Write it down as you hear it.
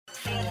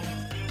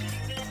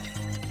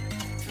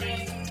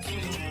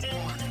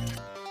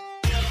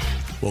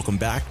Welcome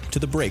back to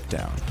The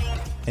Breakdown,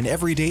 an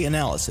everyday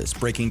analysis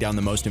breaking down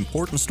the most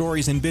important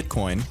stories in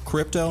Bitcoin,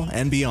 crypto,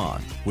 and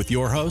beyond, with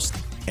your host,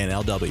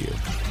 NLW.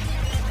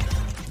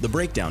 The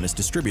Breakdown is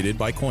distributed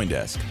by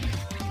CoinDesk.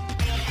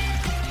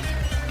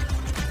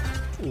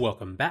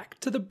 Welcome back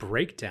to The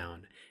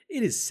Breakdown.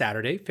 It is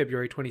Saturday,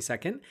 February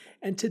 22nd,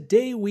 and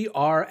today we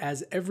are,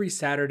 as every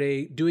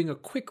Saturday, doing a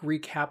quick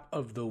recap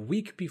of the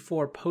week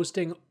before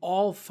posting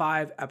all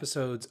 5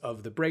 episodes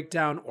of The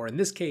Breakdown, or in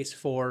this case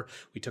 4.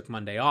 We took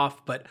Monday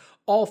off, but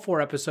all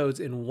 4 episodes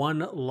in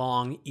one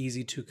long,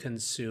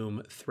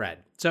 easy-to-consume thread.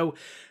 So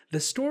the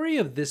story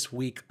of this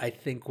week, I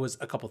think, was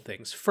a couple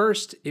things.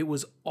 First, it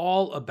was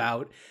all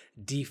about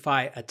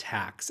DeFi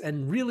attacks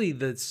and really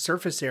the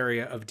surface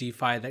area of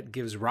DeFi that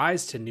gives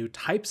rise to new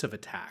types of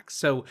attacks.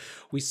 So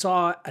we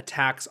saw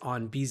attacks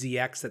on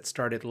BZX that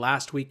started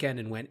last weekend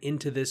and went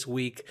into this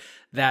week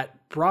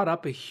that brought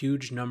up a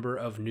huge number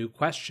of new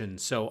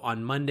questions. So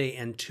on Monday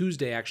and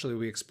Tuesday, actually,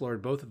 we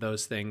explored both of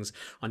those things.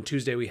 On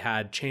Tuesday, we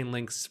had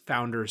Chainlink's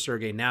founder,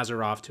 Sergey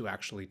Nazarov, to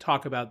actually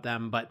talk about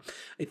them. But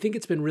I think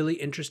it's been really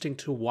interesting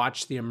to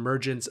watch the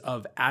emergence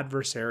of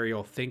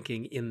adversarial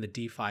thinking in the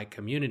DeFi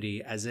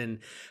community, as in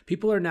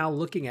people are now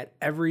looking at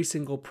every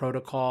single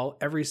protocol,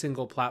 every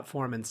single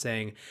platform and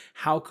saying,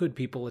 how could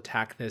people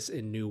attack this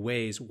in new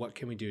ways? What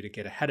can we do to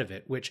get ahead of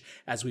it? Which,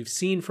 as we've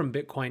seen from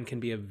Bitcoin, can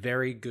be a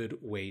very good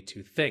way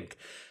to think.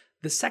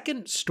 The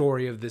second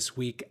story of this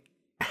week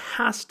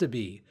has to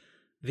be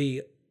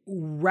the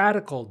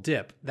radical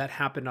dip that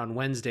happened on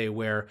Wednesday,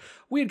 where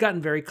we had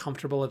gotten very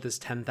comfortable at this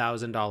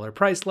 $10,000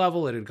 price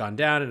level. It had gone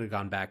down, it had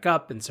gone back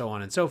up, and so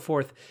on and so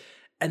forth.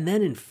 And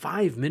then in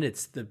 5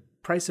 minutes, the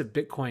price of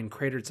Bitcoin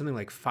cratered something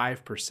like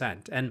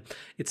 5%. And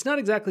it's not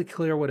exactly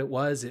clear what it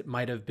was. It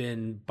might have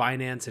been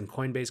Binance and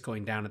Coinbase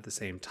going down at the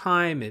same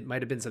time. It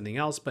might have been something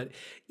else. But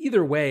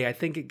either way, I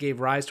think it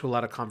gave rise to a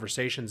lot of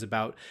conversations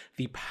about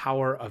the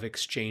power of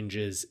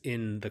exchanges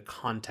in the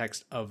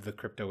context of the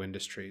crypto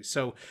industry.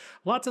 So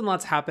lots and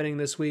lots happening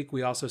this week.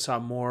 We also saw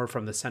more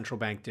from the central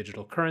bank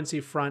digital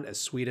currency front as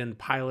Sweden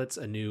pilots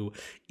a new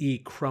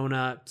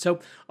e-krona. So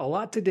a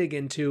lot to dig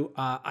into.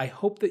 I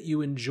hope that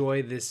you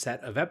enjoy this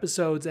set of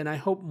episodes, and I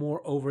hope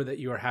moreover that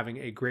you are having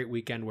a great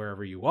weekend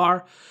wherever you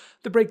are.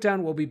 The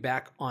Breakdown will be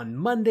back on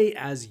Monday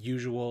as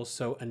usual.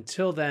 So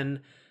until then,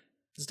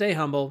 stay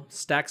humble,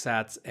 stack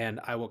sats, and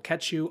I will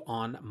catch you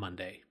on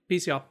Monday.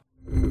 Peace, y'all.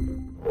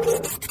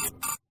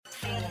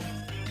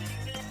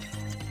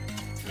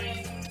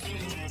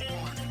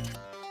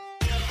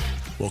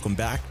 Welcome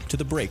back to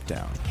The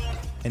Breakdown,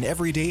 an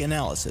everyday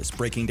analysis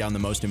breaking down the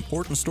most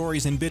important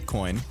stories in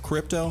Bitcoin,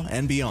 crypto,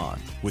 and beyond,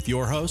 with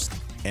your host,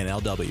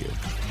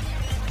 NLW.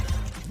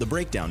 The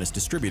Breakdown is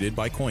distributed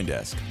by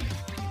CoinDesk.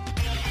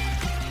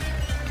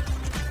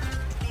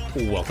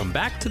 Welcome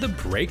back to The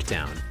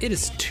Breakdown. It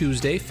is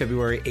Tuesday,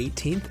 February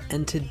 18th,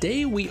 and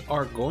today we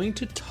are going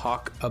to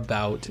talk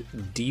about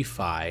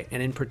DeFi,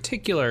 and in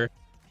particular,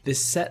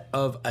 this set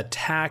of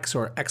attacks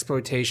or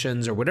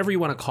exploitations or whatever you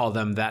want to call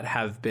them that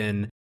have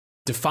been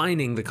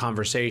defining the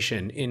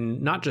conversation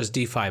in not just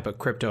DeFi, but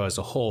crypto as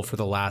a whole for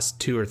the last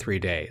 2 or 3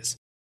 days.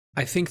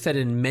 I think that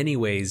in many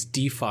ways,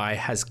 DeFi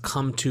has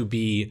come to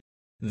be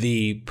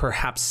the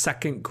perhaps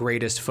second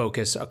greatest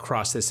focus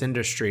across this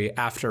industry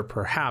after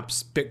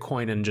perhaps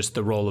Bitcoin and just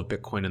the role of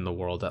Bitcoin in the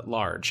world at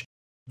large.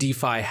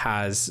 DeFi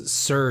has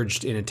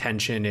surged in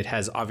attention. It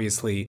has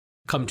obviously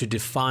come to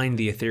define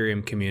the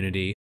Ethereum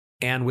community.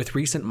 And with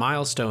recent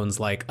milestones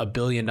like $1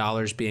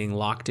 billion being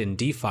locked in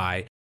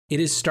DeFi, it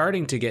is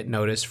starting to get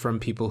noticed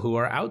from people who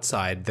are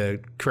outside the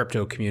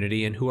crypto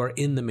community and who are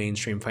in the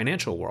mainstream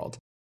financial world.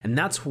 And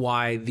that's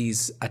why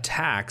these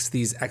attacks,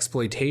 these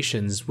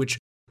exploitations, which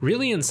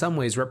really in some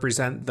ways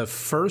represent the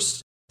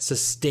first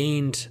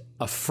sustained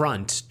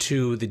affront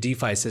to the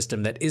DeFi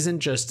system that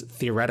isn't just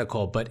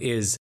theoretical, but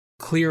is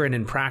clear and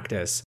in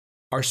practice,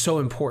 are so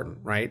important,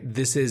 right?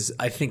 This is,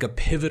 I think, a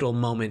pivotal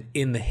moment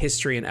in the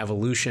history and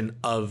evolution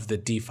of the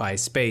DeFi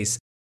space,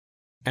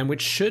 and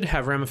which should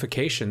have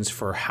ramifications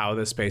for how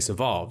the space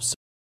evolves.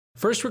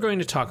 First, we're going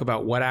to talk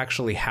about what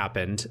actually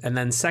happened, and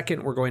then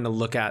second, we're going to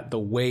look at the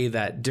way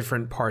that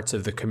different parts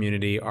of the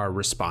community are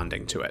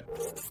responding to it.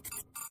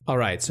 All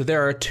right, so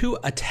there are 2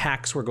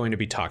 attacks we're going to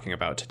be talking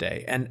about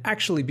today. And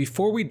actually,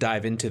 before we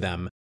dive into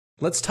them,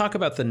 let's talk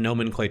about the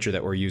nomenclature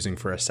that we're using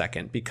for a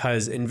second,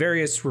 because in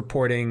various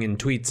reporting and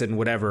tweets and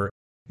whatever,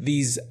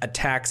 these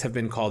attacks have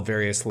been called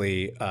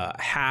variously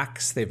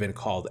hacks, they've been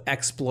called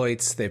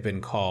exploits, they've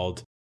been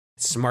called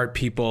smart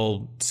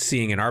people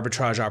seeing an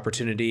arbitrage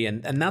opportunity.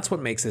 And that's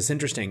what makes this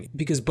interesting,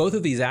 because both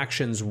of these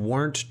actions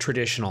weren't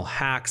traditional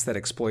hacks that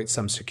exploit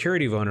some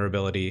security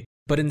vulnerability,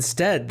 but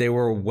instead they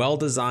were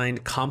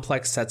well-designed,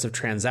 complex sets of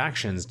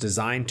transactions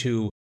designed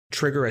to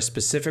trigger a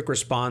specific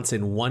response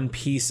in one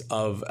piece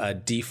of a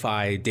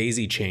DeFi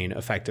daisy chain,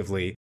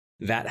 effectively,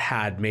 that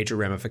had major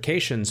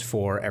ramifications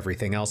for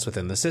everything else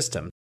within the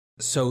system.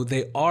 So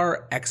they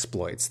are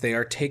exploits. They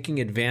are taking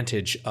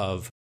advantage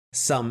of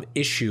some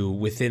issue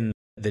within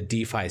the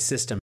DeFi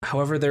system.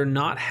 However, they're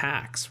not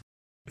hacks.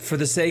 For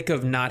the sake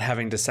of not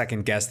having to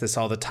second guess this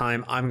all the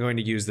time, I'm going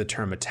to use the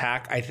term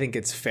attack. I think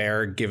it's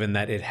fair given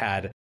that it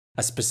had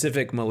a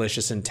specific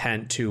malicious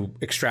intent to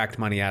extract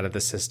money out of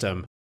the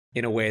system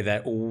in a way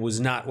that was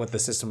not what the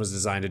system was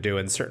designed to do,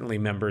 and certainly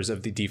members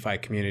of the DeFi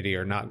community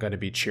are not going to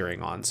be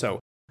cheering on. So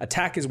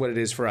attack is what it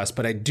is for us,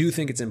 but I do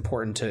think it's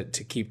important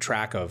to keep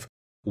track of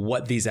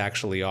what these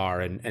actually are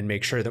and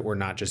make sure that we're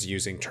not just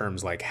using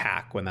terms like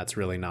hack when that's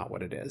really not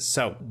what it is.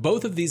 So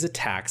both of these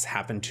attacks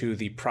happened to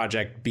the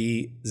project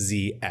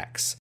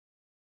BZX.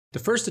 The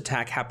first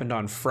attack happened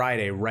on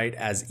Friday right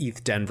as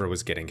ETH Denver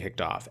was getting kicked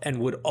off and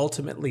would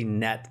ultimately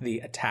net the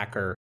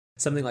attacker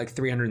something like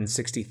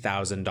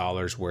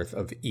 $360,000 worth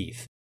of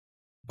ETH.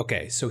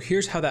 Okay, so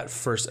here's how that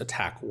first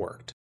attack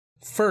worked.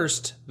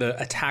 First, the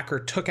attacker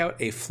took out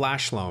a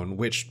flash loan,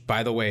 which,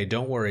 by the way,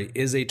 don't worry,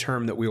 is a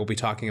term that we will be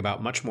talking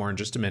about much more in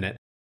just a minute.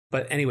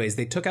 But anyways,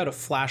 they took out a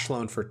flash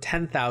loan for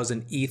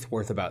 10,000 ETH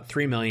worth about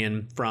 3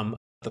 million from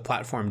the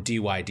platform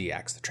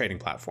DYDX, the trading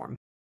platform.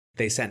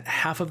 They sent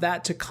half of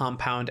that to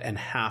Compound and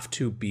half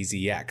to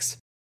BZX.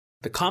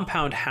 The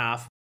Compound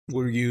half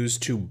were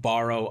used to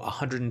borrow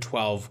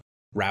 112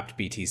 wrapped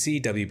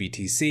BTC,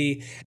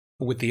 WBTC.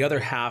 With the other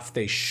half,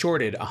 they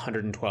shorted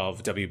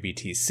 112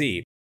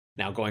 WBTC.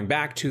 Now, going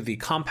back to the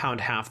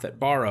Compound half that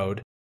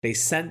borrowed, they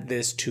sent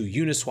this to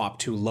Uniswap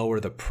to lower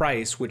the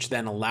price, which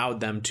then allowed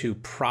them to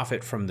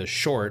profit from the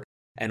short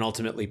and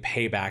ultimately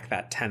pay back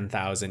that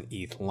 10,000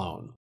 ETH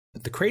loan.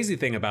 But the crazy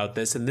thing about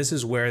this, and this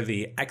is where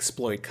the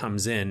exploit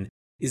comes in,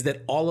 is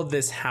that all of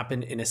this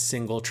happened in a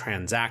single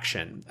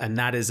transaction, and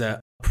that is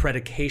a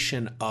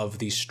predication of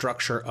the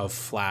structure of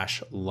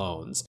flash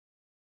loans.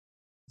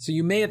 So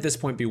you may at this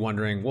point be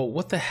wondering, well,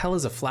 what the hell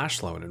is a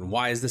flash loan and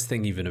why is this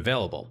thing even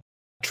available?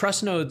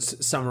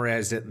 TrustNodes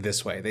summarized it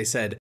this way. They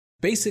said,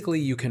 basically,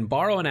 you can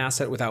borrow an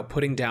asset without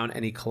putting down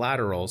any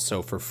collateral,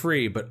 so for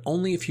free, but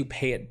only if you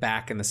pay it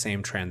back in the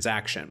same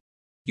transaction.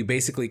 You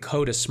basically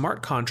code a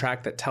smart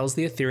contract that tells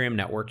the Ethereum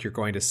network you're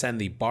going to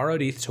send the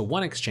borrowed ETH to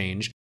one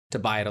exchange to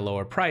buy at a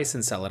lower price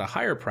and sell at a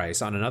higher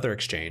price on another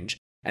exchange.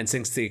 And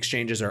since the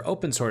exchanges are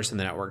open source and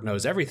the network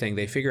knows everything,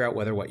 they figure out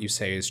whether what you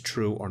say is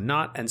true or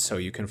not, and so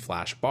you can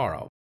flash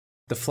borrow.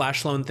 The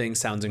flash loan thing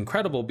sounds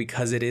incredible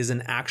because it is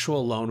an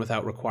actual loan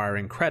without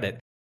requiring credit,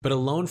 but a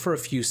loan for a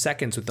few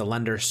seconds with the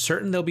lender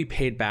certain they'll be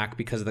paid back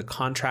because of the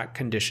contract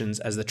conditions,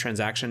 as the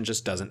transaction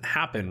just doesn't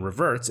happen,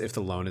 reverts if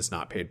the loan is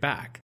not paid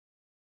back.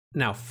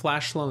 Now,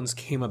 flash loans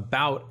came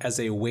about as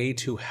a way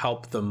to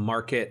help the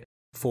market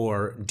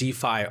for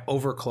DeFi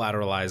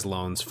over-collateralized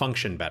loans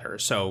function better.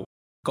 So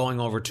going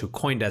over to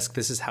CoinDesk,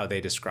 this is how they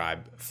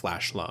describe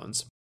flash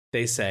loans.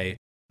 They say,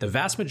 the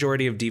vast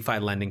majority of DeFi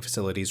lending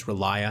facilities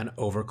rely on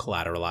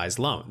over-collateralized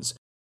loans.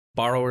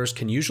 Borrowers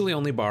can usually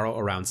only borrow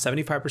around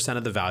 75%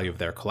 of the value of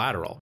their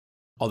collateral.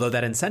 Although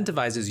that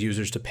incentivizes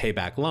users to pay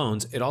back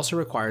loans, it also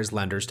requires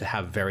lenders to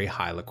have very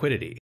high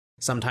liquidity,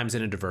 sometimes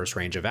in a diverse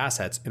range of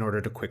assets, in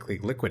order to quickly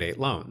liquidate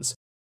loans.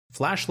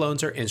 Flash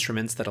loans are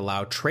instruments that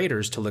allow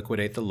traders to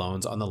liquidate the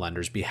loans on the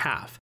lender's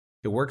behalf.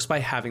 It works by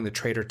having the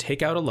trader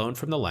take out a loan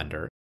from the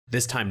lender,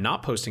 this time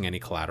not posting any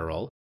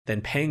collateral,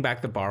 then paying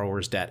back the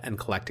borrower's debt and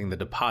collecting the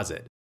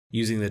deposit.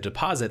 Using the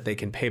deposit, they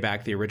can pay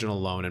back the original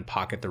loan and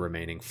pocket the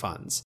remaining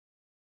funds.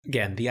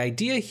 Again, the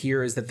idea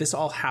here is that this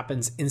all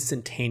happens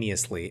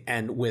instantaneously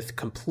and with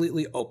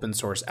completely open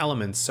source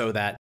elements so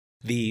that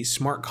the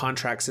smart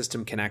contract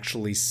system can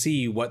actually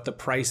see what the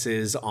price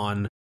is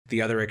on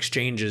the other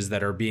exchanges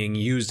that are being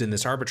used in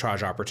this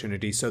arbitrage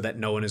opportunity so that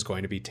no one is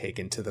going to be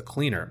taken to the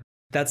cleaner.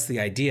 That's the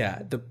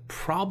idea. The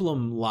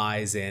problem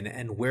lies in,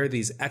 and where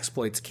these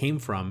exploits came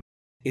from,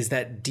 is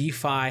that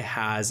DeFi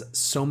has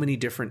so many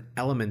different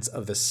elements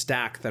of the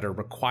stack that are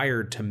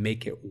required to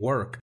make it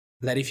work,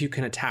 that if you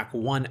can attack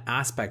one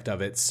aspect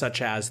of it,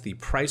 such as the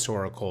price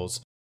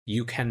oracles,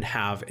 you can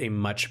have a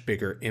much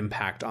bigger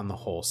impact on the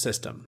whole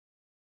system.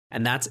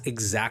 And that's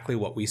exactly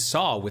what we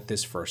saw with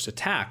this first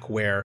attack,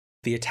 where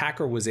the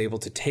attacker was able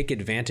to take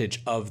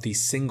advantage of the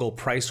single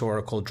price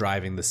oracle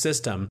driving the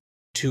system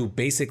to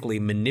basically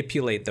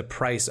manipulate the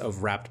price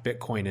of wrapped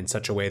Bitcoin in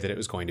such a way that it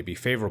was going to be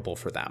favorable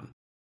for them.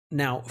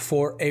 Now,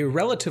 for a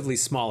relatively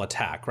small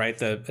attack, right,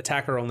 the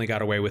attacker only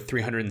got away with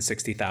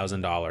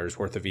 $360,000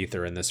 worth of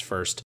Ether in this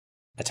first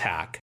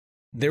attack.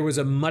 There was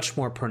a much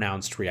more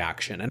pronounced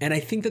reaction. And I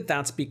think that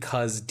that's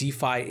because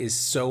DeFi is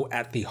so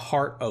at the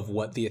heart of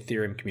what the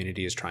Ethereum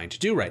community is trying to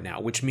do right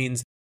now, which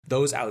means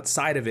those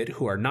outside of it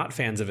who are not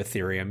fans of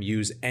Ethereum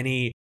use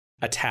any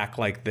attack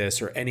like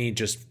this or any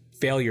just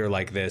failure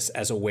like this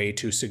as a way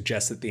to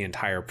suggest that the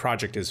entire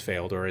project has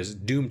failed or is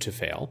doomed to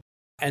fail.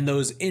 And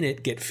those in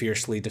it get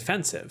fiercely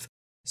defensive.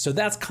 So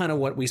that's kind of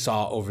what we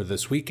saw over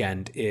this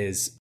weekend,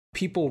 is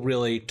people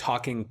really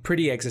talking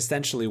pretty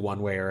existentially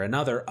one way or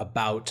another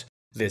about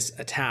this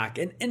attack.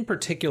 And in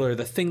particular,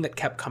 the thing that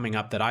kept coming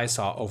up that I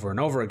saw over and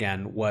over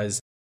again was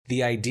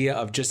the idea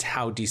of just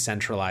how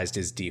decentralized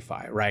is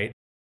DeFi, right?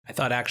 I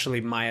thought actually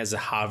Maya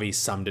Zahavi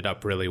summed it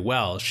up really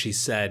well. She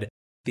said,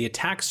 the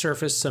attack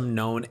surfaced some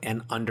known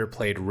and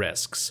underplayed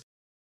risks.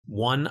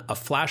 One, a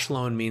flash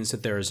loan means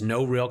that there is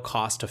no real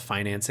cost to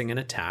financing an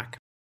attack.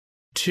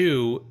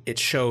 2, it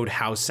showed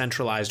how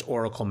centralized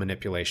Oracle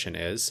manipulation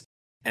is.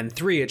 And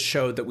 3, it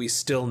showed that we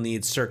still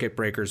need circuit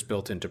breakers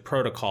built into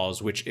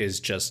protocols, which is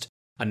just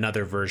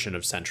another version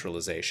of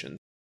centralization.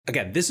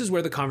 Again, this is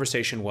where the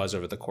conversation was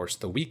over the course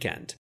of the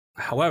weekend.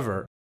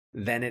 However,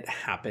 then it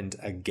happened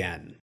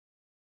again.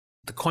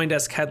 The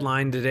CoinDesk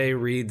headline today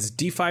reads,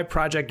 DeFi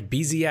project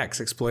BZX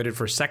exploited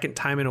for second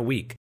time in a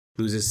week,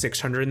 loses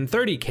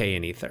 $630K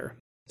in Ether.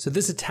 So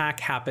this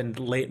attack happened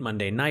late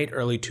Monday night,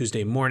 early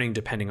Tuesday morning,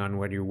 depending on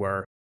where you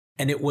were.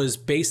 And it was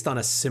based on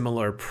a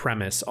similar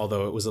premise,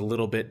 although it was a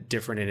little bit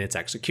different in its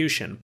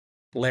execution.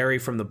 Larry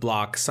from The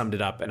Block summed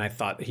it up, and I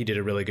thought he did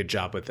a really good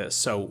job with this.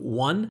 So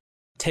 1,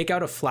 take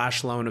out a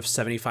flash loan of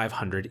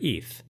 7,500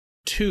 ETH.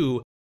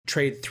 2,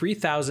 trade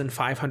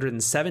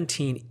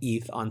 3,517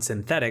 ETH on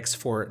Synthetix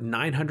for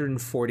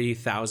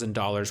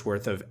 $940,000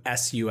 worth of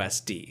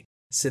SUSD,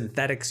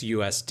 Synthetix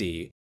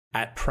USD,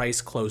 at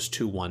price close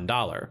to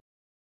 $1.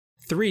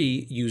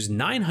 3, use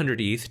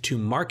 900 ETH to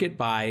market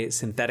buy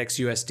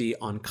Synthetix USD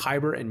on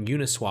Kyber and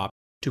Uniswap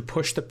to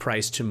push the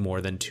price to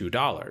more than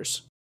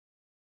 $2.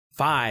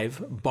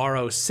 5,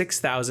 borrow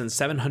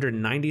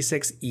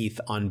 6,796 ETH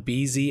on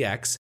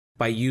BZX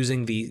by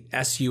using the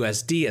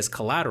SUSD as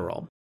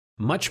collateral,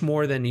 much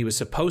more than he was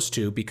supposed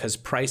to because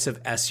price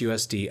of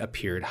SUSD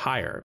appeared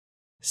higher.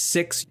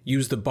 6,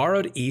 use the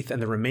borrowed ETH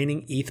and the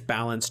remaining ETH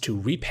balance to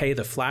repay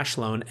the flash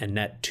loan and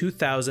net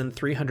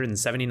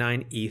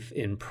 2,379 ETH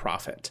in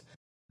profit.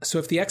 So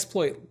if the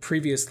exploit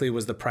previously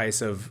was the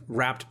price of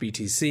wrapped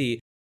BTC,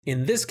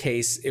 in this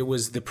case, it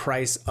was the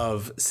price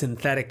of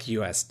synthetic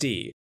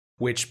USD,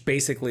 which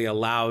basically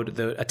allowed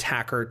the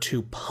attacker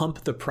to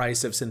pump the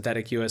price of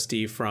synthetic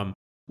USD from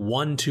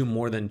 $1 to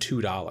more than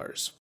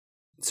 $2.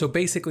 So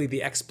basically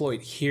the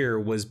exploit here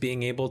was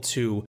being able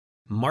to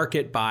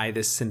market buy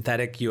this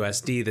synthetic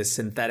USD, this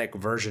synthetic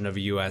version of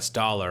a US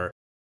dollar,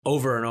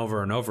 over and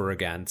over and over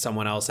again.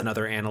 Someone else,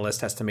 another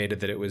analyst, estimated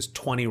that it was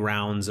 20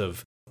 rounds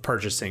of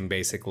purchasing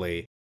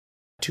basically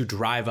to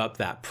drive up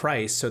that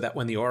price so that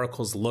when the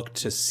oracles looked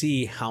to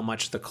see how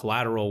much the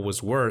collateral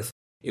was worth,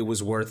 it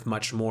was worth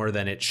much more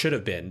than it should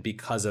have been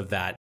because of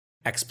that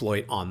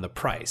exploit on the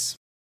price.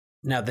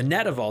 Now, the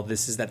net of all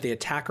this is that the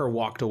attacker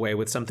walked away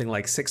with something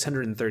like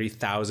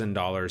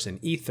 $630,000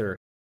 in Ether,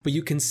 but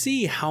you can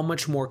see how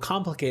much more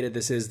complicated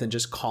this is than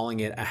just calling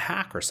it a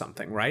hack or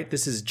something, right?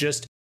 This is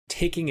just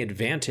taking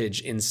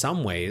advantage in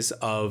some ways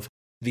of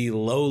the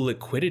low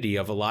liquidity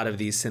of a lot of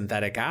these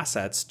synthetic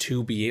assets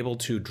to be able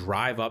to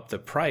drive up the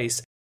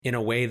price in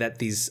a way that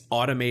these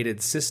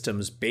automated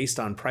systems based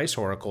on price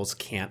oracles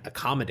can't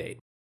accommodate.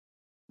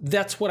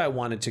 That's what I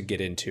wanted to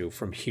get into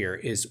from here,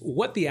 is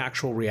what the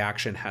actual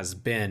reaction has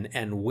been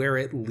and where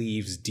it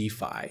leaves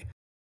DeFi.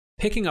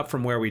 Picking up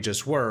from where we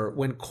just were,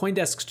 when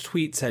CoinDesk's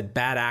tweet said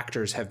bad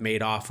actors have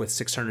made off with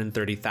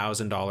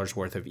 $630,000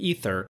 worth of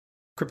Ether,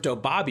 Crypto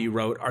Bobby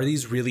wrote, are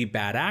these really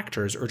bad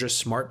actors or just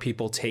smart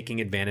people taking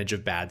advantage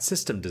of bad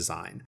system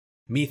design?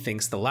 Me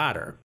thinks the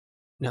latter.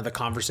 Now, the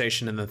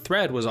conversation in the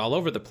thread was all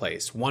over the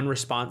place. One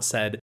response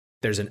said,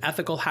 there's an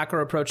ethical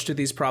hacker approach to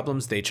these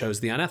problems. They chose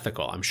the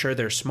unethical. I'm sure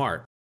they're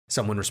smart.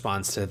 Someone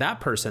responds to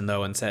that person,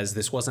 though, and says,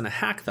 this wasn't a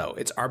hack, though.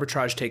 It's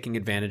arbitrage taking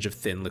advantage of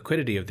thin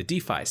liquidity of the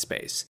DeFi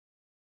space.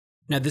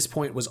 Now, this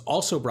point was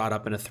also brought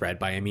up in a thread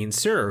by Amin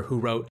Sirer, who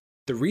wrote,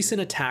 the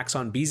recent attacks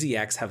on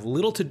BZX have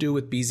little to do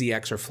with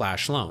BZX or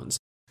flash loans.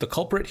 The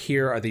culprit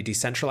here are the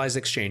decentralized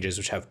exchanges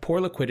which have poor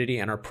liquidity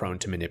and are prone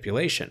to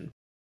manipulation.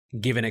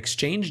 Given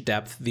exchange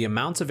depth, the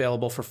amounts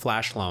available for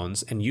flash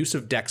loans, and use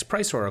of DEX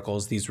price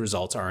oracles, these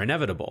results are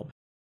inevitable.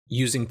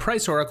 Using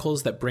price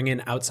oracles that bring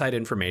in outside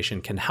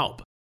information can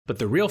help, but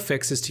the real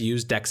fix is to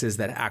use DEXs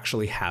that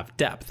actually have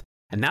depth,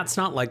 and that's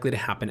not likely to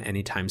happen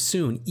anytime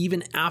soon,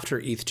 even after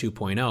ETH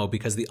 2.0,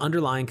 because the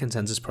underlying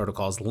consensus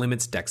protocols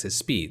limits DEX's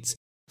speeds.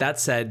 That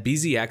said,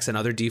 BZX and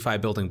other DeFi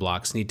building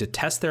blocks need to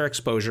test their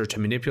exposure to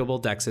manipulable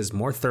DEXs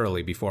more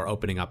thoroughly before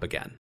opening up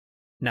again.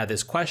 Now,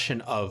 this question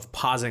of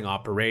pausing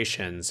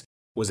operations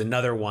was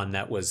another one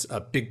that was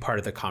a big part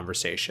of the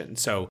conversation.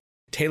 So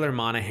Taylor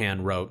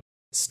Monahan wrote,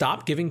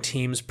 stop giving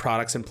teams,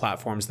 products, and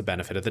platforms the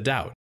benefit of the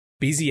doubt.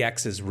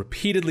 BZX is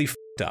repeatedly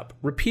f***ed up.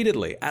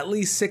 Repeatedly, at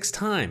least 6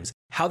 times.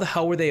 How the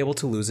hell were they able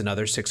to lose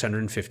another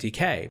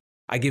 $650K?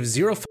 I give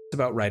zero f***s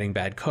about writing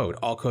bad code.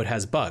 All code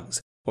has bugs.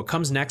 What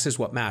comes next is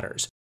what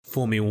matters.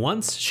 Fool me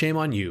once, shame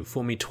on you.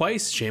 Fool me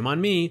twice, shame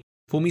on me.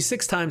 Fool me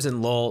 6 times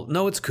and lol,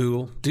 no, it's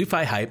cool.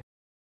 DeFi hype.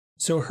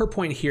 So her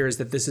point here is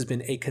that this has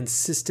been a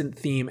consistent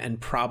theme and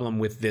problem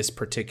with this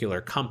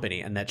particular company,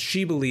 and that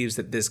she believes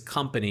that this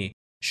company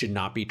should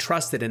not be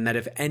trusted, and that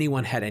if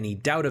anyone had any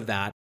doubt of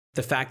that,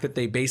 the fact that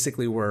they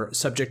basically were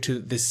subject to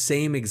the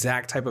same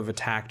exact type of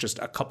attack just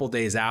a couple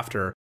days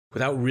after,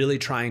 without really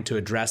trying to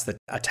address the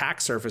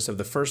attack surface of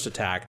the first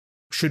attack,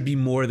 should be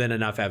more than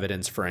enough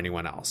evidence for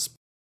anyone else.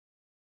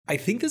 I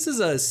think this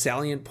is a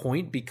salient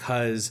point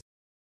because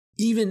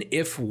even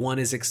if one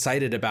is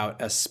excited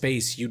about a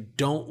space, you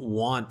don't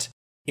want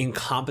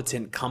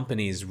incompetent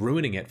companies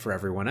ruining it for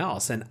everyone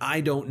else. And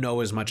I don't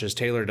know as much as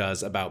Taylor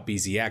does about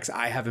BZX.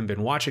 I haven't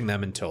been watching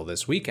them until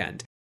this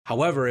weekend.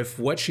 However, if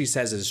what she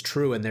says is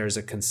true and there's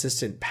a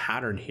consistent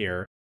pattern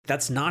here,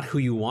 that's not who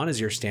you want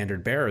as your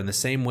standard bearer, in the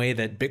same way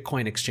that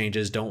Bitcoin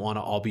exchanges don't want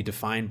to all be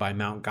defined by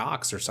Mt.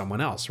 Gox or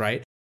someone else,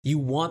 right? You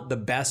want the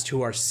best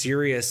who are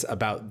serious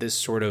about this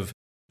sort of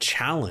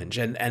challenge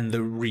and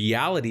the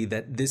reality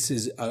that this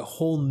is a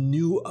whole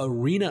new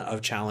arena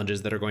of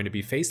challenges that are going to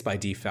be faced by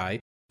DeFi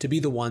to be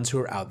the ones who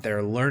are out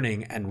there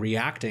learning and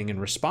reacting and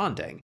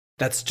responding.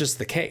 That's just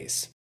the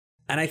case.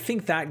 And I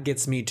think that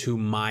gets me to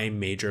my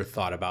major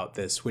thought about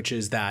this, which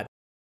is that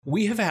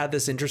we have had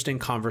this interesting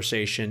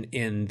conversation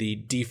in the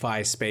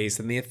DeFi space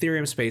and the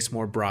Ethereum space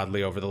more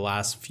broadly over the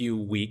last few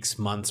weeks,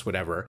 months,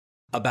 whatever,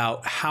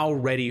 about how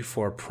ready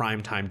for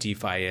primetime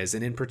DeFi is,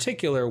 and in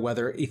particular,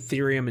 whether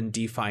Ethereum and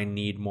DeFi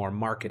need more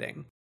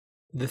marketing.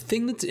 The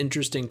thing that's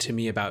interesting to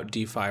me about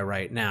DeFi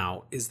right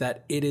now is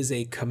that it is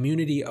a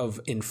community of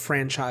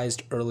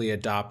enfranchised early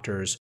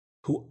adopters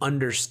who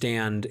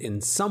understand, in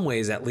some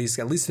ways at least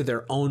to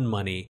their own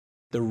money,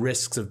 the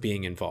risks of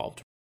being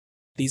involved.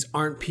 These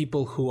aren't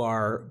people who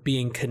are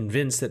being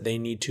convinced that they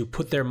need to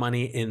put their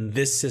money in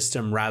this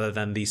system rather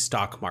than the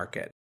stock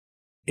market.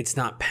 It's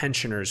not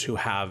pensioners who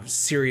have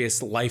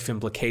serious life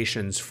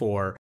implications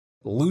for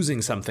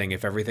losing something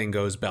if everything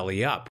goes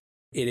belly up.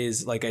 It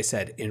is, like I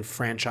said,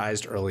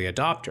 enfranchised early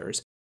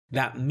adopters.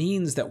 That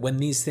means that when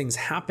these things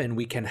happen,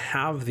 we can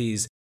have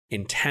these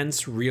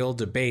intense, real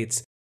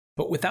debates,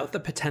 but without the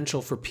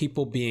potential for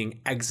people being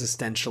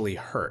existentially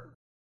hurt.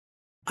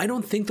 I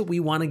don't think that we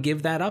want to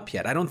give that up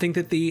yet. I don't think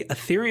that the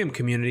Ethereum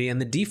community and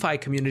the DeFi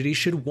community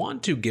should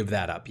want to give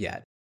that up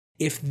yet.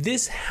 If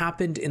this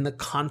happened in the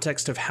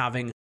context of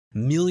having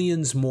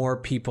millions more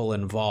people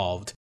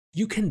involved,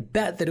 you can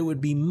bet that it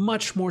would be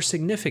much more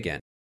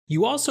significant.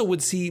 You also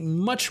would see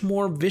much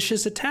more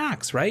vicious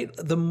attacks, right?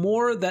 The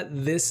more that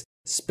this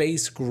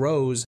space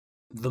grows,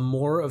 the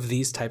more of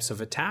these types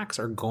of attacks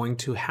are going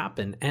to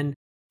happen. And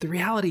the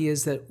reality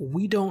is that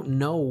we don't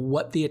know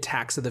what the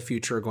attacks of the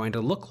future are going to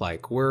look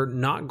like. We're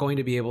not going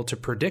to be able to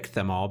predict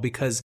them all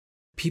because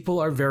people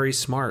are very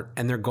smart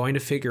and they're going to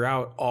figure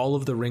out all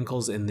of the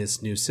wrinkles in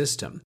this new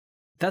system.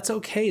 That's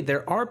okay.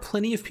 There are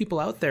plenty of people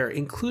out there,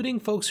 including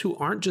folks who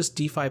aren't just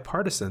DeFi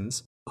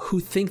partisans, who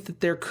think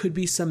that there could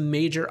be some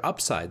major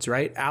upsides,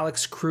 right?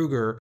 Alex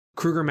Kruger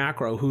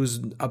Macro,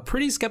 who's a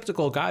pretty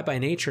skeptical guy by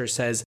nature,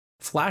 says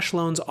flash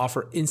loans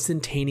offer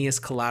instantaneous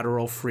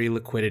collateral-free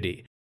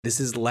liquidity. This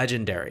is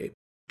legendary.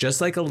 Just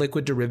like a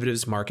liquid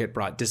derivatives market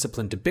brought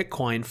discipline to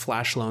Bitcoin,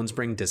 flash loans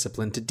bring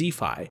discipline to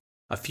DeFi.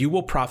 A few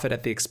will profit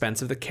at the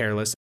expense of the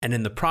careless, and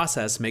in the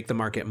process make the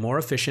market more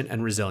efficient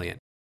and resilient.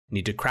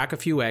 Need to crack a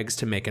few eggs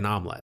to make an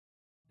omelet.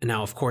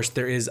 Now, of course,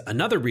 there is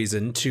another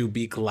reason to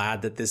be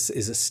glad that this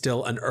is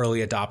still an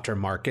early adopter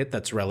market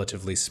that's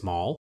relatively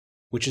small,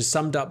 which is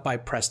summed up by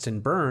Preston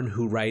Byrne,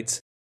 who writes,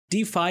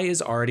 DeFi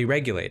is already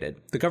regulated.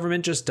 The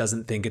government just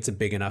doesn't think it's a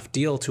big enough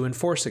deal to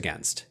enforce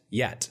against,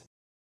 yet.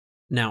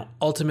 Now,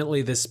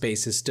 ultimately, this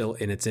space is still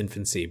in its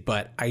infancy,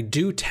 but I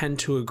do tend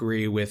to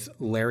agree with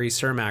Larry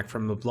Cermak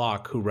from The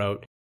Block, who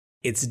wrote,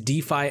 it's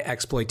DeFi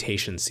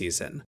exploitation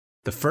season.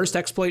 The first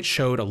exploit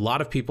showed a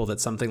lot of people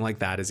that something like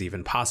that is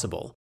even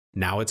possible.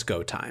 Now it's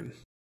go time.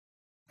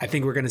 I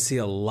think we're going to see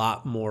a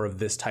lot more of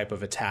this type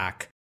of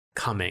attack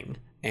coming,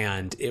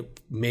 and it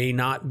may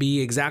not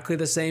be exactly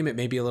the same. It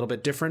may be a little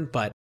bit different,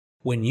 but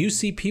when you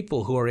see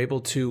people who are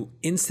able to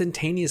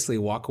instantaneously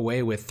walk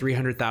away with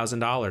 $300,000,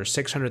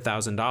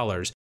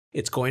 $600,000,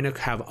 it's going to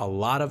have a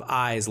lot of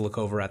eyes look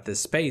over at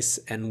this space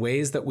in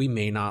ways that we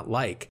may not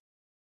like.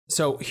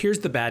 So here's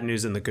the bad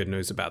news and the good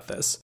news about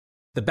this.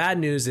 The bad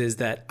news is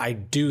that I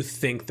do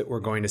think that we're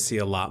going to see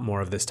a lot more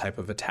of this type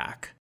of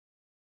attack.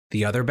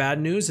 The other bad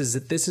news is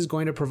that this is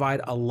going to provide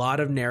a lot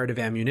of narrative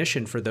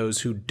ammunition for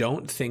those who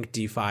don't think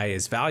DeFi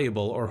is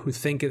valuable or who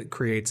think it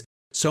creates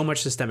so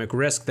much systemic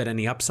risk that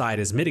any upside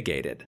is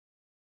mitigated.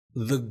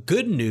 The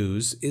good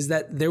news is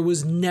that there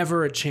was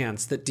never a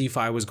chance that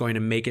DeFi was going to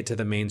make it to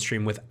the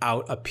mainstream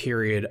without a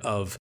period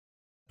of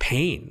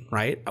pain,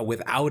 right?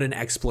 Without an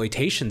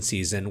exploitation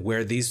season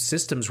where these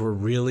systems were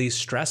really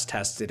stress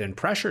tested and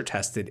pressure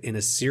tested in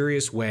a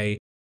serious way,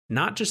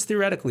 not just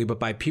theoretically, but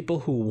by people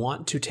who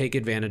want to take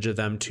advantage of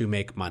them to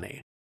make money.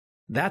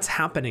 That's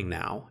happening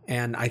now,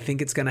 and I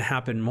think it's going to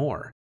happen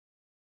more.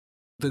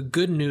 The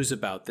good news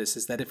about this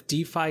is that if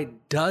DeFi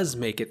does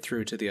make it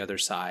through to the other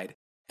side,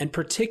 and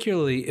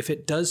particularly if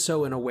it does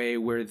so in a way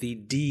where the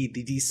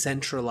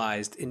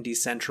decentralized in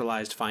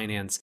decentralized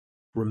finance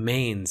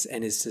remains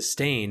and is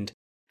sustained,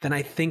 then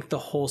I think the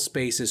whole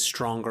space is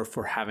stronger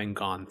for having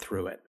gone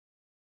through it.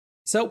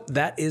 So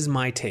that is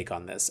my take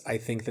on this. I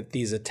think that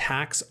these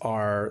attacks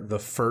are the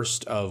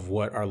first of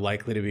what are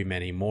likely to be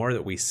many more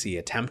that we see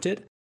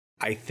attempted.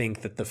 I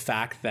think that the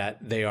fact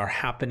that they are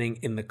happening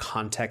in the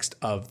context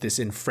of this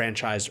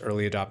enfranchised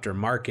early adopter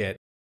market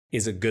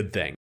is a good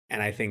thing.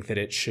 And I think that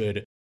it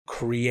should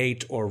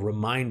create or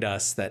remind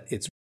us that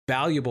it's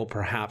valuable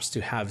perhaps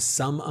to have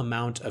some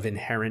amount of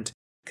inherent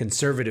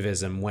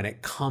conservatism when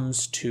it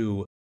comes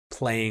to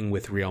playing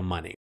with real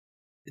money.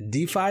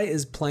 DeFi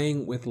is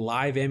playing with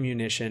live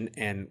ammunition,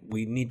 and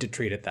we need to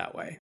treat it that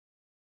way.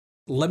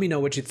 Let me know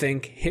what you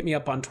think. Hit me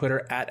up on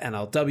Twitter at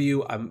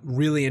NLW. I'm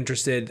really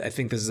interested. I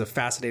think this is a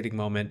fascinating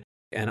moment,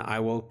 and I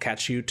will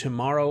catch you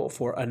tomorrow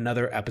for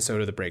another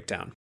episode of The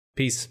Breakdown.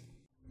 Peace.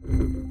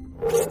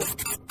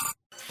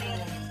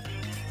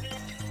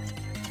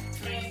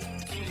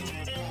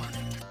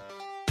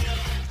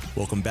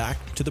 Welcome back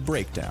to The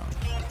Breakdown,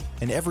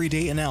 an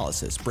everyday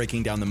analysis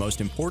breaking down the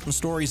most important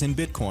stories in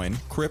Bitcoin,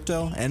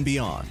 crypto, and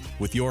beyond,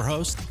 with your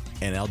host,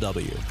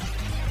 NLW.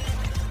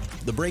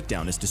 The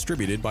Breakdown is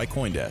distributed by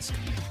CoinDesk.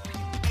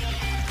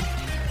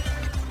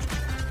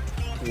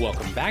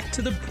 Welcome back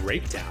to The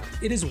Breakdown.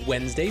 It is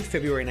Wednesday,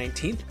 February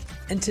 19th,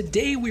 and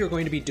today we are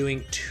going to be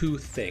doing two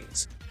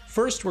things.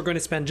 First, we're going to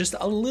spend just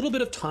a little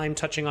bit of time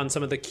touching on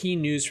some of the key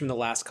news from the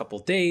last couple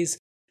days.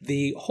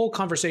 The whole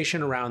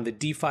conversation around the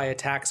DeFi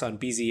attacks on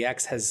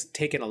BZX has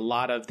taken a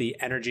lot of the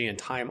energy and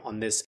time on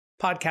this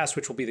podcast,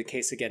 which will be the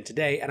case again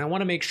today. And I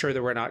want to make sure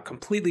that we're not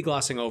completely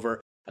glossing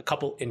over a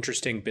couple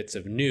interesting bits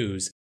of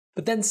news.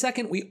 But then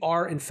second, we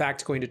are in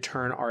fact going to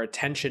turn our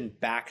attention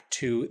back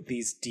to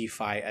these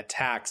DeFi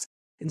attacks.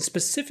 In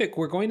specific,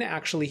 we're going to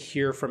actually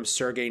hear from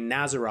Sergey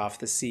Nazarov,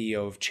 the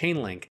CEO of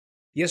Chainlink.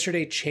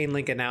 Yesterday,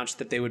 Chainlink announced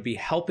that they would be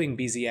helping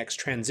BZX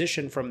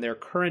transition from their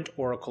current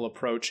Oracle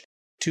approach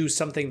to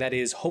something that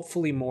is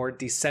hopefully more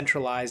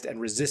decentralized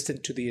and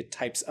resistant to the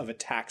types of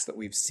attacks that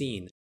we've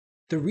seen.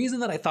 The reason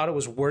that I thought it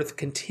was worth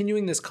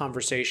continuing this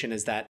conversation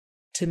is that,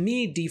 to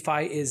me,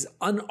 DeFi is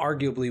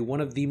unarguably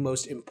one of the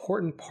most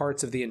important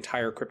parts of the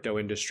entire crypto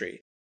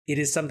industry. It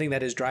is something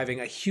that is driving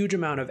a huge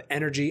amount of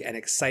energy and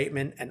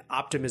excitement and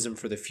optimism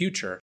for the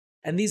future.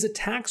 And these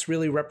attacks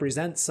really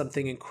represent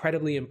something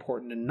incredibly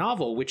important and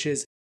novel, which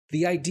is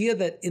the idea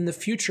that in the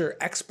future,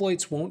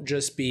 exploits won't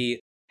just be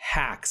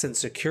hacks and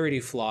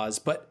security flaws,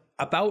 but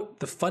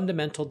about the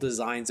fundamental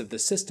designs of the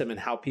system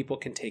and how people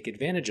can take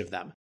advantage of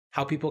them,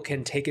 how people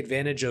can take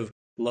advantage of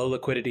low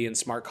liquidity and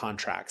smart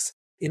contracts.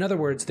 In other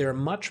words, they're a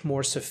much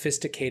more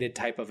sophisticated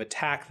type of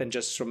attack than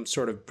just some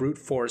sort of brute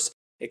force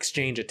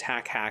exchange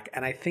attack hack.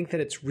 And I think that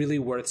it's really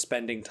worth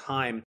spending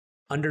time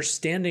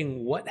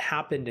understanding what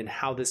happened and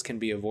how this can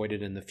be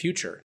avoided in the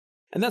future.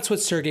 And that's what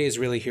Sergey is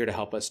really here to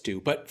help us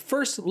do. But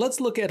first, let's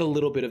look at a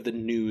little bit of the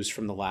news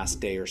from the last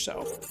day or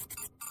so.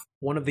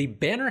 One of the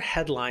banner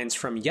headlines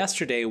from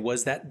yesterday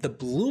was that the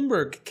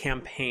Bloomberg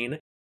campaign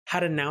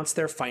had announced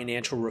their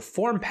financial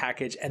reform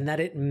package and that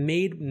it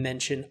made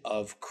mention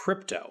of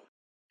crypto.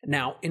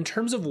 Now, in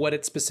terms of what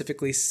it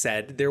specifically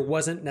said, there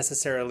wasn't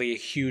necessarily a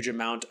huge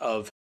amount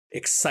of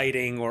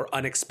exciting or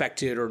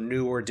unexpected or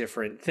new or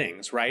different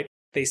things, right?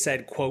 They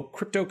said, quote,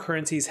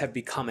 cryptocurrencies have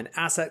become an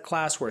asset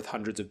class worth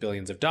hundreds of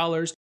billions of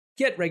dollars,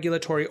 yet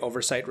regulatory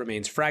oversight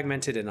remains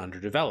fragmented and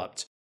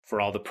underdeveloped.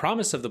 For all the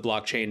promise of the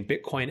blockchain,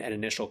 Bitcoin, and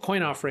initial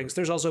coin offerings,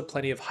 there's also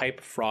plenty of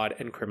hype, fraud,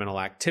 and criminal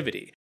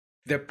activity.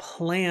 Their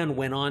plan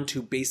went on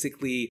to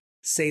basically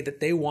say that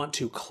they want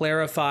to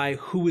clarify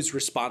who is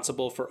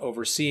responsible for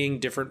overseeing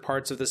different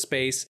parts of the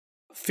space,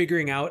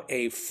 figuring out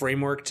a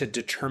framework to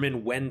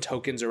determine when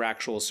tokens are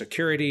actual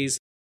securities.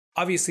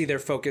 Obviously, they're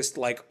focused,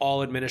 like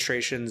all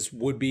administrations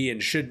would be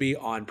and should be,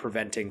 on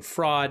preventing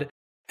fraud,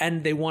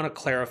 and they want to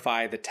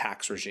clarify the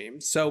tax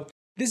regime. So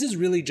this is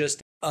really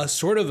just a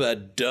sort of a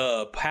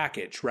duh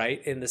package,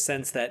 right? In the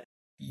sense that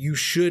you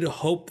should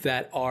hope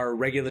that our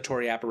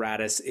regulatory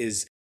apparatus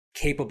is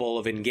capable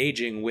of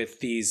engaging with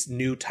these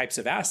new types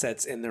of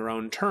assets in their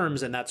own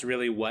terms, and that's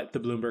really what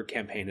the Bloomberg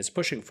campaign is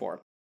pushing for.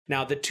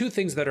 Now, the two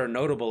things that are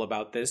notable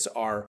about this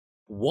are,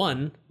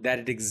 one, that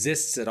it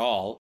exists at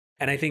all,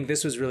 and I think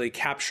this was really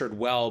captured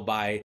well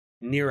by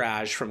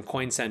Neeraj from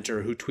Coin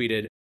Center, who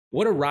tweeted,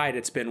 "What a ride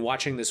it's been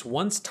watching this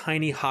once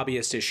tiny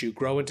hobbyist issue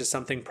grow into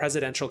something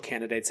presidential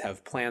candidates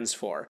have plans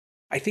for."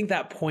 I think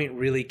that point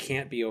really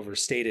can't be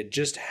overstated,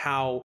 just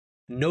how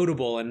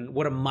notable and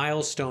what a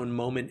milestone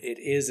moment it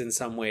is in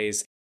some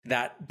ways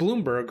that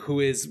Bloomberg, who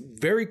is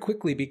very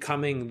quickly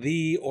becoming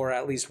the, or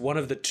at least one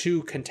of the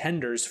two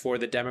contenders for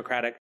the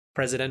Democratic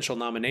presidential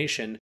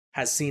nomination,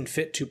 has seen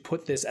fit to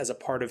put this as a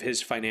part of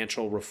his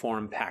financial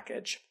reform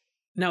package.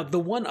 Now, the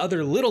one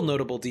other little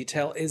notable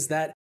detail is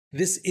that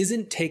this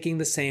isn't taking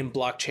the same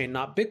blockchain,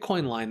 not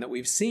Bitcoin line that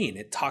we've seen.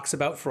 It talks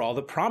about for all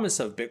the promise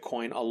of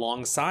Bitcoin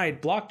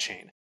alongside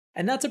blockchain.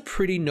 And that's a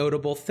pretty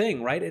notable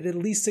thing, right? It at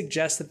least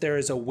suggests that there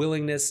is a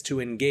willingness to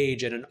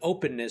engage and an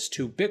openness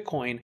to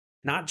Bitcoin,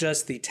 not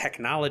just the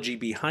technology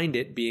behind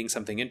it being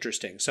something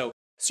interesting. So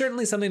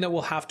certainly something that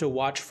we'll have to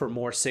watch for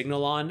more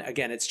signal on.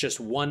 Again, it's just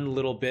one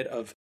little bit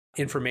of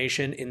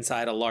information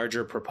inside a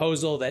larger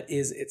proposal that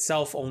is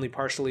itself only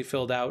partially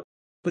filled out,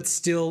 but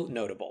still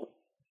notable.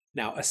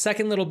 Now, a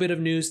second little bit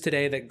of news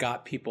today that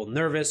got people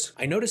nervous.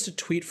 I noticed a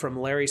tweet from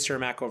Larry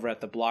Cermak over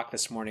at The Block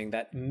this morning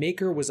that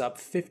Maker was up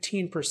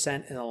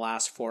 15% in the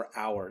last 4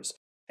 hours,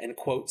 and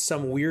quote,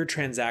 some weird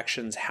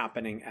transactions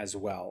happening as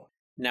well.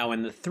 Now,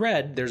 in the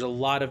thread, there's a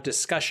lot of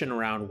discussion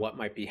around what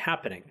might be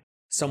happening.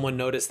 Someone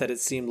noticed that it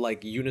seemed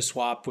like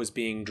Uniswap was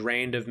being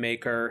drained of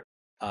Maker.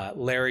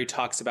 Larry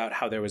talks about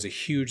how there was a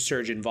huge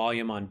surge in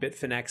volume on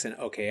Bitfinex and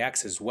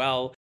OKX as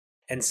well,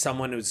 and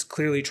someone was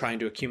clearly trying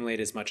to accumulate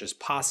as much as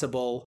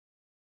possible.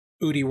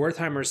 Udi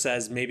Wertheimer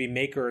says maybe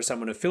Maker or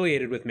someone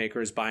affiliated with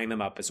Maker is buying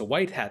them up as a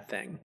white hat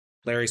thing.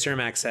 Larry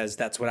Cermak says,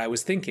 that's what I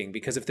was thinking,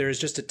 because if there is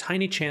just a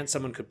tiny chance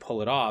someone could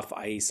pull it off,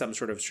 i.e. some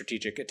sort of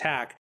strategic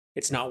attack,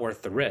 it's not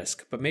worth the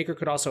risk. But Maker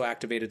could also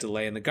activate a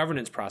delay in the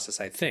governance process,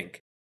 I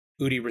think.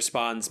 Udi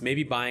responds,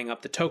 maybe buying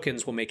up the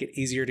tokens will make it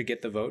easier to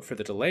get the vote for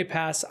the delay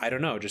pass. I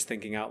don't know, just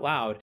thinking out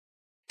loud.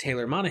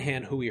 Taylor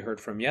Monahan, who we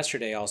heard from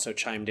yesterday, also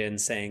chimed in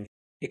saying,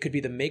 it could be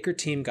the Maker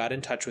team got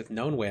in touch with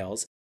known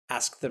whales,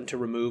 asked them to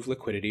remove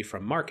liquidity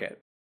from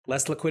market.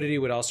 Less liquidity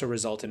would also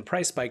result in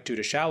price spike due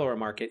to shallower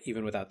market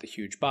even without the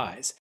huge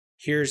buys.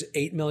 Here's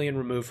 8 million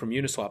removed from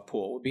Uniswap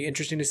pool. It would be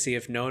interesting to see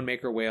if known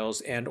Maker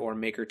whales and or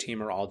Maker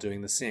team are all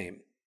doing the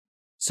same.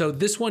 So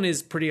this one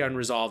is pretty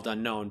unresolved,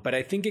 unknown, but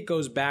I think it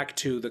goes back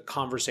to the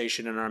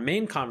conversation in our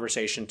main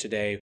conversation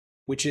today,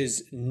 which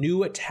is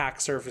new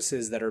attack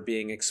surfaces that are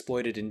being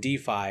exploited in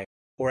DeFi,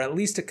 or at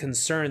least a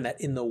concern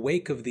that in the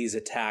wake of these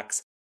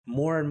attacks,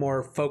 more and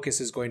more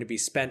focus is going to be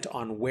spent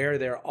on where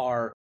there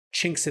are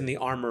chinks in the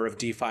armor of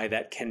DeFi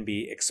that can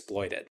be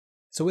exploited.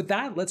 So with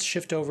that, let's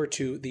shift over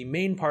to the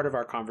main part of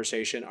our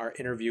conversation, our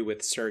interview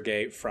with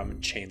Sergey from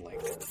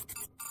Chainlink.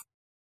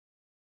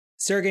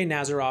 Sergey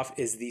Nazarov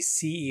is the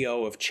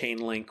CEO of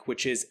Chainlink,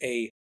 which is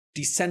a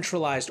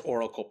decentralized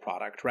Oracle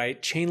product, right?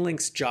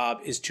 Chainlink's job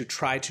is to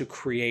try to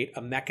create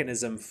a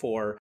mechanism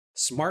for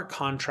smart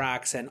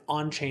contracts and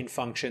on-chain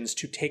functions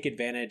to take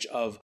advantage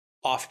of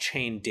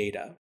off-chain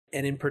data.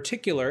 And in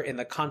particular, in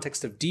the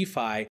context of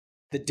DeFi,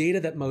 the data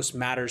that most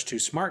matters to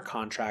smart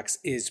contracts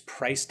is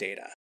price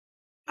data.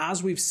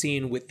 As we've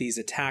seen with these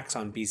attacks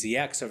on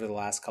BZX over the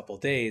last couple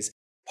of days,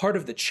 part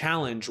of the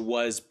challenge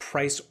was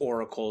price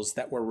oracles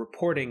that were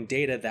reporting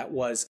data that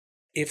was,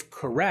 if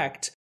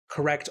correct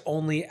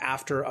only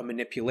after a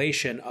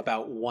manipulation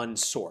about one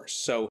source.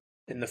 So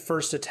in the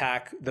first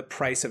attack, the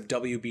price of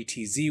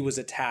WBTZ was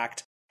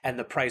attacked, and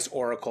the price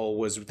oracle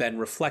was then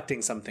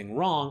reflecting something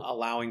wrong,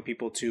 allowing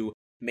people to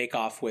make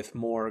off with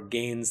more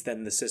gains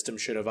than the system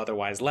should have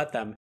otherwise let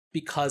them,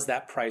 because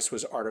that price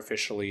was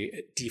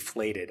artificially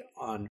deflated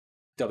on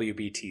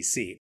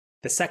WBTC.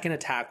 The second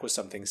attack was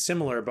something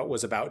similar, but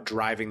was about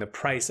driving the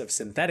price of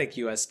synthetic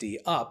USD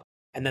up,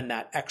 and then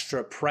that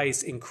extra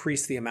price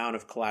increased the amount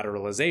of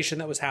collateralization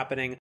that was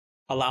happening,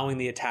 allowing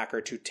the attacker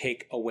to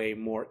take away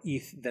more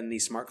ETH than the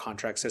smart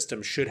contract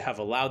system should have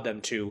allowed them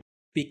to,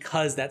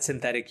 because that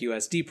synthetic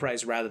USD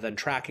price, rather than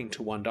tracking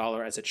to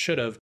 $1 as it should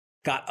have,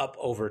 got up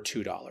over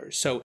 $2.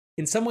 So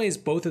in some ways,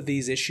 both of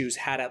these issues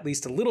had at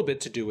least a little bit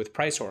to do with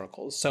price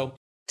oracles. So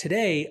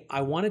today,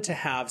 I wanted to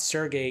have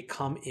Sergey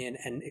come in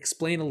and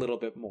explain a little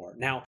bit more.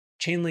 Now,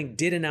 Chainlink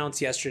did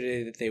announce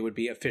yesterday that they would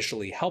be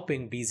officially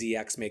helping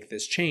BZX make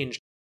this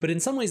change, but in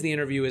some ways, the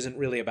interview isn't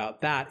really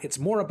about that. It's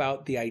more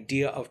about the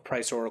idea of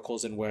price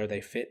oracles and where they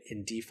fit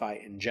in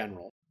DeFi in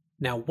general.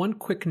 Now, one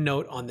quick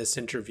note on this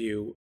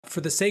interview. For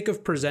the sake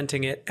of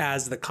presenting it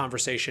as the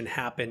conversation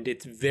happened,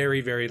 it's very,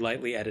 very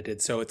lightly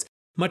edited, so it's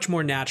much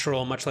more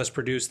natural, much less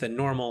produced than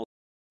normal.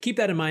 Keep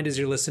that in mind as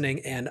you're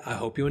listening, and I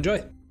hope you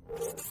enjoy.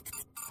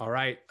 All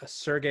right,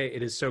 Sergey,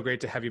 it is so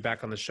great to have you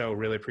back on the show.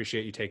 Really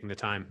appreciate you taking the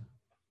time.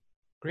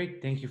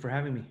 Great, thank you for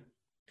having me.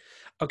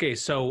 Okay,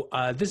 so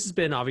this has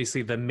been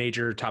obviously the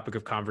major topic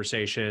of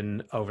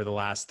conversation over the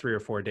last 3 or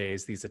 4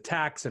 days, these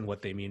attacks and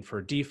what they mean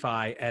for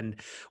DeFi. And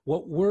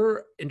what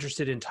we're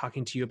interested in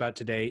talking to you about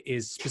today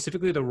is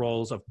specifically the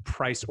roles of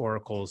price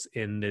oracles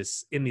in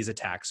these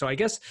attacks. So I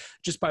guess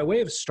just by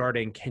way of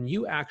starting, can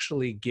you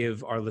actually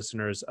give our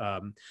listeners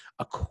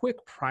a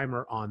quick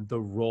primer on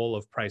the role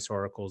of price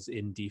oracles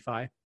in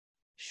DeFi?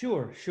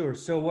 Sure.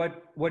 So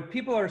what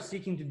people are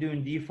seeking to do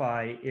in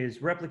DeFi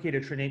is replicate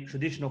a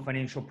traditional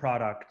financial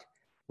product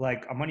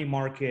like a money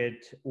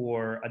market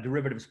or a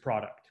derivatives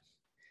product.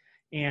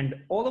 And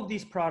all of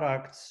these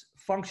products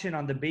function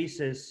on the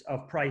basis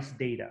of price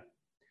data.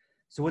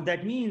 So what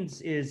that means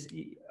is,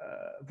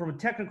 from a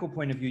technical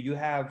point of view, you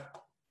have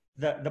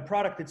the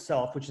product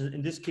itself, which is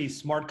in this case,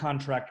 smart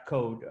contract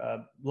code,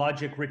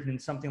 logic written in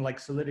something like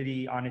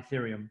Solidity on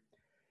Ethereum.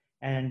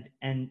 And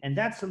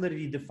that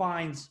Solidity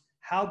defines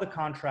how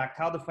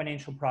the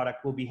financial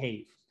product will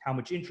behave, how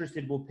much interest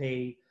it will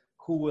pay,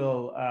 who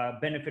will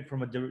benefit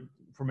from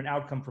an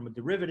outcome from a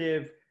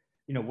derivative,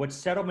 what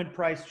settlement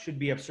price should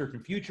be of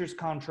certain futures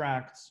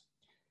contracts,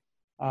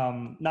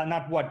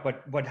 not what,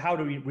 but how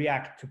to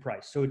react to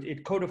price. So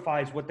it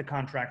codifies what the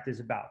contract is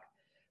about.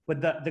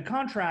 But the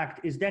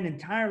contract is then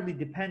entirely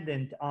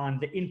dependent on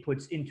the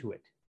inputs into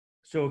it.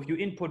 So if you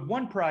input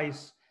one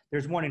price,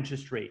 there's one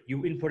interest rate.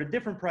 You input a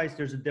different price,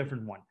 there's a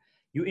different one.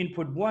 You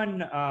input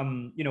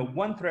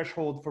one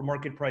threshold for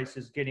market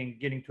prices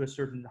getting to a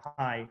certain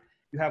high,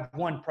 you have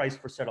one price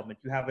for settlement.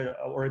 You have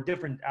a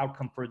different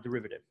outcome for a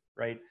derivative,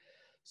 right?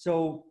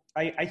 So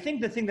I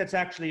think the thing that's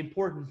actually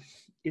important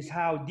is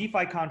how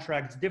DeFi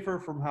contracts differ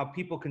from how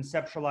people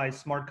conceptualize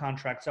smart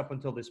contracts up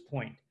until this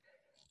point.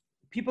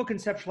 People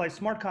conceptualize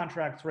smart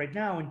contracts right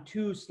now in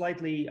two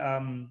slightly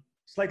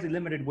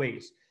limited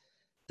ways.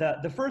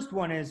 The first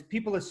one is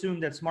people assume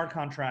that smart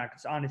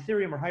contracts on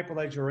Ethereum or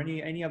Hyperledger or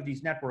any of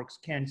these networks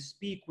can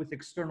speak with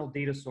external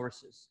data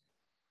sources.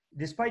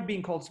 despite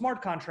being called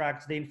smart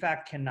contracts, they in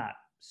fact cannot.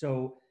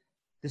 So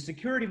the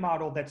security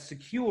model that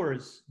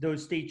secures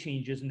those state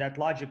changes and that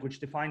logic which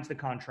defines the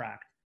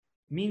contract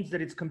means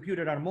that it's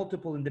computed on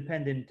multiple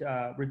independent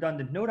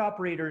redundant node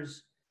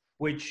operators,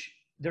 which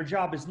their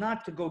job is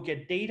not to go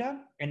get data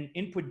and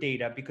input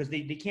data, because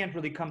they can't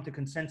really come to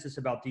consensus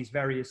about these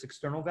various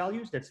external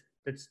values.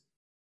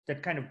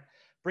 That kind of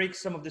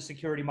breaks some of the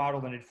security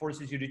model, and it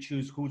forces you to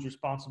choose who's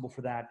responsible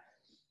for that.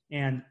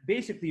 And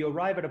basically you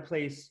arrive at a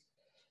place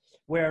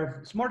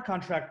where smart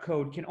contract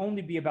code can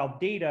only be about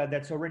data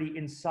that's already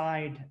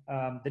inside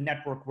the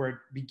network where it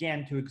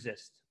began to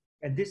exist.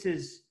 And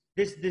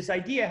this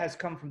idea has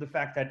come from the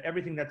fact that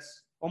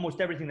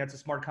almost everything that's a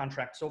smart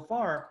contract so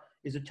far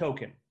is a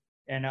token.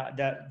 And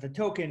the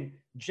token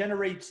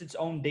generates its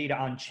own data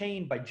on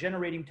chain by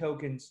generating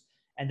tokens.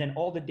 And then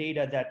all the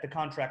data that the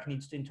contract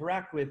needs to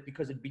interact with,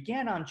 because it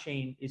began on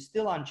chain, is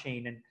still on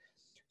chain. And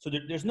so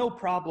there's no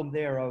problem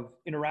there of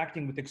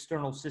interacting with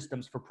external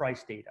systems for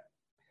price data.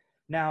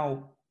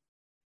 Now,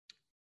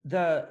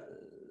 the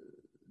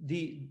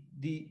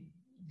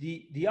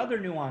other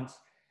nuance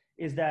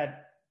is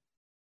that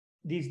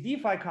these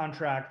DeFi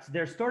contracts,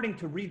 they're starting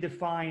to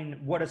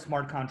redefine what a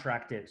smart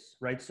contract is,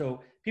 right?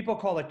 So people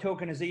call a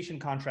tokenization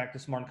contract a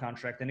smart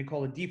contract, and they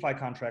call a DeFi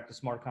contract a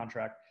smart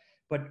contract.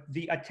 But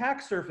the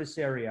attack surface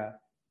area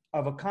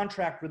of a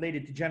contract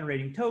related to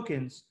generating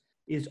tokens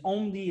is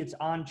only its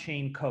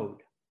on-chain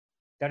code.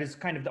 That is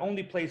kind of the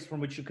only place from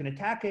which you can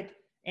attack it,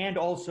 and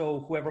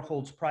also whoever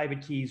holds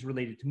private keys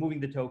related to moving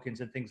the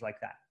tokens and things like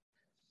that.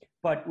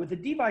 But with the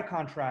DeFi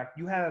contract,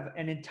 you have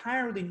an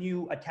entirely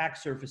new attack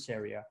surface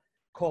area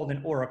called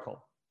an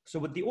oracle. So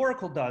what the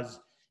oracle does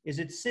is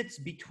it sits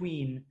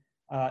between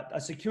a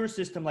secure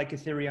system like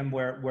Ethereum,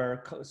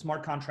 where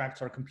smart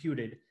contracts are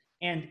computed,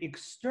 and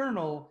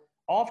external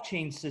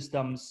off-chain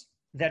systems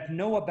that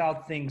know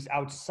about things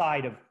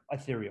outside of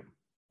Ethereum.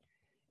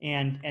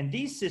 And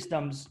these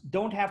systems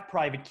don't have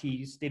private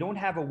keys. They don't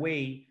have a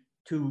way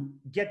to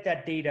get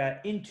that data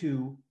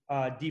into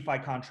a DeFi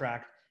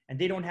contract, and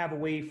they don't have a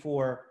way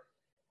for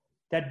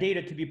that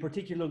data to be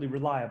particularly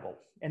reliable.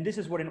 And this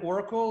is what an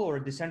oracle, or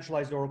a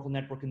decentralized oracle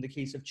network in the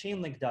case of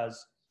Chainlink,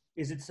 does,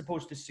 is it's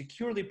supposed to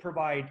securely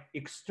provide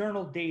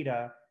external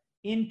data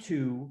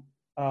into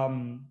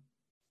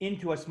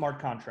a smart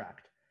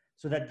contract,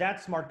 so that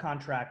that smart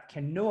contract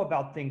can know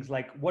about things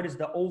like what is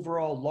the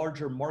overall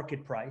larger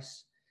market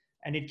price.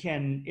 And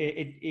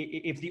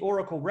if the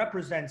oracle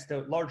represents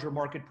the larger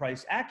market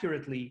price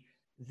accurately,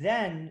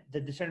 then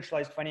the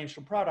decentralized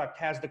financial product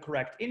has the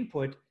correct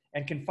input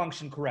and can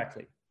function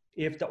correctly.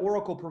 If the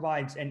oracle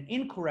provides an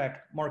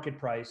incorrect market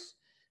price,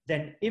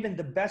 then even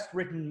the best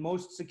written,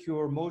 most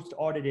secure, most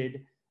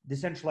audited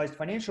decentralized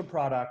financial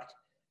product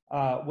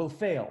will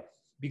fail,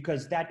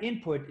 because that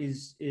input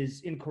is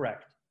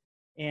incorrect.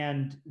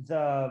 And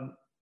the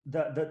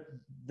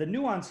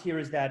nuance here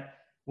is that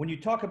when you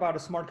talk about a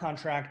smart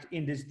contract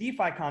in this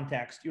DeFi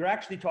context, you're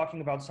actually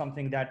talking about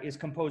something that is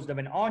composed of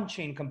an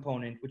on-chain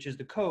component, which is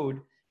the code,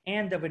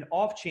 and of an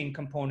off-chain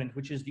component,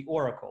 which is the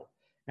oracle.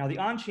 Now, the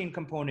on-chain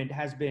component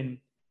has been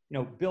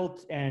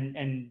built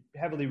and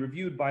heavily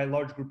reviewed by a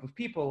large group of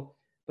people,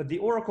 but the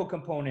oracle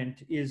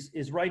component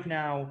is right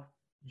now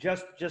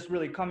just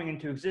really coming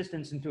into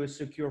existence into a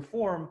secure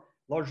form,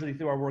 largely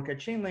through our work at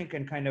Chainlink,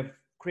 and kind of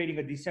creating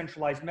a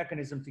decentralized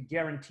mechanism to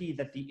guarantee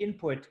that the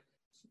input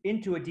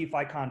into a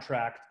DeFi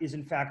contract is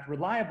in fact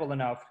reliable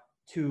enough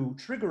to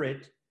trigger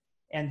it.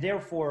 And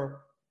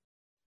therefore,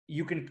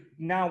 you can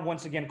now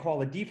once again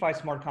call a DeFi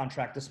smart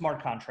contract a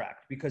smart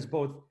contract, because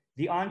both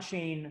the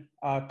on-chain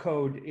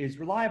code is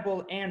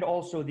reliable, and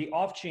also the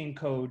off-chain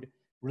code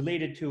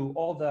related to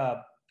all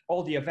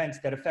the events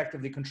that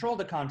effectively control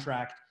the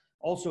contract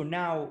also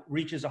now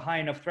reaches a high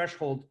enough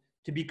threshold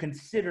to be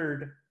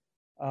considered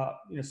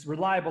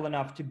reliable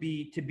enough to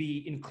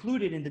be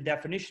included in the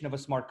definition of a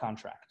smart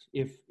contract,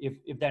 if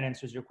that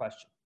answers your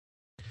question.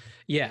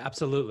 Yeah,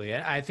 absolutely.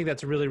 I think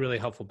that's a really, really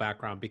helpful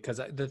background, because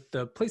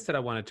the place that I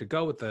wanted to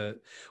go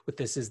with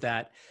this is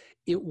that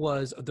it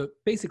was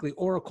basically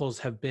oracles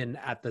have been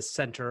at the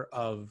center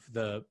of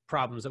the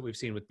problems that we've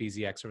seen with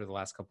BZX over the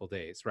last couple of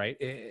days, right?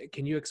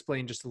 Can you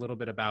explain just a little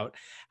bit about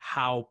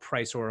how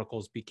price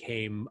oracles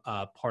became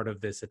part of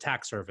this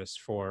attack surface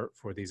for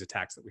these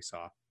attacks that we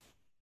saw?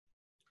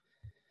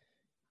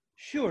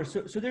 Sure.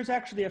 So there's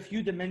actually a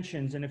few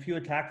dimensions and a few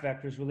attack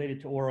vectors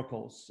related to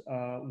oracles.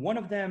 One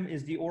of them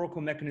is the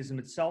oracle mechanism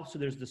itself. So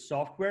there's the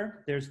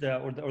software, there's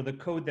the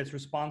code that's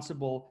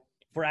responsible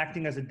for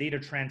acting as a data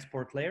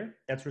transport layer,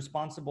 that's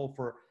responsible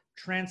for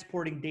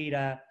transporting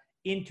data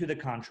into the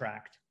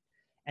contract.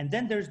 And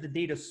then there's the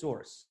data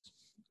source.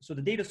 So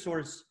the data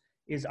source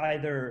is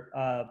either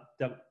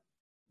the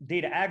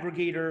data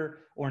aggregator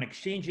or an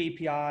exchange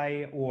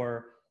API,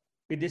 or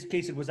in this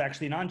case, it was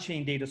actually an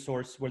on-chain data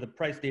source where the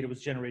price data was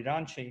generated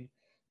on-chain.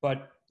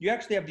 But you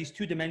actually have these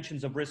two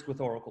dimensions of risk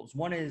with oracles.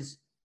 One is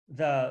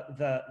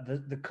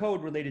the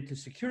code related to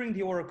securing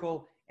the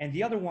oracle, and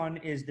the other one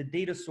is the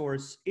data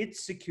source,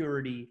 its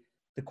security,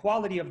 the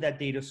quality of that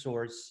data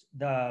source,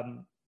 the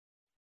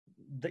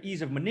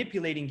ease of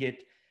manipulating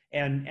it,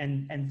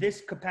 And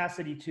this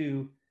capacity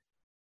to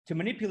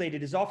manipulate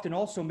it is often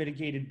also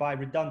mitigated by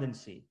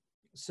redundancy.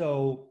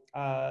 So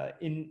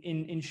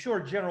in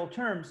short, general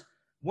terms,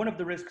 one of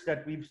the risks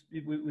that we've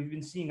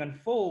been seeing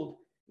unfold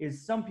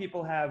is some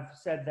people have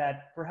said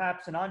that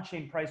perhaps an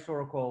on-chain price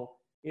oracle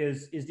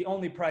is the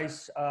only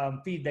price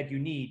feed that you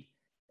need.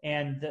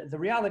 And the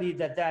reality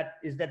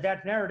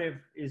that narrative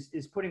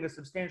is putting a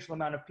substantial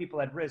amount of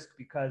people at risk,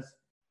 because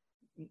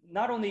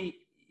not only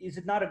is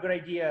it not a good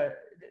idea,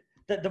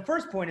 the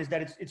first point is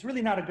that it's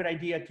really not a good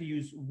idea to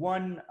use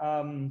one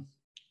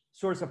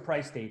source of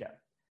price data.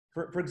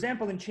 For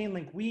example, in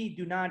Chainlink, we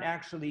do not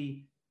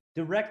actually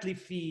directly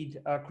feed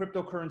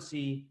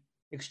cryptocurrency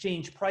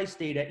exchange price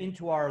data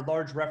into our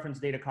large reference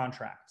data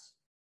contracts.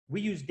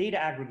 We use data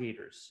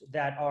aggregators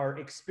that are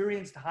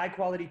experienced high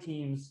quality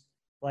teams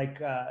like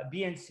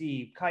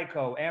BNC,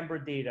 Kaiko, Amber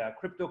Data,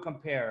 Crypto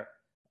Compare,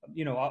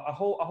 a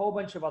whole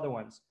bunch of other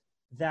ones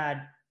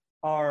that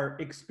are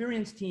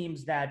experienced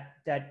teams that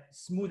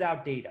smooth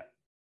out data.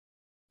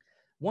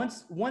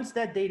 Once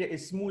that data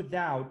is smoothed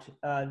out,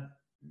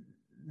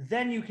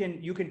 then you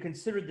can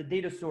consider the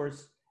data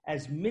source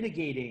as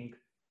mitigating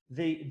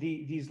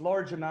these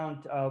large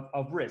amount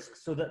of risk.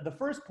 So the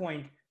first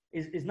point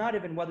is not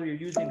even whether you're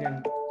using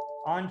an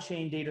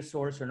on-chain data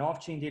source or an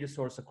off-chain data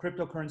source, a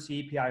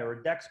cryptocurrency API or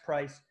a DEX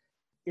price.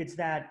 It's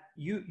that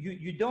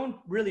you don't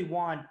really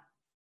want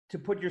to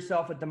put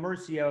yourself at the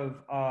mercy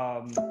of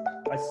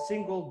a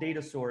single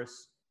data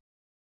source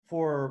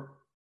for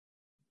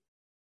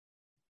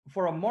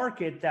a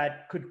market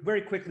that could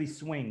very quickly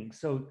swing.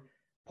 So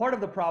part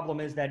of the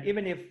problem is that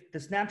even if the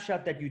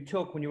snapshot that you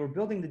took when you were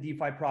building the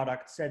DeFi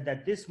product said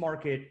that this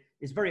market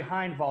is very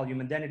high in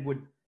volume and then it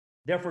would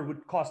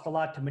cost a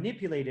lot to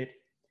manipulate it,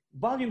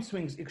 volume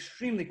swings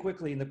extremely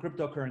quickly in the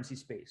cryptocurrency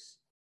space.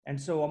 And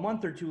so a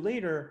month or two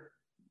later,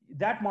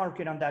 that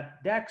market on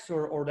that DEX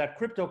or that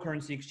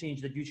cryptocurrency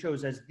exchange that you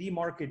chose as the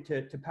market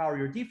to power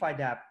your DeFi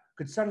dApp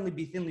could suddenly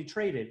be thinly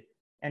traded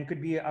and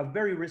could be a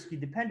very risky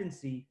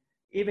dependency,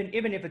 even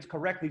if it's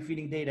correctly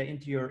feeding data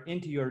into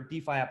your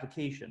DeFi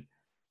application.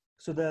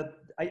 So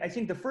I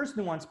think the first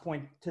nuance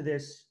point to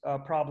this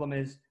problem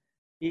is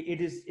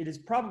it is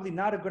probably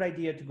not a good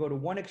idea to go to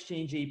one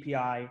exchange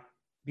API,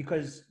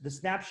 because the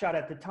snapshot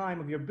at the time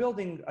of your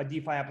building a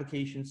DeFi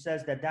application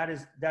says that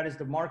is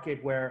the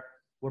market where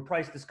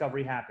price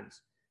discovery happens.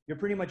 You're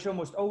pretty much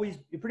always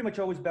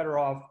better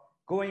off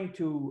going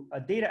to a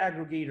data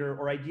aggregator,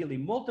 or ideally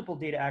multiple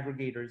data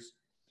aggregators,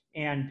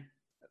 and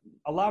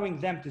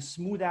allowing them to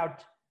smooth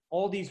out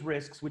all these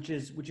risks, which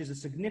is a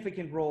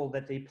significant role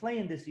that they play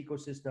in this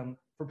ecosystem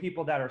for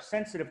people that are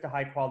sensitive to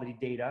high quality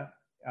data,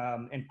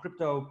 and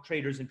crypto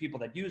traders and people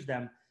that use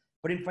them.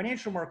 But in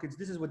financial markets,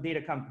 this is what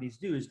data companies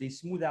do: is they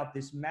smooth out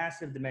this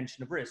massive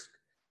dimension of risk,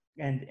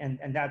 and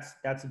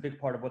that's a big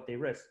part of what they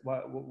risk,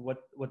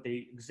 what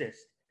they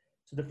exist.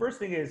 So the first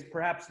thing is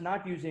perhaps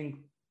not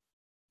using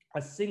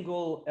a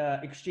single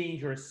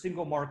exchange or a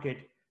single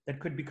market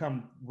that could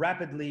become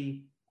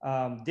rapidly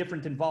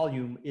different in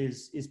volume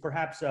is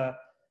perhaps a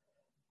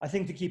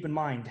thing to keep in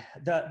mind.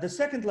 The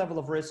second level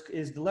of risk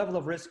is the level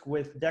of risk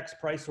with DEX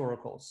price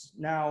oracles.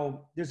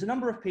 Now, there's a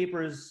number of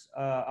papers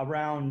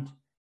around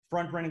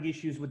front-running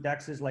issues with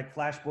DEXs like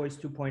Flashboys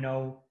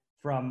 2.0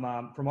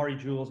 from Ari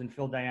Jules and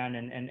Phil Diane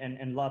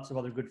and lots of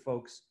other good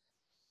folks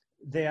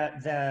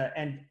that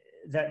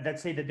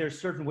say that there's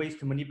certain ways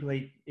to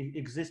manipulate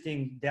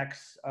existing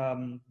DEX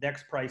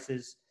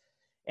prices,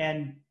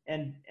 and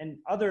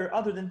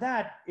other than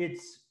that,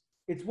 it's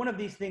one of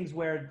these things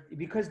where,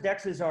 because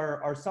DEXs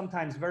are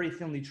sometimes very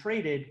thinly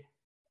traded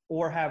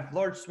or have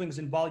large swings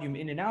in volume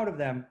in and out of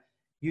them,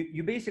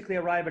 you basically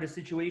arrive at a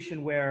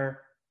situation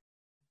where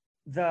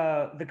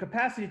the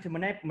capacity to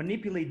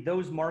manipulate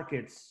those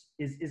markets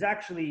is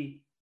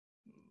actually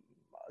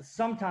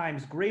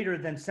sometimes greater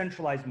than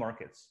centralized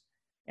markets.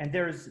 And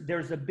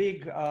there's a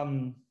big,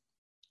 so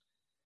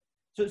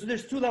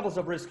there's two levels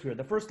of risk here.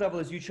 The first level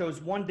is you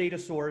chose one data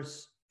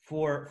source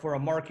for a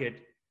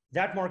market.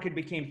 That market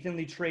became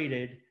thinly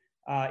traded.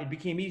 It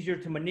became easier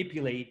to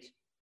manipulate.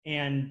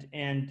 And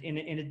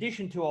in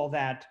addition to all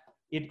that,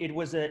 it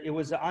was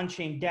an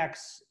on-chain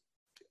DEX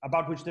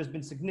about which there's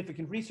been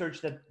significant research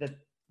that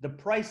the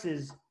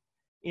prices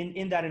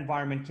in that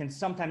environment can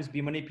sometimes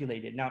be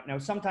manipulated. Now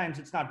sometimes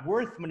it's not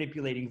worth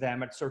manipulating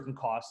them at certain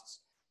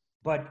costs,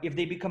 but if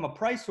they become a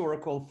price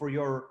oracle for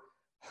your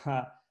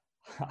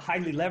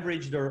highly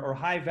leveraged or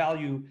high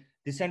value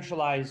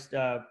decentralized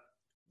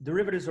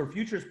derivatives or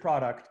futures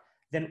product,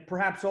 then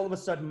perhaps all of a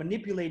sudden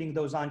manipulating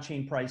those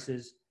on-chain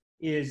prices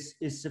is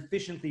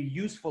sufficiently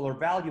useful or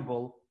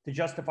valuable to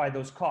justify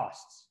those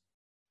costs.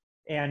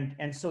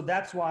 And so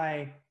that's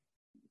why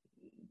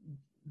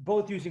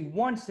both using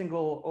one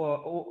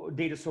single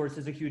data source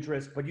is a huge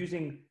risk, but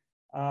using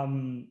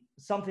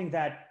something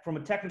that from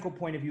a technical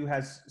point of view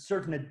has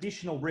certain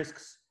additional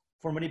risks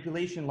for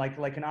manipulation,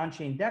 like an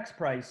on-chain DEX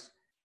price,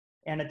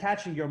 and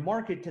attaching your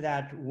market to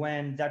that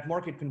when that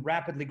market can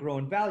rapidly grow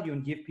in value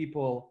and give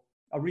people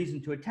a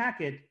reason to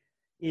attack it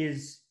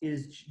is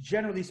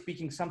generally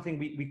speaking something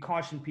we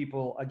caution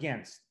people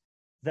against.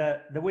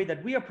 The way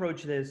that we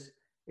approach this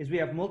is we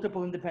have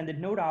multiple independent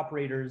node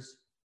operators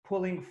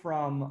pulling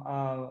from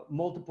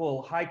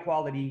multiple high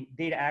quality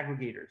data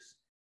aggregators.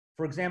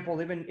 For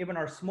example, even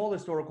our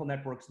smallest Oracle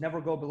networks never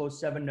go below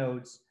 7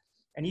 nodes.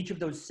 And each of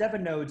those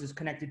 7 nodes is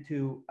connected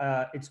to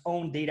its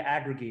own data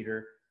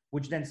aggregator,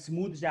 which then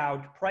smooths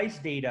out price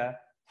data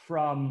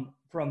from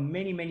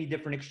many, many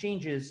different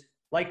exchanges.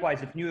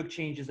 Likewise, if new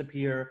exchanges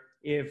appear,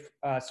 if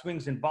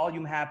swings in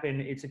volume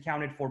happen, it's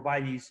accounted for by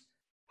these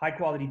high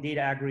quality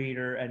data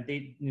aggregator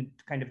and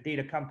kind of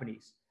data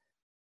companies.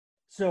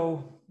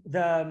 So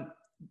the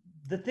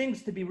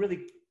things to be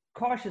really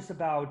cautious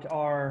about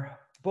are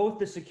both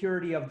the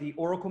security of the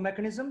Oracle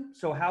mechanism.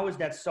 So how is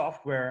that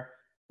software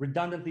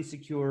redundantly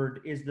secured?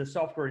 Is the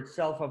software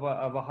itself of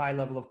a high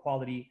level of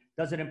quality?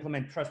 Does it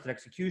implement trusted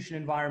execution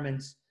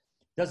environments?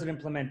 Does it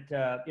implement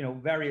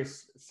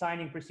various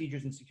signing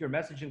procedures and secure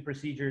messaging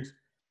procedures?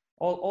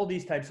 All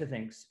these types of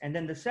things. And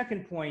then the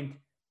second point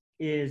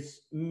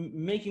is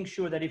making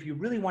sure that if you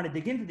really want to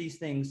dig into these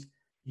things,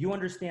 you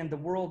understand the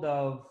world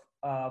of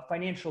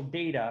financial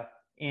data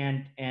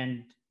and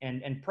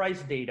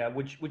price data,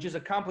 which is a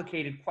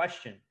complicated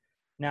question.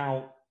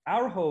 Now,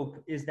 our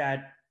hope is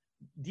that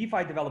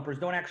DeFi developers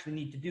don't actually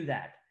need to do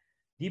that.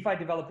 DeFi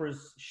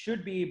developers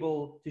should be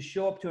able to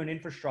show up to an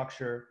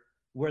infrastructure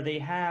where they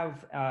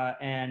have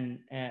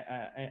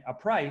a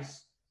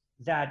price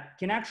that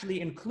can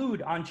actually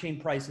include on-chain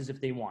prices if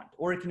they want,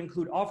 or it can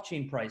include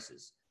off-chain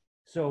prices.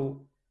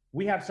 So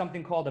we have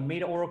something called a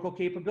Meta Oracle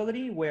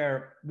capability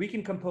where we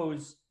can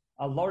compose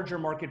a larger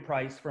market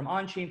price from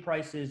on-chain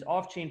prices,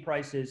 off-chain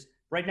prices.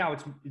 Right now,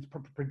 it's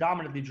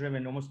predominantly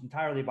driven almost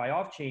entirely by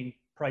off-chain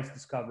price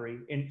discovery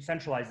in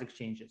centralized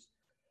exchanges.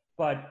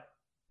 But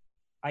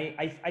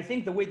I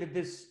think the way that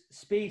this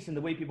space and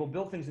the way people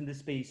build things in this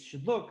space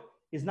should look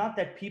is not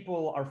that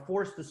people are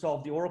forced to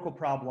solve the Oracle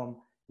problem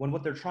when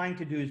what they're trying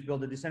to do is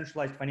build a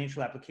decentralized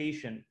financial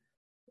application.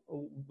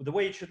 The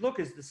way it should look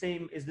is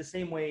the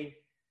same way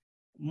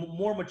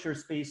more mature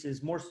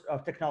spaces, more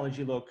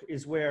technology look,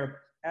 is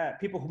where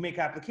people who make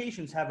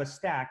applications have a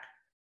stack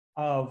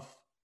of,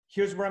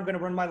 here's where I'm going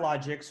to run my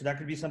logic. So that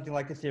could be something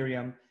like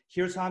Ethereum.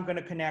 Here's how I'm going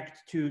to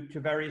connect to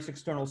various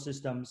external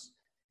systems.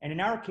 And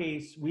in our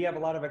case, we have a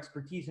lot of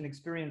expertise and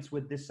experience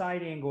with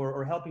deciding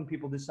or helping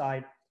people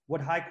decide what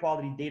high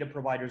quality data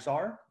providers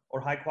are or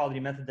high quality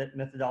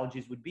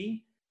methodologies would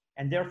be.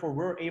 And therefore,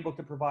 we're able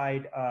to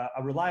provide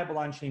a reliable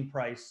on-chain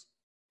price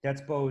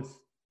that's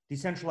both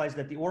decentralized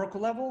at the Oracle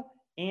level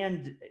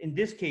and, in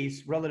this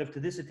case, relative to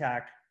this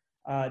attack,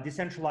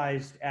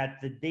 decentralized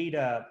at the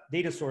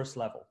data source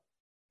level.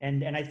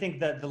 And I think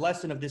that the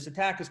lesson of this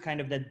attack is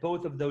kind of that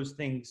both of those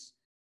things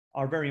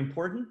are very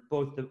important,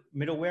 both the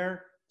middleware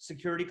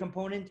security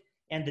component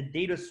and the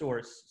data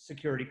source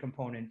security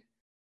component.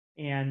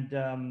 And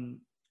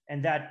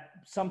that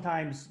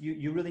sometimes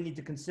you really need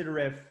to consider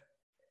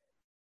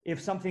if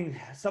something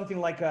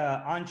like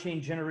a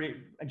on-chain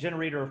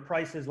generator of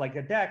prices like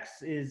a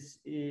DEX is,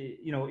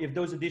 if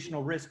those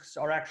additional risks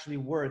are actually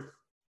worth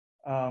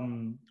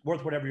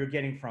whatever you're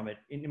getting from it.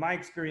 In my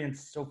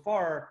experience so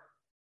far,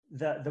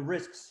 the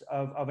risks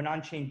of an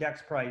on-chain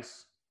DEX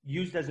price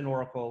used as an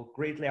Oracle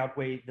greatly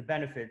outweigh the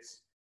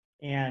benefits.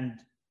 And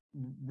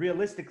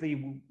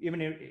realistically,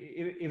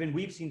 even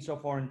we've seen so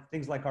far in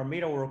things like our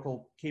Meta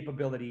Oracle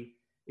capability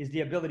is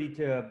the ability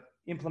to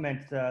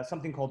implement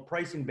something called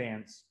pricing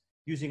bands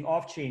using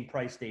off-chain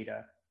price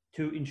data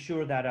to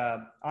ensure that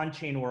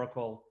on-chain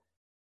Oracle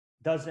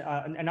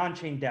an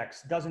on-chain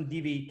DEX doesn't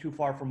deviate too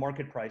far from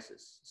market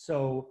prices.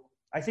 So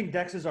I think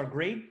DEXs are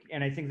great,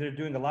 and I think they're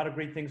doing a lot of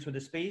great things for the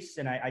space,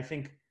 and I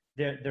think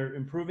they're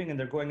improving and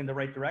they're going in the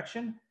right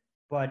direction.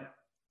 But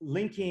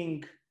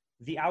linking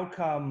the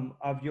outcome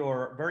of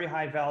your very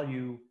high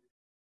value,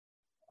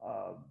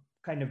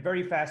 kind of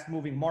very fast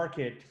moving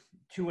market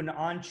to an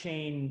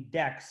on-chain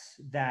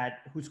DEX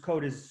whose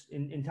code is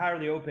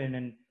entirely open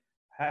and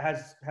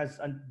has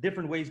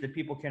different ways that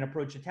people can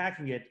approach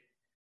attacking it,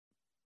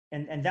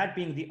 and that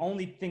being the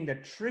only thing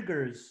that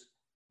triggers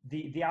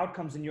the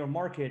outcomes in your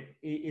market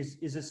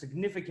is a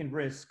significant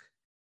risk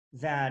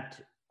that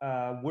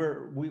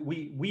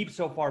we've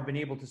so far been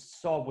able to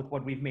solve with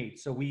what we've made.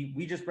 So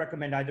we just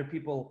recommend either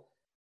people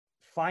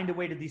find a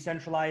way to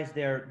decentralize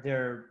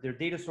their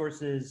data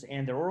sources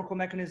and their Oracle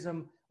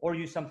mechanism, or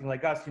use something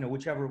like us,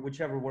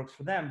 whichever works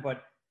for them.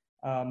 But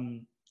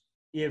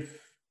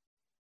if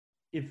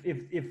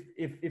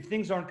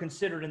things aren't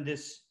considered in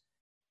this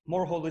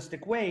more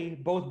holistic way,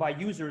 both by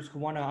users who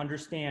want to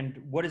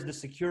understand what is the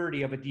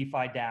security of a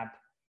DeFi dApp,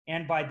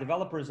 and by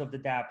developers of the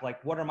dApp,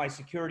 like what are my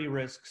security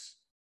risks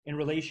in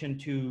relation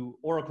to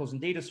oracles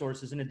and data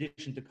sources in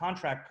addition to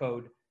contract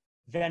code,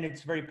 then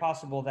it's very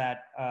possible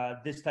that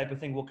this type of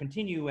thing will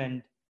continue,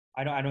 and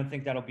I don't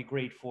think that'll be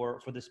great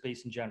for the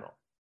space in general.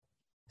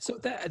 So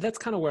that's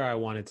kind of where I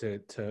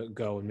wanted to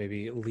go and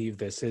maybe leave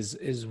this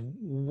is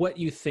what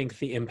you think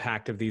the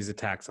impact of these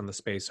attacks on the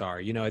space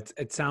are. You know,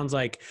 it sounds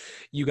like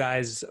you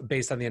guys,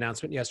 based on the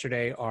announcement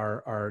yesterday,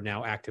 are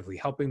now actively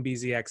helping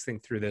BZX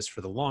think through this for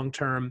the long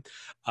term.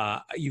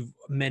 You've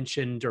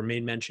mentioned or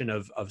made mention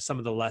of some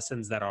of the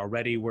lessons that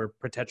already we're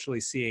potentially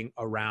seeing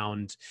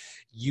around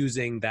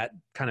using that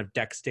kind of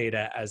DEX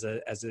data as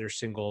their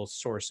single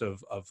source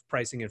of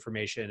pricing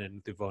information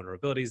and the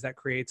vulnerabilities that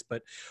creates.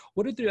 But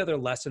what are the other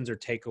lessons or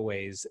takeaways?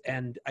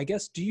 And I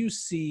guess, do you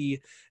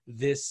see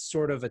this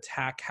sort of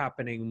attack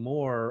happening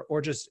more, or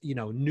just, you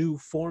know, new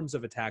forms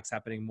of attacks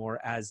happening more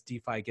as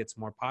DeFi gets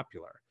more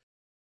popular?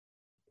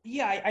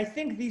 Yeah, I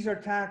think these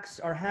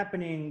attacks are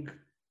happening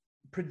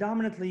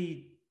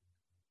predominantly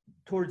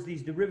towards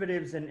these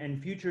derivatives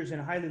and futures and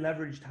highly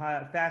leveraged,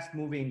 fast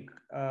moving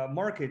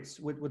markets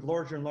with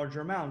larger and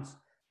larger amounts,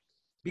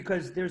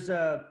 because there's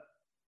a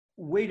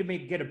way to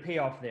get a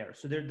payoff there.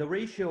 So the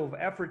ratio of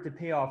effort to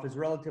payoff is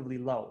relatively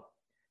low.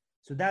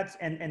 So that's,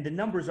 and the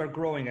numbers are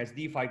growing as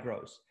DeFi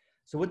grows.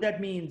 So what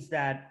that means is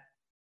that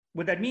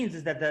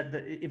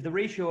if the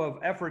ratio of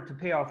effort to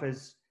payoff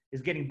is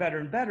getting better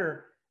and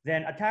better,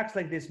 then attacks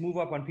like this move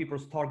up on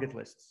people's target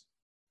lists.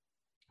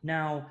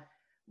 Now,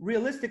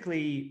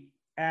 realistically,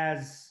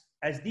 as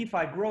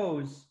DeFi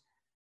grows,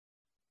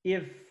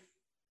 if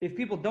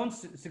people don't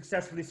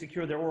successfully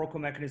secure their Oracle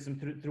mechanism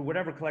through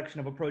whatever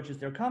collection of approaches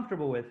they're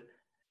comfortable with,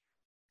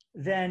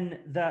 then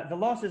the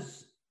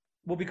losses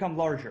will become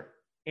larger.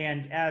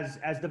 And as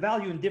the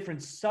value in different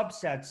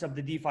subsets of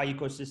the DeFi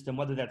ecosystem,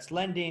 whether that's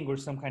lending or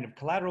some kind of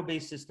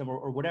collateral-based system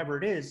or whatever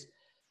it is,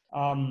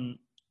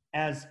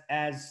 as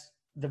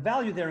the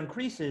value there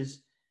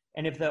increases,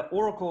 and if the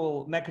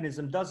Oracle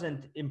mechanism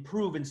doesn't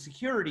improve in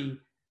security,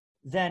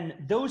 then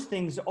those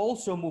things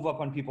also move up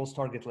on people's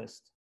target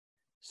list.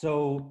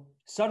 So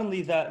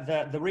suddenly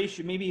the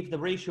ratio, maybe if the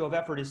ratio of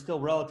effort is still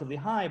relatively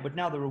high, but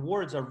now the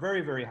rewards are very,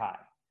 very high.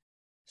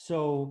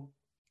 So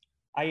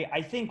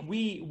I think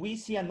we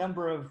see a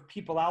number of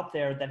people out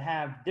there that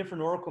have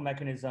different Oracle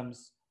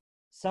mechanisms,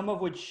 some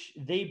of which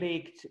they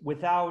baked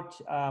without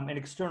an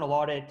external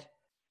audit,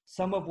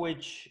 some of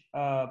which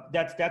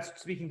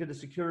that's speaking to the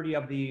security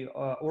of the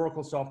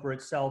Oracle software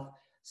itself,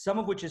 some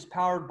of which is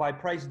powered by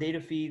price data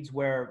feeds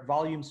where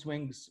volume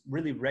swings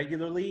really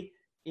regularly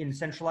in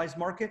centralized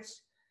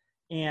markets.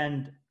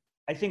 And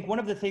I think one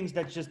of the things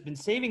that's just been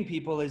saving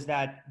people is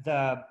that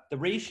the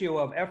ratio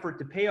of effort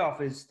to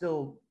payoff is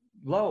still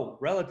low,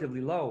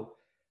 relatively low,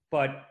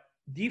 but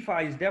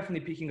DeFi is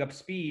definitely picking up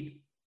speed.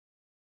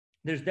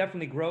 There's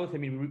definitely growth. I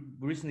mean,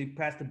 we recently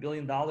passed $1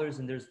 billion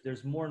and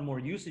there's more and more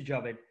usage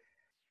of it.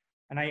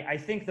 And I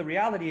think the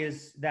reality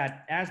is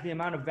that as the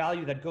amount of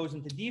value that goes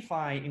into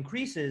DeFi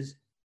increases,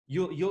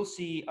 you'll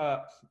see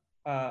a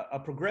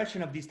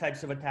progression of these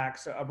types of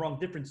attacks around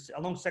different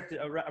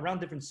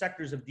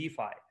sectors of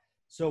DeFi.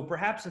 So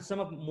perhaps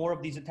more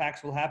of these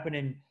attacks will happen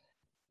in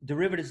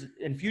derivatives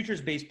and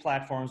futures-based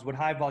platforms with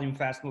high volume,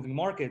 fast-moving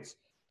markets,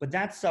 but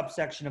that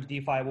subsection of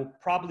DeFi will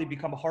probably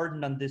become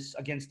hardened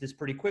against this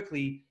pretty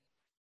quickly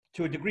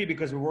to a degree,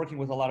 because we're working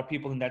with a lot of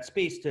people in that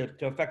space to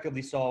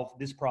effectively solve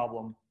this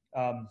problem,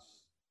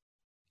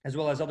 as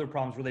well as other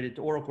problems related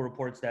to Oracle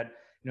reports that,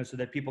 so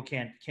that people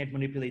can't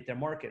manipulate their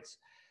markets.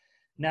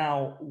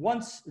 Now,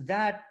 once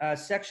that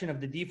section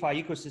of the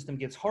DeFi ecosystem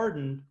gets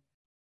hardened,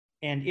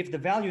 and if the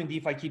value in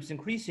DeFi keeps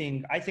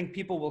increasing, I think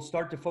people will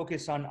start to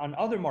focus on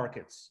other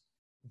markets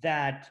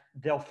that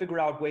they'll figure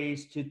out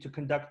ways to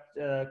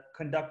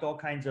conduct all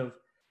kinds of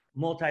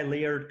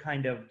multi-layered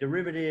kind of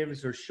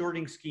derivatives or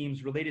shorting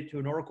schemes related to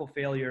an Oracle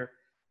failure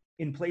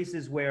in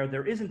places where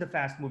there isn't a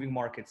fast-moving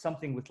market,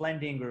 something with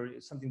lending or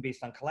something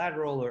based on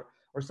collateral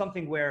or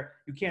something where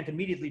you can't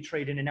immediately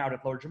trade in and out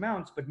at large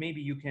amounts, but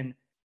maybe you can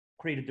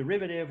create a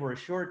derivative or a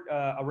short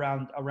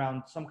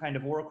around some kind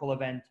of Oracle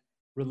event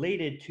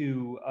related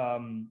to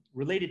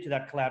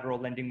that collateral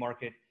lending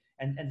market,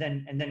 and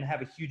then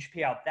have a huge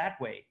payout that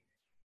way.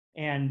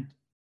 And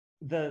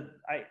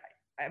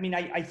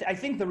I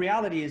think the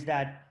reality is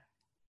that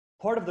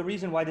part of the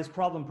reason why this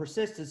problem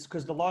persists is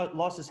because the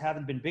losses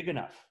haven't been big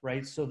enough,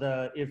 right? So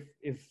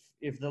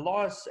if the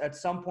loss at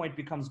some point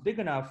becomes big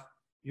enough,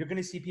 you're going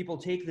to see people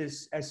take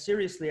this as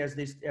seriously as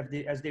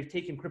they've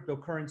taken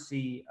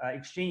cryptocurrency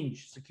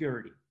exchange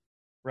security,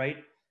 right?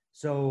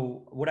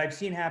 So what I've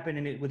seen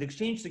happen with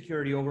exchange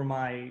security over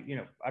my,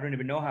 I don't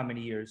even know how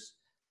many years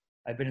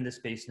I've been in this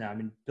space now. I've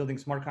been building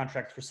smart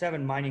contracts for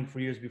 7, mining for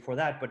years before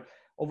that. But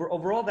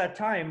over all that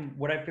time,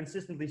 what I've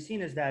consistently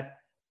seen is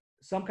that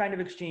some kind of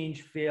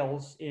exchange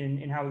fails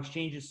in how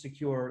exchanges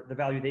secure the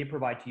value they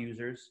provide to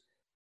users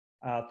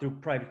through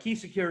private key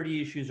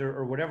security issues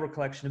or whatever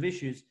collection of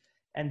issues.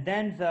 And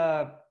then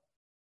the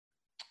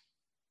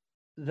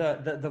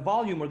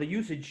volume or the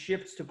usage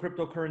shifts to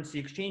cryptocurrency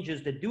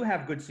exchanges that do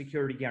have good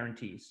security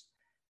guarantees.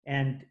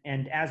 And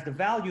as the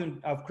value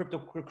of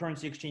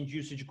cryptocurrency exchange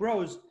usage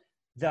grows,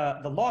 the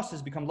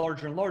losses become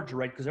larger and larger,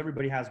 right? Because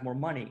everybody has more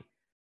money.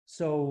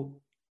 So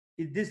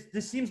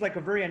this seems like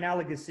a very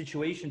analogous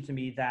situation to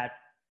me, that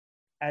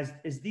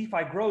as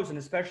DeFi grows, and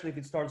especially if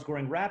it starts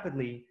growing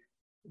rapidly,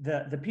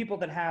 the people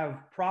that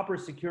have proper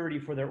security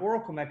for their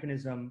Oracle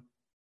mechanism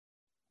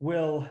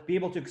will be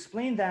able to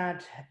explain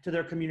that to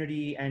their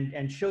community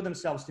and show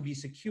themselves to be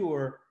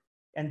secure.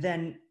 And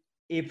then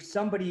if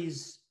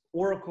somebody's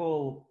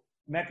Oracle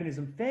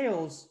mechanism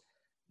fails,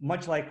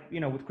 much like,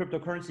 with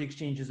cryptocurrency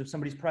exchanges, if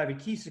somebody's private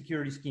key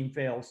security scheme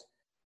fails,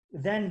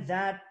 then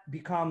that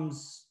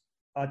becomes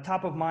a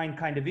top of mind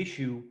kind of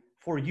issue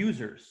for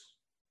users,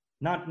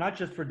 not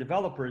just for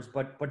developers,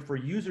 but for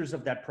users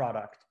of that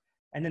product.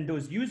 And then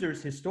those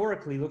users,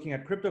 historically, looking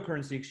at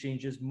cryptocurrency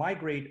exchanges,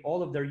 migrate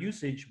all of their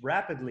usage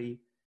rapidly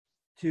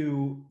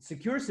to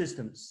secure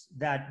systems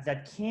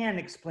that can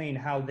explain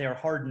how they're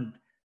hardened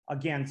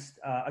against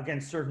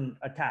certain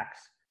attacks.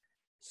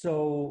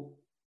 So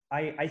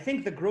I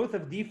think the growth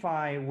of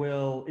DeFi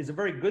is a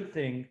very good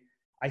thing.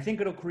 I think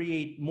it'll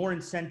create more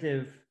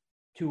incentive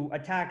to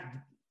attack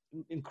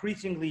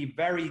increasingly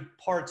varied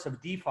parts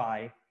of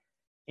DeFi.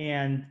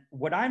 And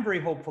what I'm very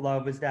hopeful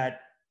of is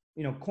that,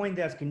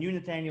 CoinDesk and you,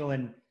 Nathaniel,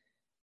 and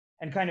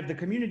kind of the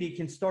community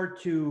can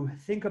start to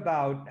think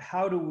about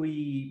how do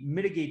we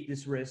mitigate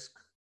this risk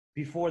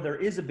before there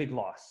is a big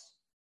loss.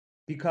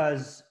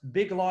 Because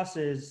big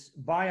losses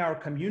by our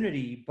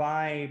community,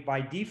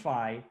 by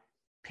DeFi,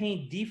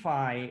 paint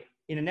DeFi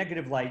in a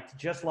negative light,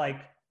 just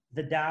like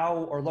the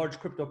DAO or large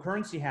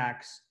cryptocurrency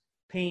hacks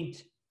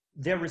paint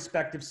their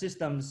respective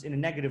systems in a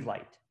negative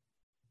light.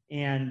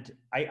 And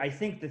I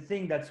think the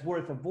thing that's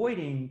worth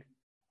avoiding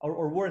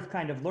or worth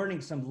kind of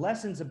learning some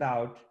lessons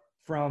about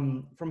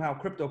from how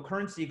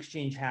cryptocurrency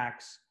exchange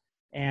hacks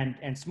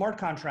and smart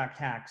contract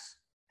hacks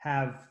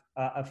have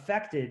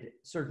affected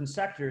certain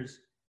sectors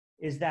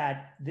is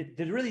that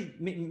really,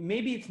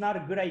 maybe it's not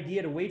a good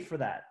idea to wait for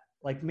that.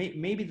 Like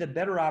maybe the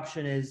better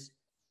option is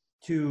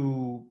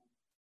to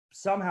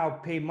somehow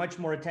pay much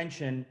more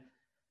attention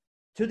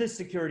to this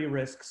security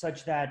risk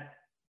such that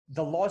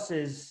the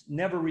losses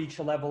never reach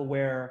a level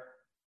where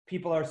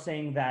people are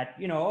saying that,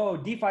 oh,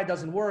 DeFi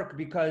doesn't work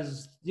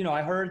because,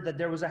 I heard that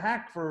there was a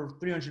hack for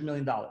 $300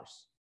 million.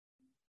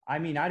 I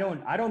mean, I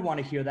don't want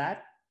to hear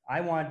that. I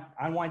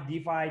want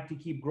DeFi to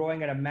keep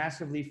growing at a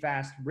massively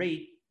fast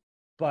rate.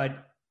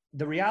 But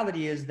the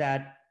reality is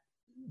that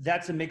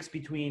that's a mix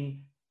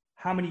between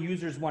how many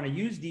users want to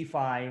use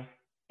DeFi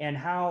and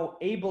how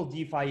able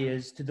DeFi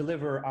is to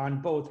deliver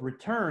on both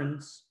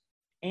returns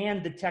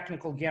and the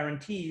technical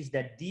guarantees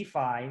that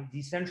DeFi,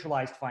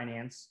 decentralized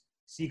finance,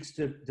 seeks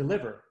to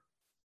deliver.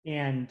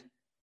 And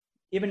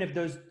even if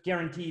those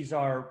guarantees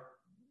are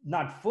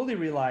not fully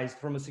realized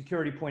from a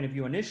security point of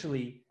view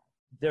initially,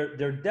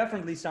 they're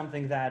definitely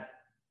something that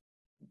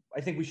I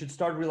think we should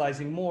start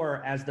realizing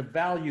more as the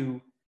value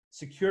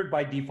secured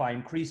by DeFi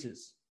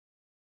increases.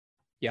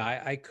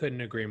 Yeah, I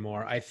couldn't agree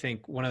more. I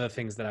think one of the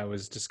things that I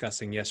was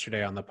discussing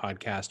yesterday on the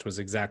podcast was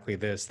exactly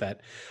this,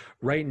 that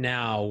right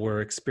now we're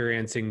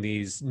experiencing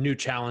these new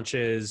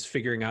challenges,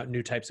 figuring out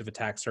new types of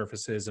attack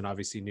surfaces and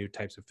obviously new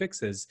types of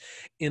fixes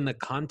in the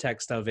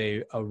context of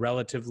a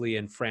relatively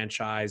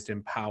enfranchised,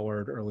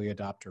 empowered early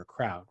adopter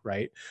crowd,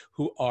 right?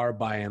 Who are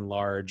by and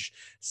large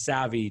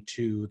savvy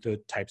to the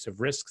types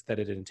of risks that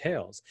it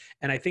entails.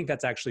 And I think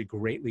that's actually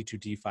greatly to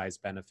DeFi's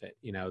benefit.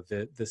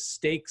 The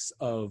stakes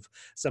of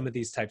some of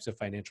these types of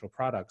financial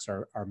products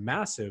are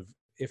massive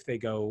if they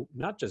go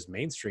not just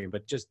mainstream,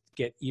 but just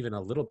get even a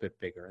little bit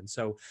bigger. And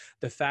so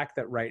the fact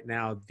that right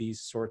now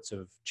these sorts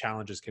of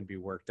challenges can be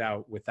worked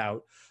out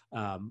without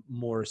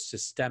more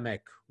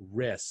systemic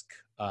risk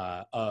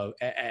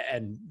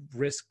and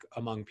risk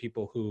among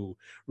people who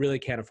really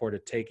can't afford to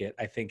take it,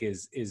 I think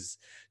is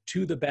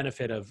to the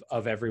benefit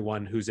of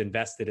everyone who's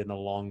invested in the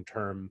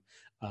long-term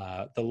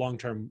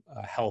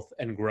health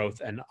and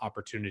growth and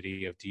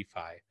opportunity of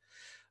DeFi.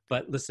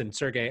 But listen,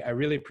 Sergey, I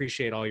really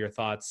appreciate all your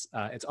thoughts.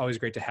 It's always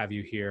great to have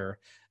you here.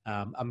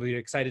 I'm really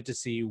excited to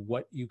see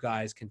what you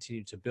guys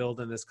continue to build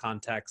in this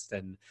context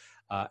and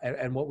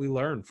what we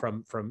learn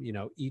from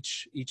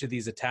each of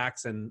these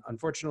attacks, and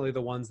unfortunately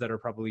the ones that are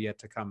probably yet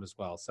to come as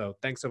well. So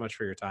thanks so much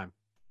for your time.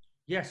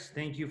 Yes,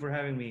 thank you for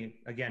having me.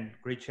 Again,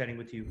 great chatting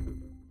with you.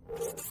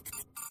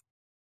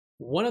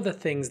 One of the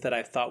things that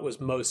I thought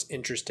was most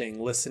interesting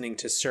listening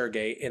to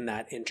Sergey in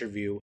that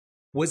interview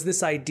was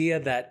this idea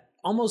that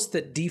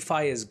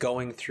DeFi is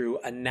going through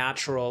a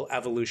natural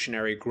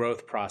evolutionary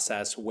growth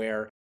process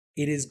where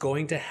it is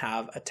going to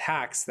have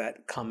attacks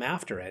that come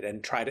after it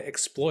and try to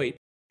exploit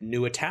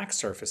new attack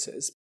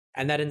surfaces.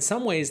 And that in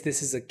some ways,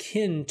 this is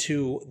akin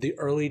to the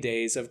early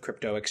days of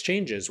crypto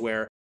exchanges,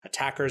 where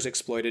attackers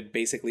exploited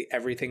basically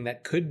everything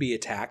that could be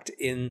attacked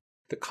in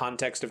the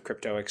context of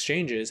crypto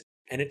exchanges.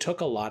 And it took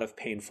a lot of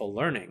painful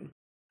learning.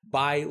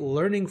 By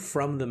learning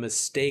from the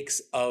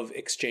mistakes of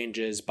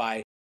exchanges,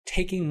 by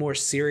taking more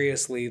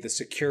seriously the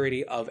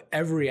security of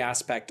every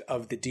aspect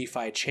of the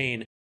DeFi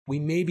chain, we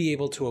may be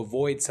able to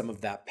avoid some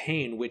of that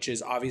pain, which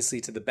is obviously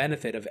to the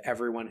benefit of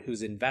everyone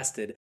who's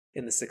invested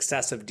in the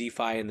success of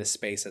DeFi in the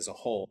space as a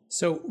whole.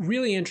 So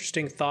really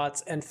interesting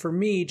thoughts, and for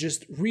me,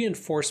 just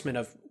reinforcement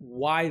of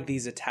why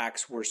these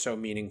attacks were so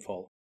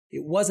meaningful.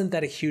 It wasn't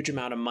that a huge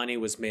amount of money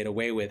was made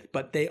away with,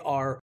 but they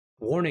are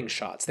warning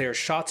shots. They are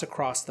shots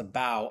across the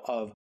bow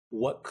of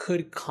what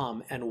could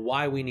come and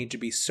why we need to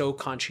be so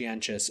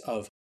conscientious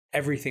of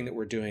everything that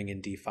we're doing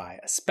in DeFi,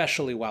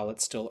 especially while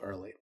it's still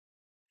early.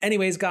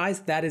 Anyways,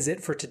 guys, that is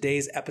it for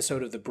today's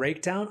episode of The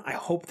Breakdown. I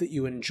hope that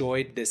you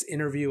enjoyed this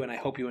interview, and I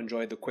hope you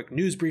enjoyed the quick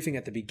news briefing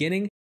at the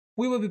beginning.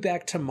 We will be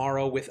back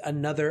tomorrow with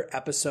another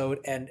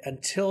episode, and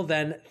until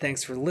then,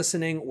 thanks for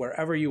listening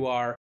wherever you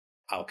are.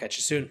 I'll catch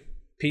you soon.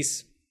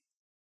 Peace.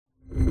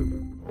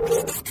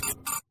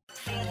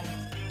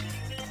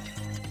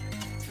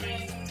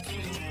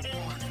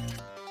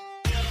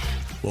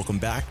 Welcome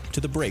back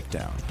to The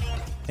Breakdown,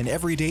 an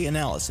everyday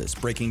analysis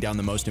breaking down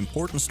the most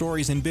important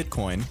stories in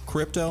Bitcoin,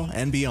 crypto,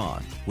 and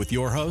beyond, with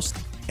your host,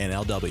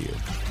 NLW.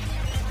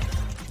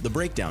 The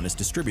Breakdown is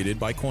distributed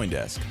by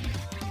CoinDesk.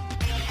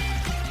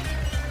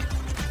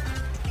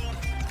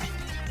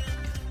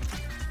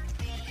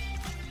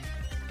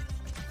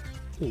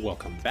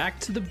 Welcome back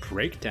to The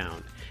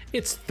Breakdown.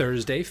 It's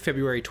Thursday,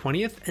 February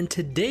 20th, and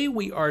today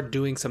we are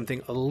doing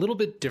something a little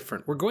bit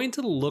different. We're going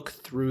to look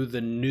through the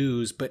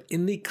news, but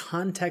in the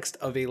context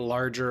of a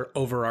larger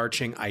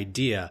overarching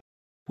idea,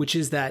 which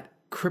is that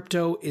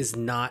crypto is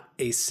not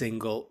a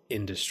single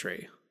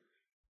industry.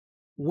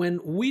 When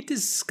we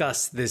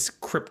discuss this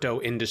crypto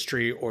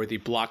industry or the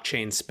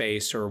blockchain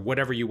space or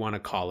whatever you want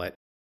to call it,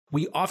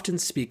 we often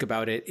speak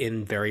about it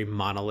in very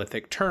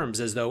monolithic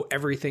terms, as though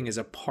everything is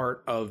a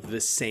part of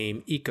the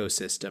same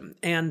ecosystem.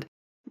 And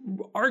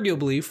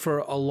arguably, for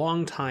a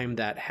long time,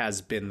 that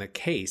has been the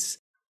case.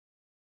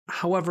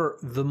 However,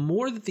 the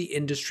more that the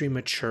industry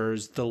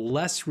matures, the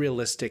less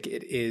realistic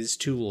it is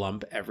to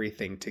lump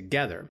everything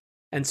together.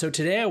 And so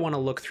today I want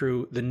to look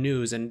through the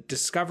news and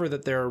discover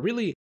that there are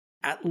really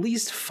at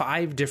least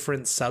 5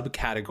 different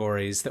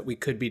subcategories that we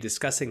could be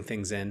discussing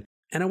things in.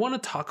 And I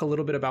want to talk a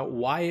little bit about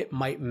why it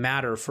might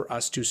matter for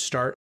us to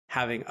start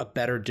having a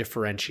better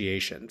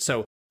differentiation.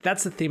 So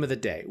that's the theme of the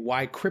day,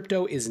 why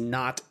crypto is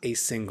not a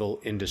single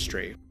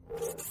industry.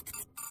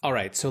 All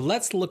right, so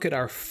let's look at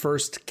our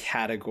first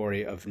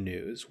category of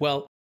news.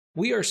 Well,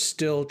 we are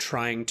still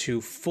trying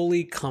to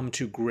fully come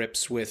to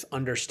grips with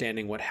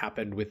understanding what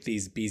happened with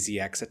these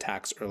BZX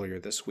attacks earlier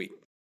this week.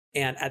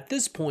 And at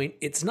this point,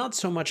 it's not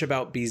so much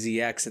about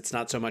BZX, it's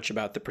not so much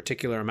about the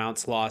particular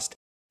amounts lost.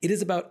 It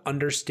is about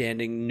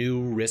understanding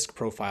new risk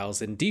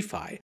profiles in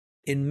DeFi.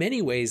 In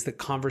many ways, the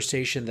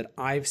conversation that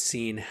I've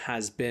seen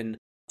has been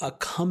a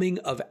coming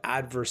of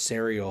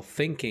adversarial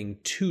thinking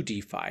to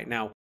DeFi.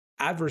 Now,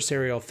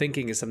 adversarial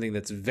thinking is something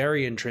that's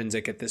very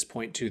intrinsic at this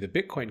point to the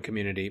Bitcoin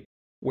community,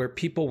 where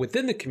people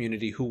within the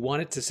community who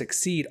want it to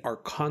succeed are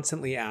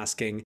constantly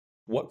asking,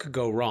 what could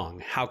go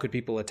wrong? How could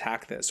people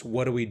attack this?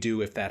 What do we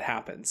do if that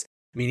happens?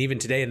 I mean, even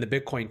today in the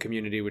Bitcoin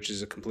community, which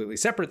is a completely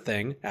separate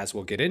thing, as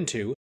we'll get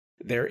into,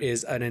 there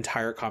is an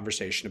entire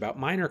conversation about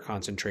miner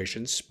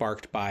concentration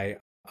sparked by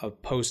a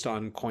post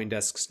on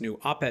CoinDesk's new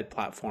op-ed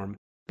platform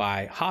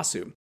by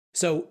Hasu.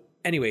 So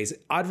anyways,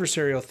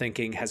 adversarial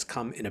thinking has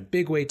come in a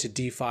big way to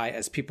DeFi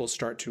as people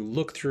start to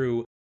look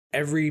through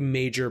every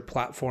major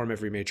platform,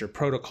 every major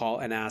protocol,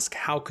 and ask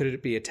how could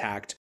it be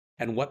attacked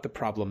and what the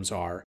problems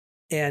are.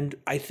 And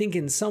I think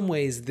in some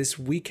ways this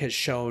week has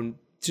shown,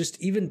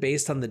 just even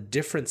based on the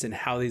difference in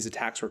how these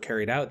attacks were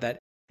carried out, that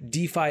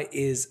DeFi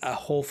is a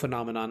whole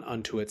phenomenon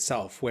unto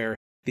itself, where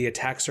the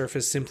attack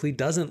surface simply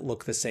doesn't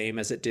look the same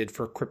as it did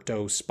for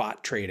crypto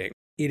spot trading.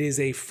 It is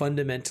a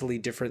fundamentally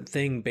different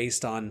thing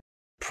based on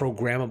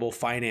programmable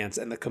finance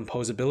and the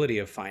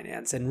composability of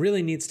finance, and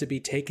really needs to be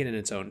taken in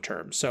its own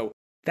terms. So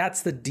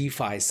that's the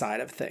DeFi side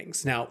of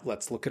things. Now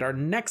let's look at our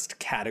next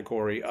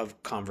category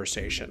of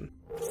conversation.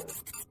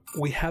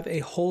 We have a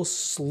whole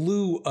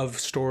slew of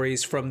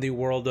stories from the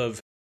world of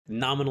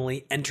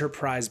nominally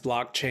enterprise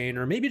blockchain,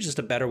 or maybe just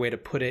a better way to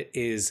put it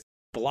is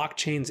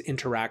blockchains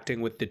interacting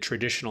with the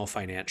traditional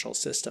financial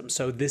system.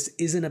 So this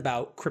isn't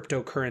about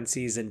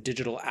cryptocurrencies and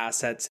digital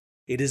assets.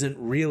 It isn't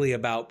really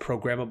about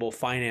programmable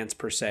finance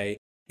per se.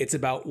 It's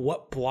about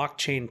what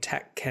blockchain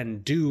tech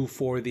can do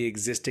for the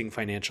existing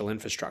financial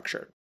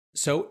infrastructure.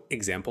 So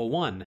example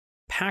 1,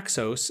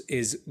 Paxos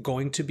is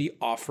going to be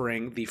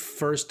offering the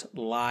first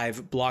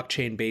live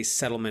blockchain-based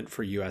settlement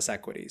for US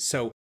equities.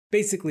 So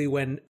basically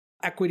when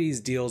equities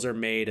deals are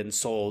made and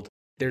sold,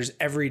 there's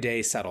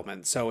everyday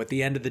settlement. So at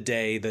the end of the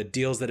day, the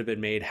deals that have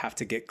been made have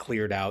to get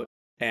cleared out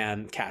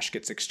and cash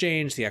gets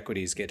exchanged, the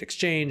equities get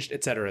exchanged,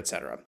 et cetera, et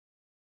cetera.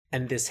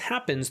 And this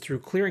happens through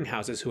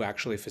clearinghouses who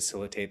actually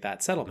facilitate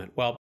that settlement.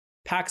 Well,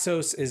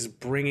 Paxos is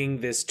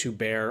bringing this to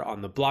bear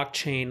on the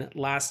blockchain.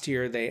 Last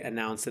year, they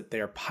announced that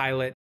their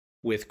pilot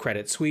with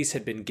Credit Suisse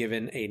had been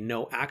given a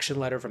no action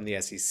letter from the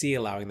SEC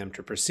allowing them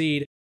to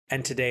proceed.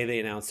 And today they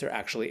announced they're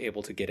actually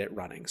able to get it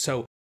running.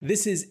 So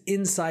this is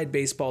inside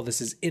baseball.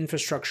 This is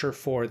infrastructure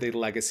for the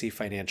legacy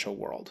financial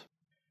world.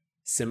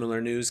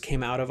 Similar news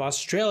came out of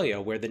Australia,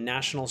 where the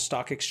National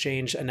Stock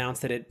Exchange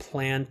announced that it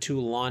planned to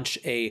launch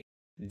a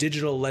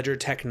digital ledger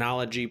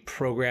technology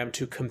program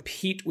to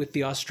compete with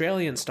the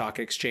Australian Stock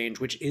Exchange,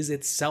 which is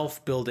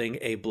itself building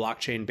a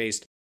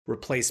blockchain-based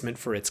replacement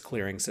for its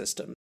clearing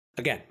system.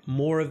 Again,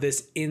 more of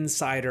this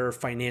insider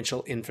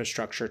financial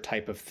infrastructure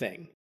type of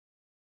thing.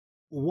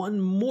 One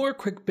more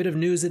quick bit of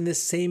news in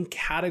this same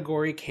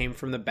category came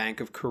from the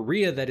Bank of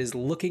Korea that is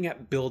looking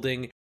at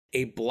building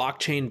a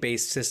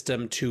blockchain-based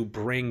system to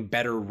bring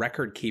better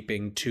record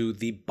keeping to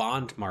the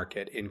bond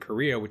market in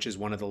Korea, which is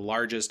one of the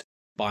largest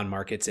bond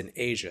markets in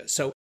Asia.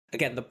 So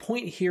again, the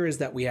point here is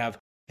that we have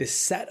this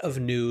set of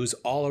news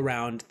all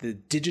around the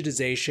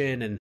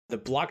digitization and the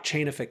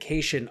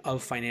blockchainification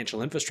of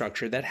financial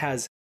infrastructure that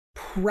has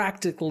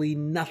practically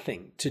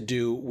nothing to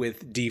do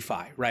with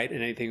DeFi, right?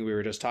 And anything we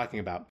were just talking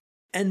about.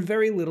 And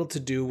very little to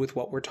do with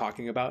what we're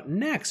talking about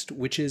next,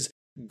 which is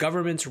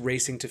governments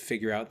racing to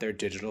figure out their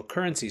digital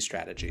currency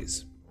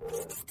strategies.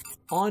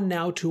 On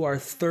now to our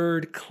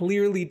third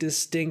clearly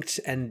distinct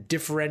and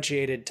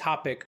differentiated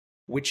topic,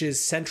 which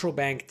is central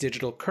bank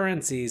digital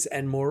currencies,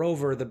 and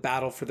moreover, the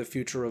battle for the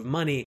future of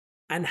money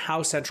and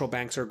how central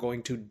banks are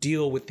going to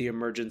deal with the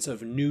emergence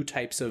of new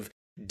types of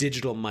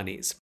digital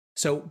monies.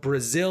 So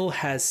Brazil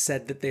has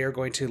said that they are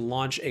going to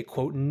launch a,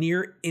 quote,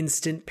 near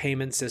instant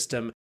payment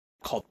system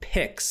called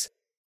Pix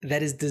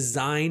that is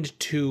designed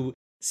to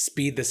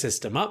speed the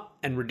system up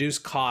and reduce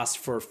costs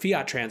for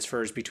fiat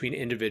transfers between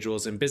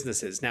individuals and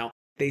businesses. Now,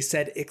 they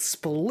said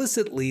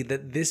explicitly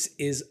that this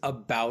is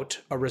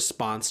about a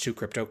response to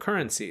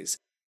cryptocurrencies.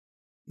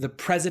 The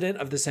president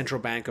of the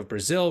Central Bank of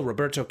Brazil,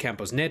 Roberto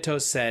Campos Neto,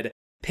 said,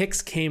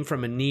 Pix came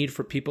from a need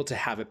for people to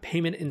have a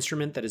payment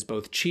instrument that is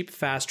both cheap,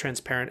 fast,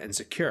 transparent, and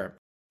secure.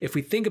 If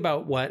we think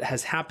about what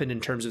has happened in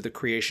terms of the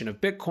creation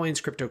of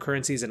bitcoins,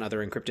 cryptocurrencies, and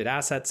other encrypted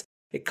assets,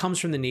 it comes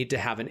from the need to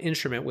have an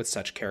instrument with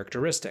such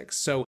characteristics.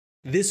 So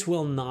this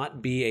will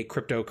not be a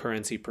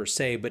cryptocurrency per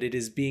se, but it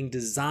is being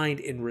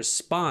designed in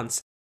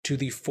response to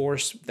the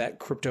force that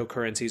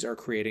cryptocurrencies are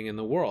creating in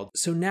the world.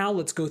 So now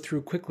let's go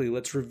through quickly.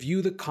 Let's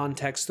review the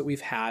context that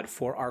we've had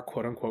for our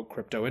quote-unquote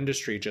crypto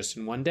industry just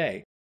in one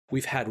day.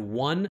 We've had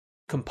 1,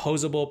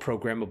 composable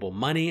programmable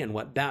money and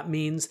what that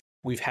means.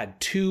 We've had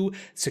 2,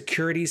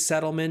 security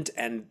settlement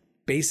and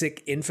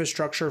basic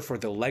infrastructure for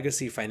the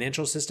legacy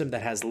financial system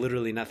that has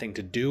literally nothing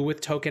to do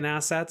with token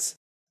assets.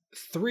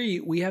 3,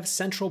 we have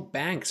central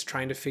banks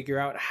trying to figure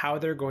out how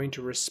they're going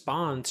to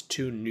respond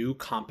to new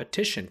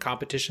competition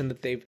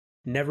that they've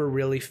never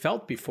really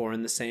felt before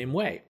in the same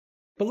way.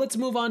 But let's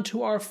move on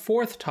to our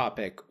 4th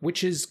topic,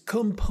 which is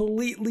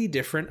completely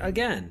different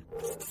again.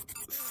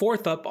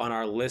 4th up on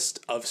our list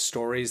of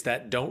stories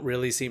that don't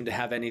really seem to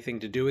have anything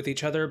to do with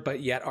each other,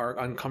 but yet are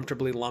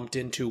uncomfortably lumped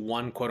into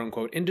one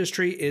quote-unquote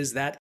industry is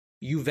that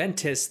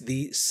Juventus,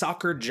 the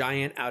soccer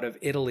giant out of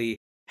Italy,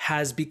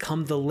 has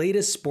become the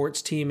latest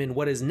sports team in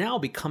what is now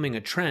becoming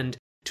a trend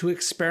to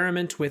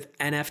experiment with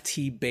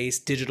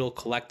NFT-based digital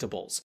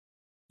collectibles.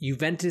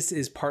 Juventus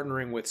is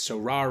partnering with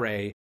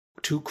Sorare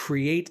to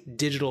create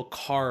digital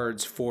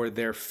cards for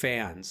their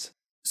fans.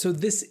 So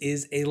this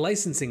is a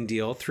licensing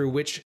deal through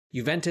which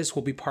Juventus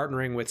will be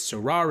partnering with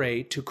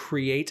Sorare to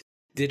create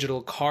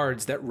digital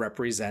cards that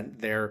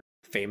represent their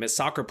famous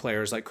soccer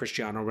players like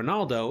Cristiano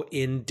Ronaldo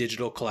in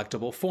digital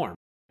collectible form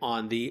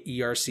on the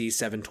ERC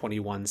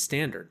 721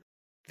 standard.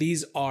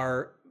 These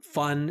are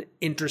fun,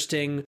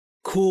 interesting,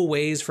 cool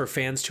ways for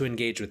fans to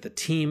engage with the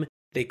team.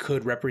 They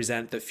could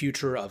represent the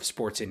future of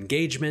sports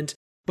engagement,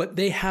 but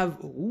they have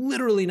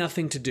literally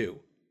nothing to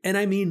do, and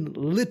I mean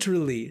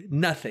literally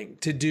nothing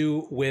to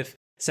do with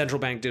central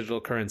bank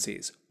digital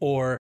currencies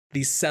or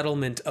the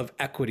settlement of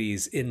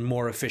equities in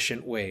more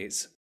efficient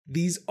ways.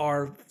 These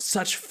are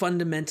such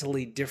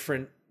fundamentally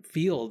different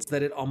fields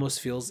that it almost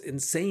feels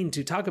insane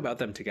to talk about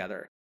them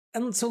together.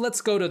 And so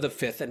let's go to the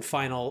 5th and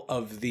final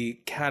of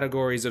the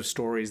categories of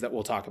stories that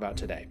we'll talk about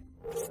today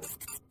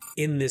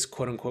in this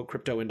quote-unquote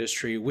crypto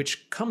industry,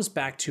 which comes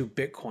back to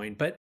Bitcoin,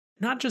 but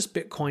not just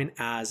Bitcoin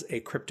as a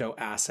crypto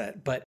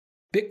asset, but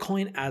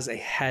Bitcoin as a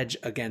hedge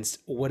against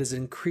what is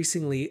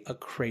increasingly a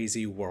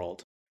crazy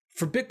world.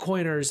 For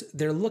Bitcoiners,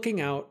 they're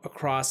looking out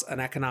across an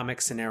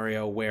economic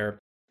scenario where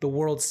the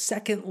world's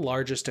 2nd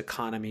largest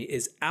economy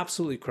is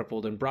absolutely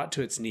crippled and brought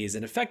to its knees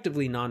and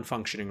effectively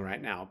non-functioning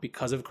right now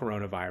because of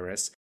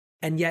coronavirus.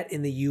 And yet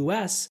in the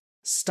US,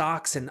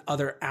 stocks and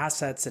other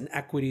assets and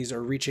equities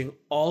are reaching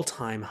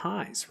all-time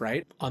highs,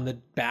 right? On the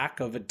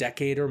back of a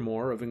decade or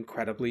more of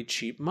incredibly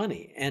cheap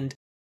money. And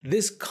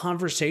this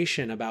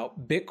conversation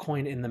about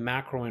Bitcoin in the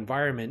macro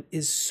environment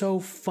is so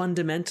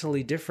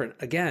fundamentally different,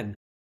 again,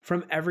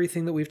 from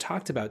everything that we've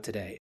talked about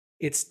today.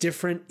 It's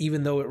different,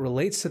 even though it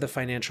relates to the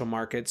financial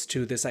markets,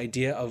 to this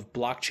idea of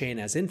blockchain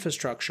as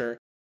infrastructure.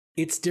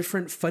 It's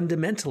different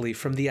fundamentally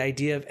from the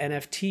idea of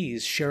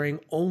NFTs sharing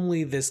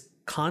only this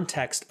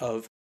context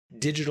of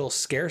digital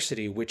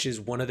scarcity, which is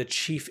one of the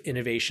chief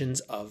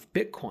innovations of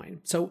Bitcoin.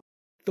 So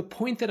the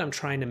point that I'm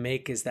trying to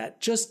make is that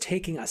just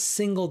taking a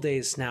single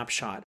day's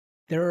snapshot,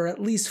 there are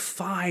at least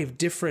 5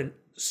 different,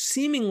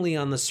 seemingly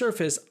on the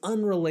surface,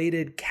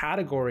 unrelated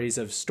categories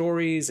of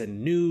stories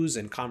and news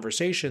and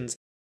conversations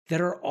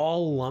that are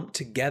all lumped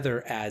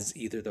together as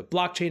either the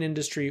blockchain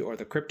industry or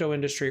the crypto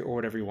industry or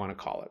whatever you want to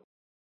call it.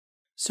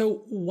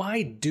 So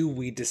why do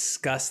we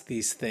discuss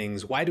these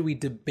things? Why do we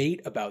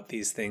debate about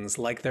these things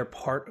like they're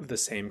part of the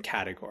same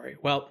category?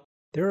 Well,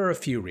 there are a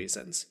few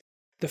reasons.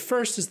 The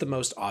first is the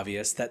most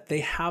obvious, that they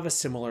have a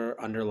similar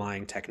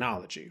underlying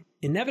technology.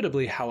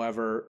 Inevitably,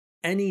 however,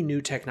 any new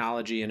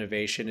technology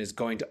innovation is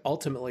going to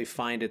ultimately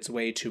find its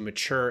way to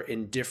mature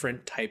in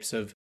different types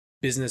of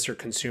business or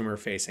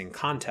consumer-facing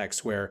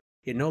contexts where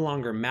it no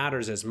longer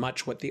matters as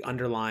much what the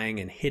underlying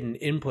and hidden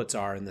inputs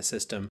are in the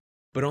system,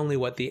 but only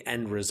what the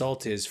end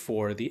result is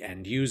for the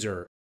end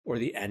user or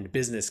the end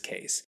business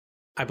case.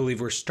 I believe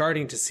we're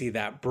starting to see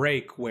that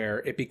break where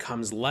it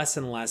becomes less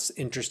and less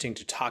interesting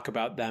to talk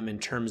about them in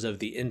terms of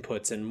the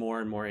inputs and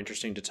more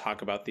interesting to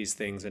talk about these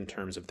things in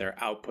terms of their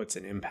outputs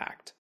and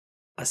impact.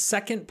 A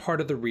second part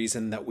of the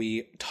reason that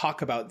we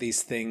talk about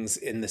these things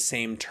in the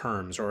same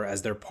terms or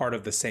as they're part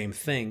of the same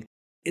thing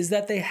is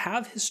that they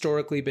have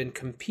historically been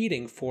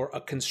competing for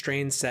a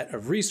constrained set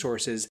of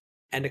resources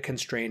and a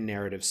constrained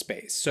narrative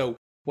space. So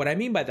what I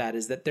mean by that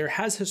is that there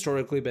has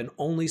historically been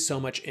only so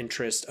much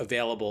interest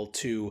available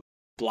to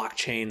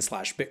blockchain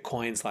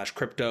 /Bitcoin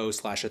 /crypto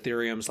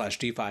 /Ethereum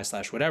 /DeFi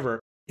 /whatever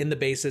in the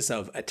basis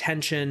of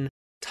attention,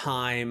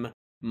 time,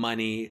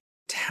 money,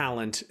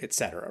 talent,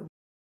 etc.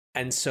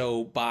 And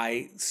so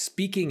by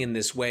speaking in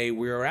this way,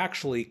 we are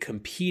actually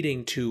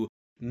competing to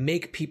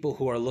make people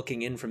who are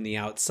looking in from the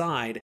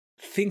outside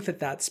think that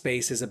that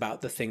space is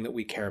about the thing that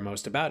we care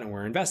most about and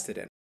we're invested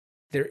in.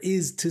 There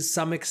is, to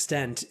some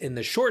extent, in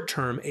the short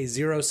term, a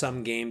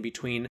zero-sum game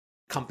between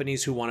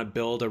companies who want to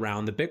build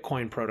around the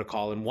Bitcoin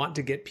protocol and want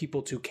to get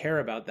people to care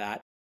about that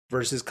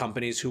versus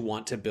companies who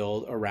want to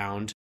build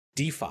around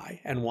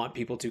DeFi and want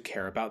people to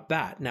care about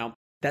that. Now,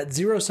 that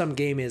zero-sum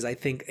game is, I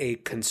think, a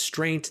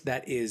constraint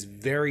that is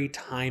very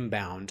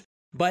time-bound,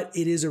 but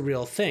it is a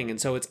real thing, and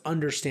so it's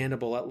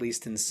understandable, at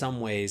least in some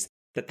ways,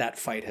 that that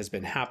fight has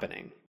been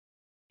happening.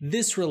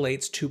 This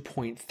relates to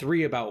point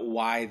 3 about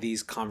why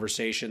these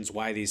conversations,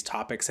 why these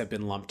topics have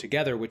been lumped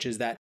together, which is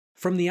that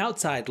from the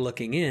outside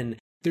looking in,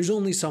 there's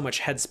only so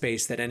much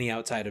headspace that any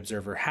outside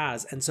observer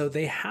has, and so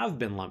they have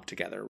been lumped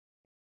together.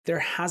 There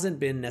hasn't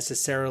been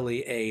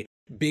necessarily a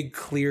big,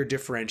 clear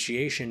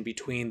differentiation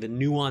between the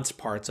nuanced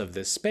parts of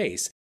this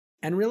space.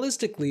 And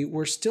realistically,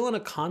 we're still in a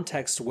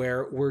context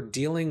where we're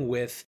dealing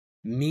with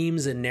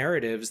memes and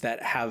narratives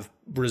that have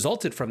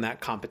resulted from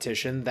that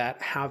competition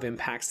that have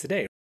impacts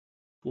today.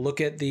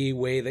 Look at the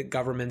way that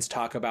governments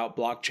talk about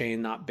blockchain,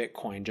 not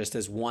Bitcoin, just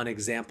as one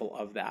example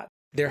of that.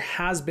 There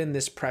has been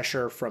this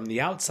pressure from the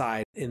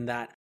outside in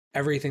that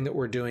everything that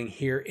we're doing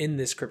here in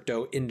this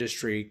crypto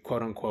industry,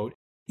 quote unquote,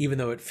 even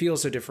though it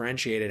feels so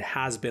differentiated,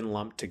 has been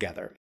lumped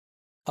together.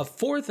 A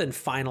fourth and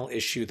final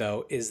issue,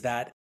 though, is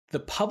that the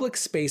public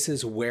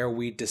spaces where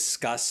we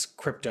discuss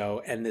crypto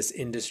and this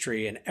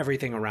industry and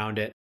everything around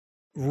it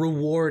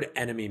reward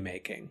enemy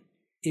making.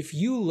 If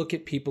you look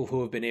at people who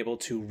have been able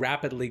to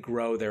rapidly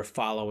grow their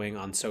following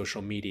on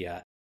social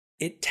media,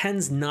 it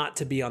tends not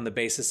to be on the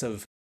basis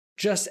of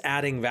just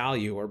adding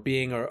value or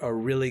being a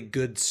really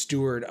good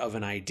steward of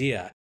an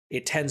idea.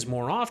 It tends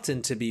more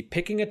often to be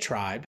picking a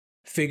tribe,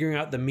 figuring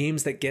out the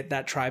memes that get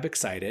that tribe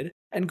excited,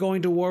 and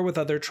going to war with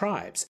other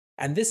tribes.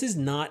 And this is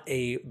not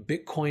a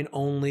Bitcoin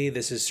only,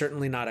 this is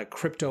certainly not a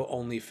crypto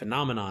only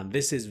phenomenon.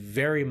 This is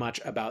very much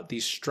about the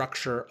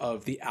structure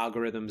of the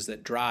algorithms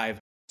that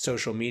drive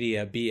social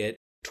media, be it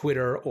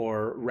Twitter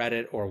or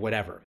Reddit or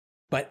whatever.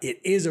 But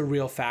it is a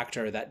real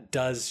factor that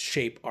does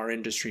shape our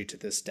industry to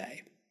this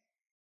day.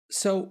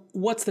 So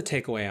what's the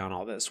takeaway on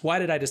all this? Why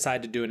did I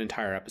decide to do an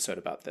entire episode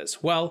about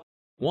this? Well,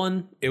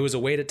 1, it was a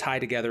way to tie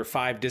together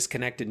 5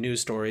 disconnected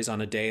news stories on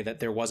a day that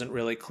there wasn't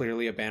really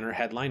clearly a banner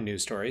headline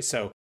news story,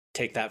 so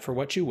take that for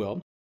what you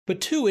will.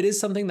 But 2, it is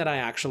something that I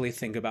actually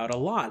think about a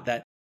lot,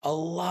 that a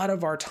lot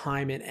of our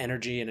time and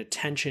energy and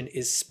attention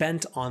is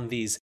spent on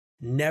these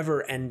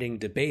never-ending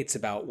debates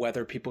about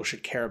whether people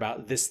should care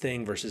about this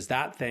thing versus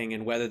that thing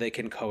and whether they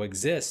can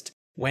coexist,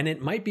 when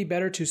it might be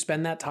better to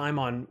spend that time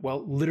on,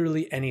 well,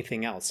 literally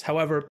anything else.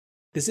 However,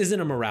 this isn't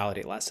a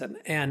morality lesson.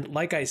 And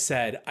like I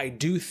said, I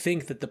do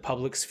think that the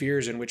public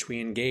spheres in which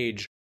we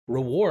engage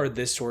reward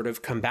this sort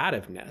of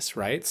combativeness,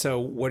 right? So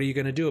what are you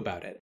going to do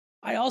about it?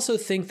 I also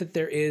think that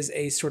there is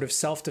a sort of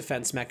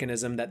self-defense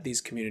mechanism that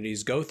these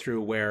communities go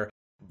through where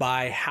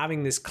by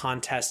having this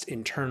contest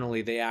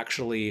internally, they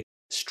actually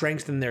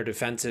strengthen their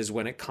defenses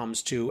when it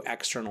comes to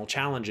external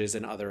challenges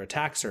and other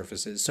attack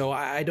surfaces. So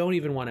I don't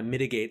even want to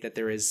mitigate that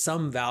there is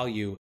some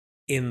value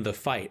in the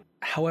fight.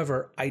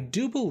 However, I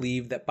do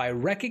believe that by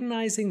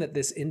recognizing that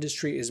this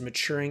industry is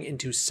maturing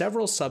into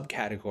several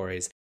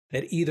subcategories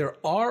that either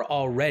are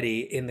already,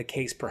 in the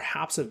case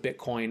perhaps of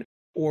Bitcoin,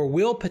 or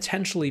will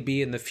potentially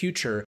be in the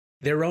future,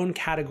 their own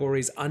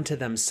categories unto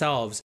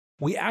themselves,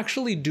 we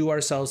actually do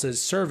ourselves a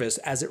service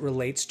as it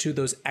relates to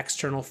those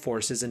external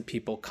forces and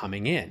people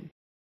coming in.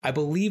 I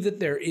believe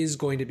that there is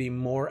going to be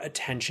more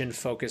attention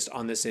focused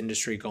on this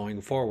industry going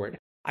forward.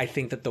 I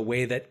think that the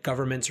way that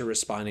governments are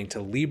responding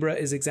to Libra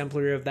is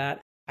exemplary of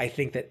that. I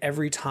think that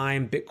every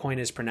time Bitcoin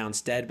is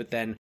pronounced dead, but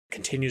then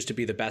continues to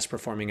be the best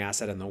performing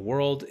asset in the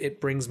world,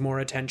 it brings more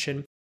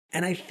attention.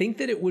 And I think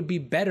that it would be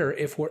better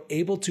if we're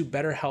able to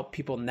better help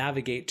people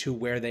navigate to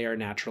where they are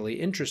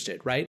naturally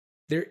interested, right?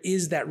 There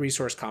is that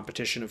resource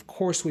competition. Of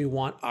course, we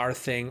want our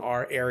thing,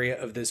 our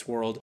area of this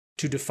world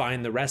to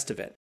define the rest of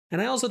it.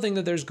 And I also think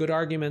that there's good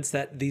arguments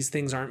that these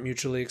things aren't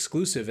mutually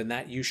exclusive and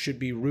that you should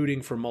be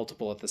rooting for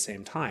multiple at the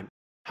same time.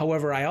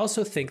 However, I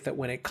also think that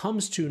when it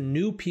comes to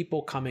new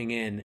people coming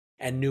in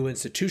and new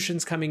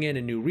institutions coming in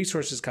and new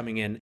resources coming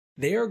in,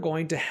 they are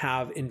going to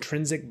have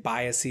intrinsic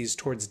biases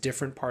towards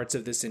different parts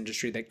of this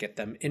industry that get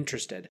them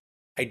interested.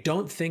 I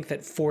don't think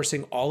that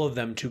forcing all of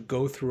them to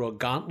go through a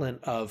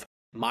gauntlet of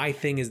my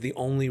thing is the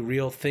only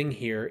real thing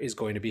here is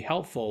going to be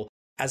helpful,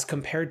 as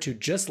compared to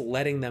just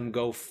letting them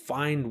go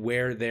find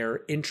where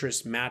their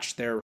interests match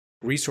their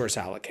resource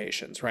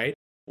allocations, right?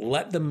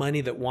 Let the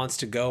money that wants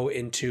to go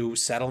into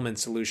settlement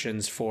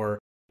solutions for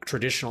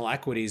traditional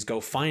equities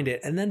go find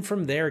it, and then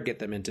from there get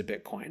them into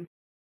Bitcoin.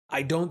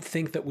 I don't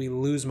think that we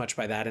lose much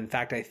by that. In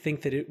fact, I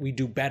think that we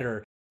do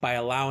better by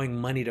allowing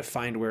money to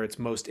find where it's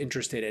most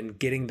interested and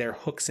getting their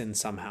hooks in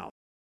somehow.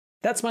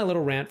 That's my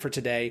little rant for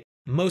today.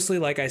 Mostly,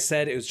 like I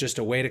said, it was just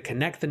a way to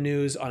connect the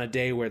news on a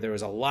day where there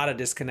was a lot of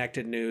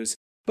disconnected news.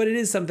 But it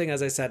is something,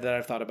 as I said, that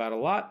I've thought about a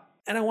lot,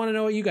 and I want to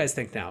know what you guys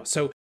think now.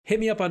 So hit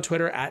me up on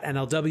Twitter at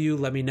NLW.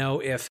 Let me know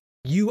if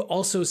you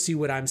also see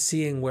what I'm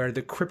seeing, where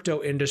the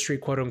crypto industry,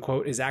 quote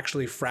unquote, is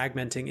actually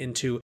fragmenting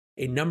into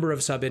a number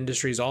of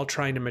sub-industries, all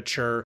trying to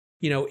mature,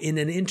 in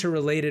an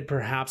interrelated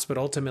perhaps, but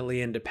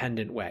ultimately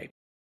independent way.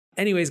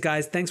 Anyways,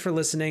 guys, thanks for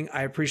listening.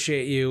 I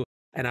appreciate you,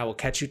 and I will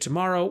catch you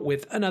tomorrow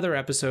with another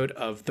episode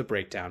of The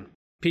Breakdown.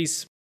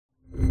 Peace.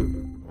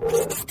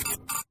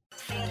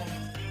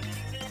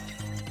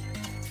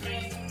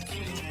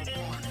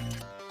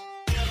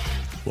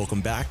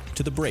 Welcome back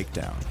to The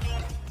Breakdown,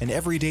 an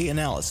everyday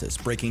analysis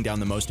breaking down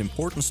the most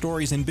important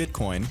stories in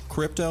Bitcoin,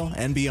 crypto,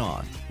 and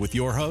beyond, with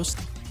your host,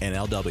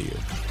 NLW.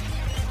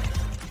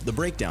 The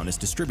Breakdown is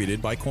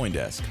distributed by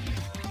CoinDesk.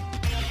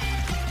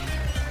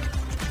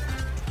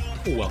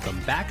 Welcome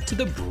back to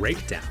The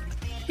Breakdown.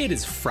 It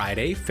is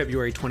Friday,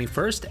 February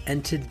 21st,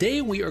 and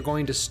today we are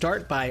going to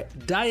start by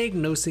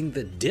diagnosing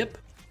the dip.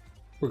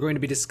 We're going to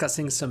be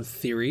discussing some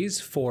theories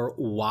for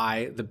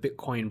why the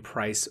Bitcoin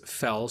price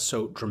fell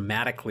so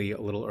dramatically a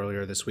little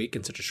earlier this week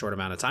in such a short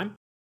amount of time.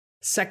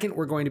 Second,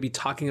 we're going to be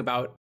talking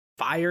about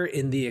fire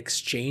in the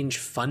exchange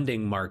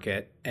funding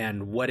market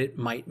and what it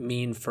might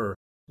mean for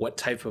what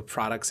type of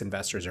products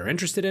investors are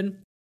interested in.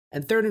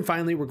 And third and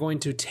finally, we're going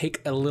to take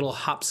a little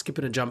hop, skip,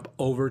 and a jump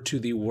over to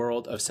the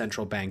world of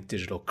central bank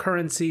digital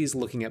currencies,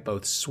 looking at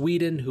both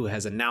Sweden, who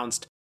has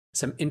announced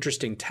some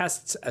interesting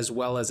tests, as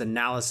well as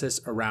analysis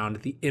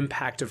around the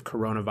impact of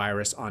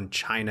coronavirus on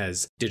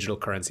China's digital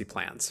currency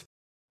plans.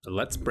 So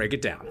let's break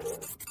it down.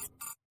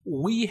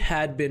 We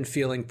had been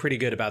feeling pretty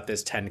good about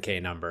this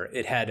 10K number.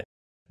 It had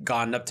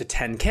gone up to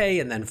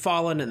 10K and then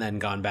fallen and then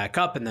gone back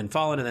up and then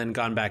fallen and then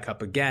gone back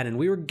up again. And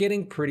we were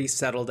getting pretty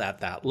settled at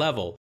that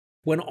level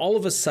when all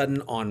of a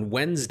sudden on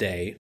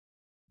Wednesday,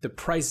 the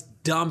price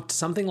dumped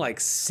something like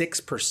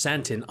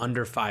 6% in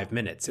under 5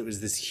 minutes. It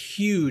was this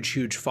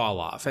huge fall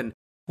off. And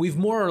we've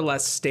more or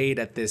less stayed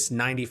at this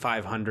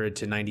 9,500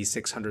 to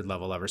 9,600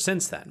 level ever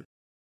since then.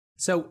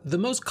 So the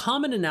most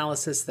common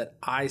analysis that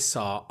I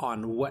saw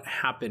on what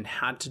happened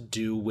had to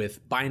do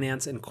with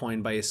Binance and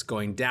Coinbase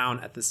going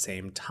down at the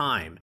same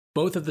time.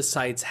 Both of the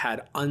sites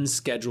had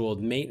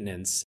unscheduled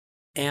maintenance,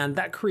 and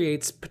that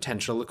creates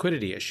potential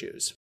liquidity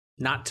issues,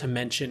 not to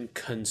mention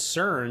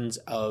concerns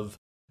of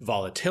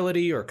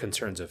volatility or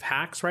concerns of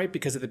hacks, right?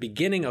 Because at the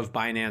beginning of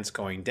Binance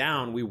going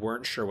down, we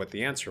weren't sure what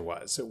the answer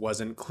was. It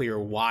wasn't clear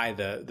why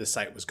the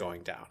site was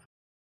going down.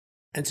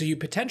 And so you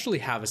potentially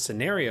have a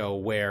scenario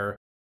where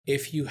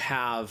if you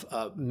have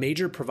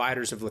major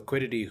providers of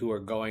liquidity who are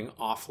going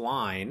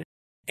offline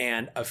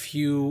and a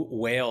few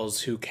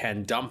whales who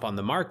can dump on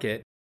the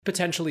market,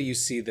 potentially you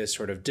see this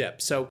sort of dip.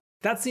 So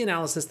that's the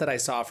analysis that I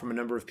saw from a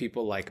number of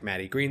people like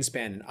Maddie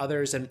Greenspan and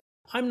others. And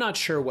I'm not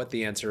sure what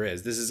the answer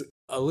is. This is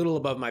a little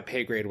above my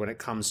pay grade when it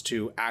comes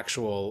to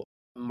actual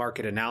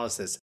market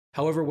analysis.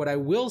 However, what I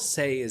will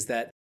say is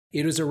that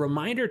it was a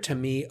reminder to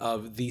me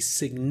of the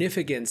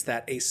significance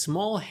that a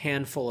small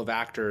handful of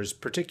actors,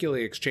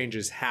 particularly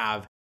exchanges,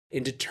 have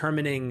in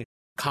determining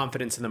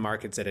confidence in the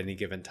markets at any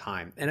given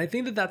time. And I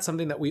think that that's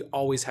something that we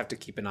always have to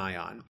keep an eye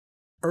on.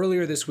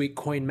 Earlier this week,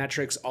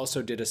 Coinmetrics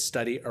also did a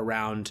study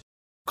around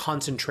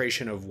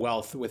concentration of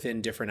wealth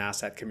within different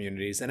asset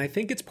communities. And I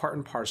think it's part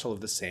and parcel of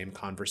the same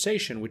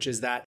conversation, which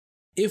is that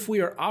if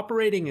we are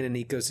operating in an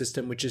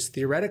ecosystem which is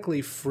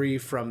theoretically free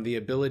from the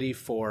ability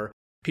for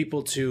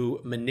people to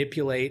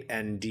manipulate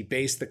and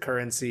debase the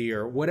currency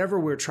or whatever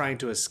we're trying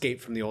to escape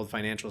from the old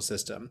financial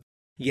system,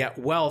 yet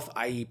wealth,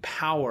 i.e.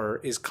 power,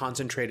 is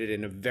concentrated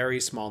in a very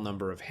small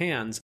number of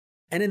hands.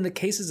 And in the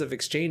cases of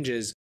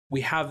exchanges,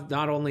 we have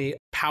not only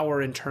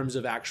power in terms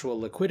of actual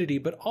liquidity,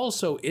 but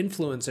also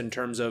influence in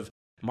terms of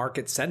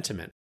market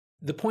sentiment.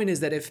 The point is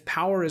that if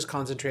power is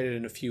concentrated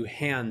in a few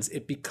hands,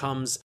 it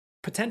becomes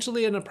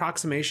potentially an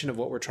approximation of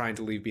what we're trying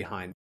to leave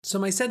behind. So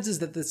my sense is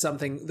that that's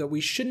something that we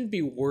shouldn't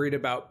be worried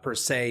about per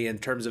se in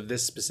terms of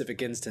this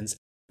specific instance,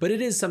 but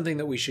it is something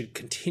that we should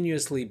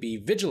continuously be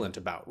vigilant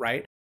about,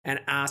 right? And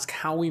ask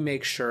how we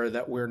make sure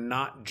that we're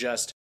not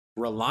just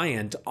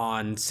reliant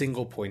on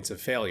single points of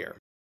failure.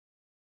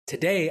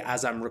 Today,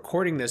 as I'm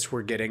recording this,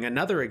 we're getting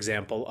another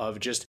example of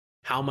just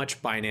how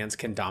much Binance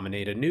can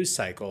dominate a news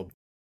cycle.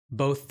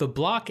 Both The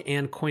Block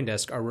and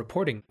CoinDesk are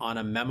reporting on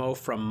a memo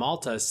from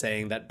Malta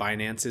saying that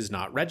Binance is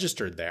not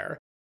registered there.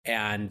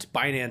 And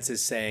Binance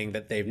is saying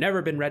that they've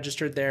never been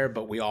registered there,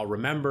 but we all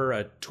remember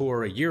a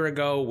tour a year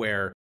ago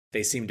where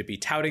they seemed to be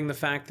touting the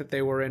fact that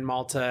they were in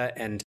Malta.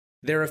 And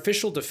their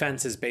official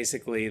defense is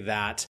basically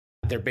that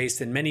they're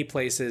based in many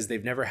places.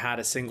 They've never had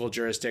a single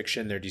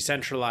jurisdiction. They're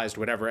decentralized,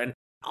 whatever. And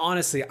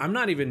honestly, I'm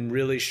not even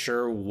really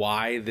sure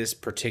why this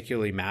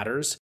particularly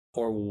matters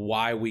or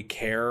why we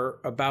care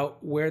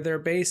about where they're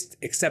based,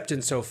 except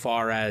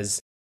insofar as,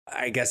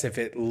 I guess, if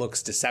it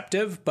looks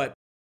deceptive. But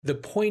the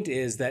point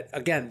is that,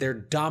 again, they're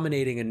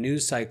dominating a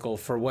news cycle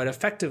for what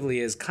effectively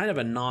is kind of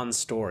a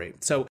non-story.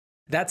 So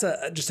that's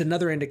just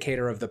another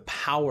indicator of the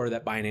power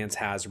that Binance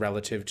has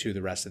relative to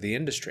the rest of the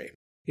industry.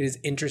 It is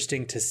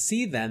interesting to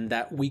see then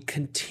that we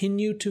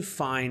continue to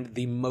find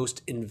the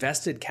most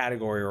invested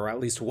category, or at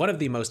least one of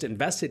the most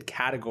invested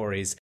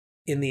categories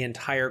in the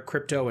entire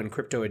crypto and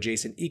crypto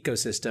adjacent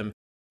ecosystem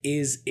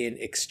is in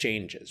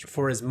exchanges.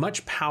 For as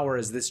much power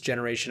as this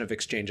generation of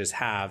exchanges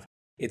have,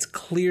 it's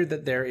clear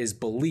that there is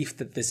belief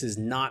that this is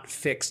not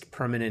fixed,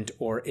 permanent,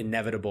 or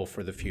inevitable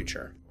for the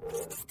future.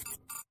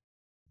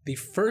 The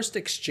first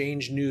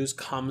exchange news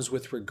comes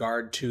with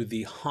regard to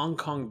the Hong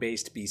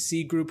Kong-based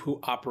BC Group who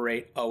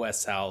operate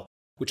OSL,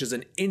 which is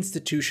an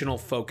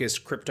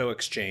institutional-focused crypto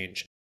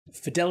exchange.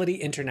 Fidelity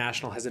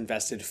International has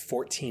invested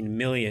 $14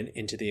 million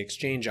into the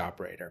exchange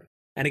operator.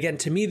 And again,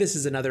 to me, this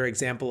is another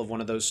example of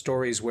one of those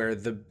stories where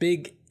the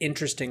big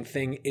interesting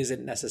thing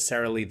isn't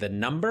necessarily the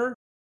number,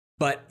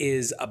 but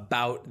is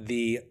about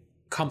the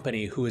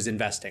company who is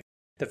investing.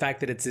 The fact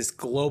that it's this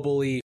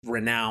globally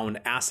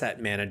renowned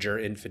asset manager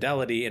in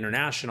Fidelity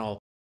International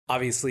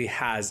obviously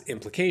has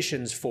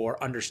implications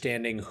for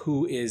understanding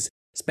who is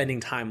spending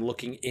time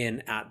looking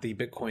in at the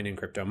Bitcoin and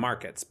crypto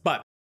markets.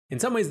 But in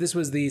some ways, this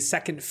was the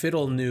second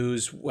fiddle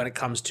news when it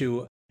comes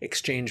to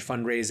exchange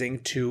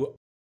fundraising to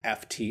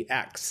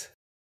FTX.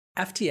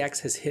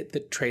 FTX has hit the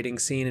trading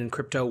scene in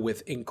crypto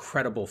with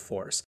incredible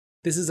force.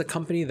 This is a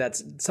company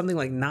that's something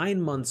like 9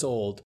 months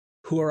old,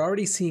 who are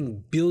already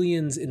seeing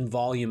billions in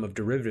volume of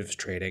derivatives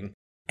trading.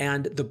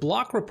 And The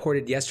Block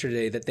reported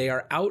yesterday that they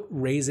are out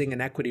raising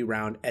an equity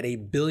round at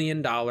 $1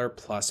 billion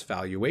plus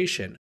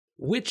valuation,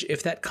 which,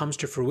 if that comes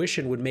to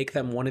fruition, would make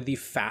them one of the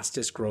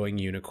fastest growing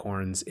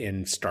unicorns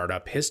in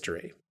startup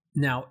history.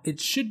 Now, it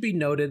should be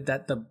noted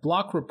that The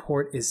Block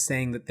report is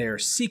saying that they're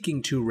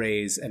seeking to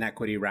raise an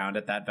equity round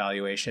at that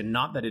valuation,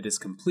 not that it is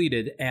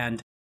completed.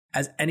 And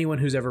as anyone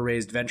who's ever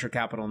raised venture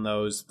capital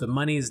knows, the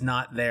money's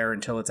not there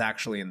until it's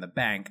actually in the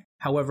bank.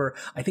 However,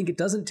 I think it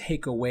doesn't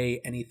take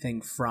away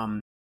anything from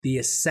the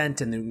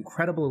ascent and the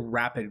incredible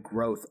rapid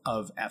growth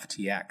of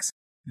FTX.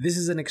 This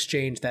is an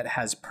exchange that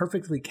has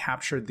perfectly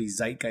captured the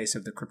zeitgeist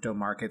of the crypto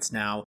markets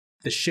now,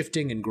 the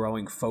shifting and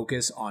growing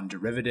focus on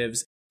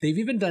derivatives. They've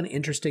even done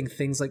interesting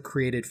things like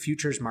created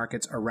futures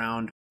markets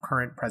around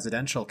current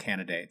presidential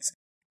candidates.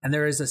 And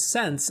there is a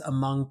sense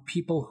among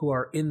people who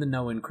are in the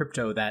know in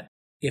crypto that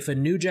if a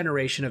new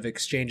generation of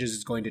exchanges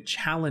is going to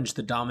challenge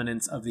the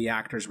dominance of the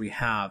actors we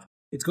have,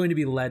 it's going to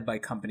be led by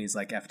companies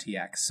like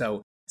FTX.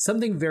 So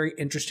something very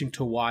interesting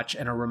to watch,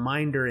 and a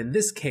reminder in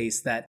this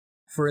case that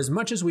for as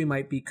much as we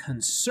might be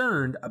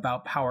concerned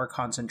about power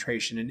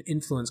concentration and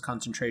influence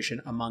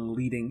concentration among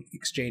leading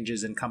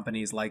exchanges and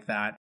companies like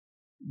that,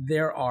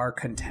 there are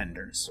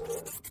contenders.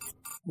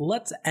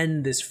 Let's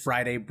end this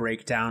Friday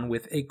breakdown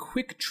with a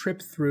quick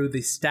trip through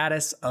the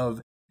status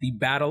of the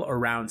battle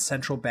around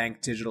central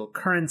bank digital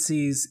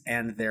currencies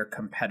and their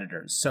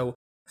competitors. So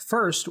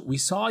first, we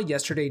saw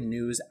yesterday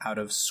news out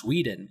of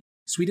Sweden.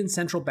 Sweden's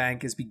central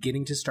bank is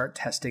beginning to start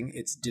testing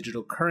its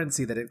digital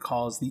currency that it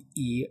calls the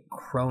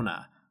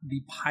e-krona.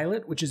 The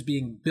pilot, which is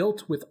being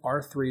built with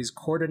R3's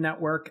Corda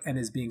network and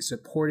is being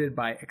supported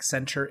by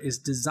Accenture, is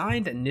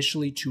designed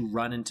initially to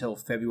run until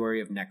February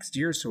of next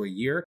year, so a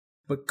year,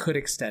 but could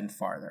extend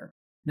farther.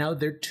 Now,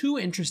 there are two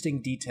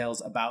interesting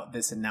details about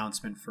this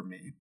announcement for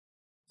me.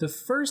 The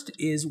first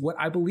is what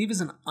I believe is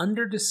an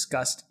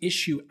under-discussed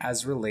issue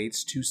as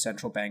relates to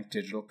central bank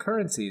digital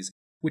currencies,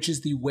 which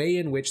is the way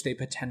in which they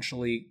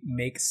potentially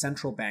make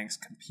central banks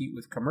compete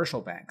with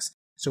commercial banks.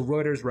 So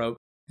Reuters wrote,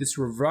 this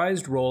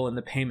revised role in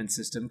the payment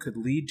system could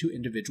lead to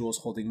individuals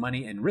holding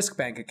money in risk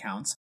bank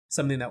accounts,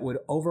 something that would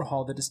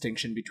overhaul the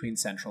distinction between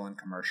central and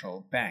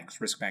commercial banks,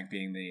 Riksbank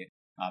being the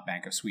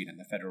Bank of Sweden,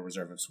 the Federal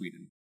Reserve of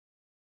Sweden.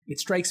 It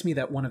strikes me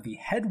that one of the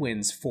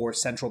headwinds for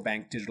central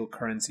bank digital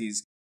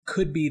currencies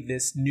could be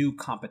this new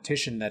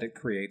competition that it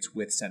creates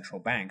with central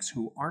banks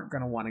who aren't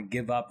going to want to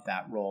give up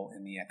that role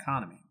in the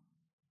economy.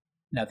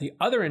 Now, the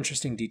other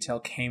interesting detail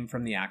came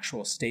from the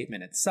actual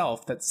statement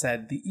itself that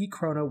said the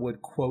e-krona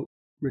would, quote,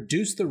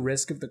 reduce the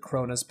risk of the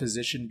krona's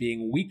position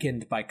being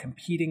weakened by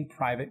competing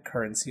private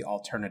currency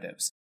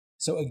alternatives.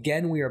 So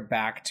again, we are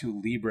back to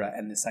Libra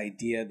and this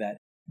idea that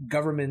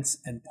governments,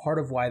 and part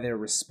of why they're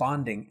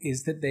responding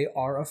is that they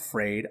are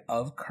afraid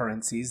of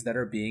currencies that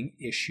are being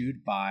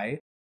issued by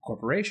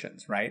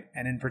corporations, right?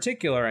 And in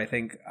particular, I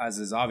think, as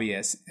is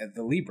obvious,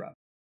 the Libra.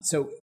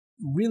 So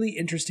really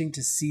interesting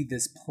to see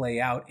this play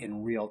out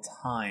in real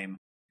time,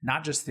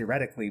 not just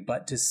theoretically,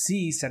 but to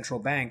see central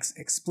banks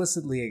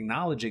explicitly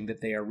acknowledging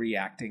that they are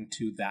reacting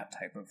to that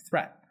type of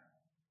threat.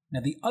 Now,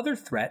 the other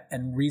threat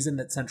and reason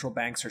that central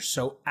banks are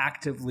so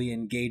actively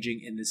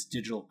engaging in this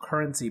digital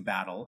currency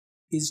battle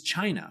is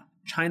China.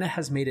 China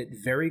has made it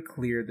very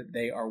clear that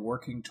they are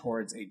working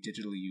towards a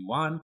digital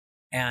yuan,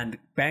 and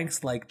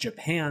banks like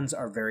Japan's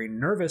are very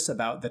nervous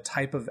about the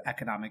type of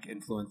economic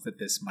influence that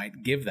this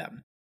might give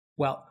them.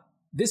 Well,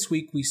 this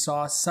week we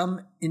saw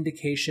some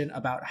indication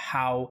about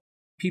how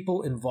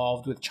people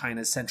involved with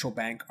China's central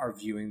bank are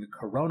viewing the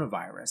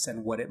coronavirus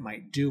and what it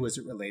might do as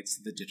it relates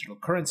to the digital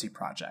currency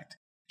project.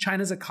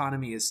 China's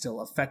economy is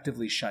still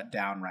effectively shut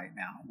down right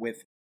now,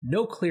 with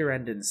no clear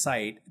end in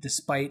sight,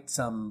 despite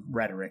some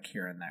rhetoric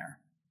here and there.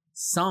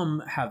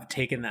 Some have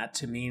taken that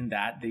to mean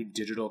that the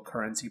digital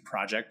currency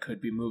project could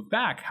be moved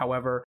back.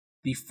 However,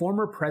 the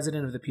former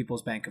president of the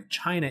People's Bank of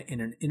China, in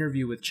an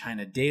interview with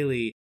China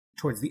Daily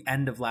towards the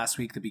end of last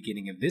week, the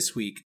beginning of this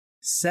week,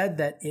 said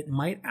that it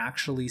might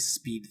actually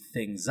speed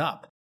things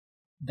up,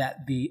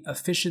 that the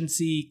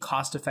efficiency,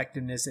 cost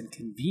effectiveness, and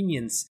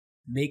convenience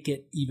make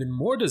it even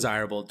more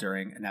desirable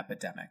during an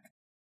epidemic.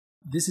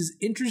 This is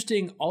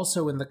interesting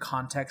also in the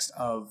context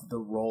of the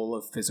role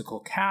of physical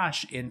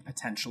cash in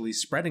potentially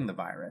spreading the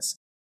virus.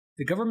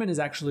 The government has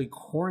actually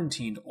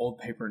quarantined old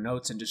paper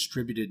notes and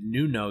distributed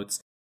new notes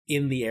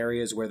in the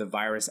areas where the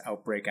virus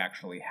outbreak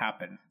actually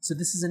happened. So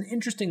this is an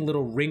interesting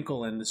little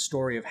wrinkle in the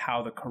story of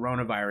how the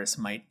coronavirus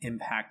might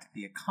impact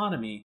the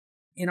economy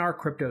in our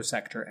crypto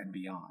sector and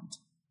beyond.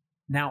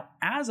 Now,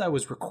 as I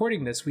was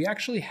recording this, we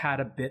actually had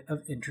a bit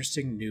of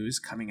interesting news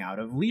coming out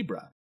of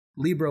Libra.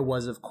 Libra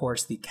was, of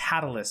course, the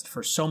catalyst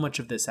for so much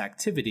of this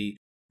activity,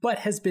 but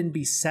has been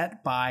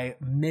beset by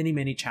many,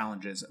 many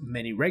challenges,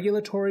 many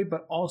regulatory,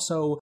 but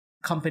also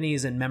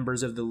companies and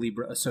members of the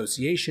Libra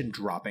Association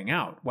dropping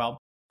out. Well,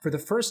 for the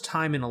first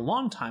time in a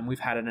long time, we've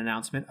had an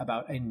announcement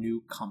about a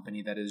new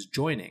company that is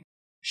joining.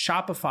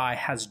 Shopify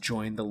has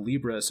joined the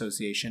Libra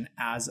Association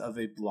as of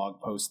a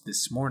blog post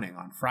this morning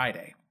on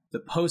Friday. The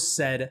post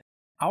said,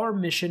 "Our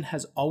mission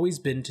has always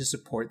been to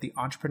support the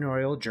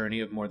entrepreneurial journey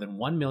of more than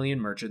 1 million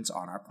merchants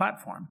on our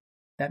platform.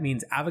 That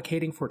means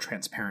advocating for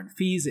transparent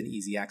fees and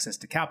easy access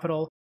to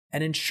capital,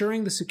 and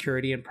ensuring the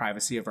security and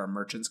privacy of our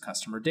merchants'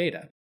 customer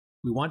data.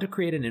 We want to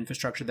create an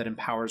infrastructure that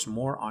empowers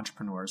more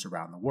entrepreneurs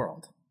around the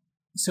world."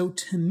 So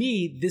to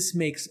me, this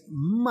makes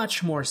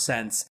much more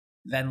sense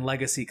than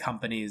legacy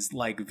companies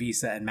like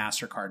Visa and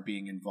MasterCard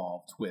being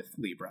involved with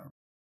Libra.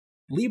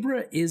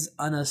 Libra is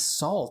an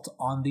assault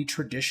on the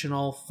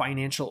traditional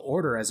financial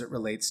order as it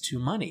relates to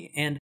money,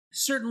 and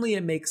certainly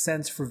it makes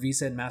sense for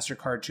Visa and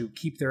MasterCard to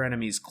keep their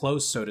enemies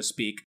close, so to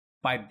speak,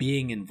 by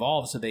being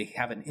involved so they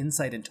have an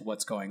insight into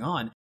what's going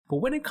on. But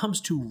when it comes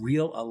to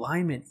real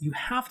alignment, you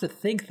have to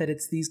think that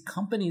it's these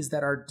companies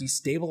that are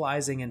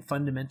destabilizing and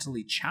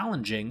fundamentally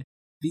challenging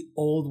the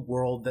old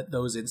world that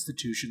those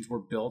institutions were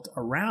built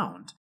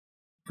around.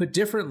 Put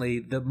differently,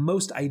 the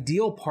most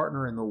ideal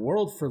partner in the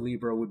world for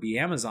Libra would be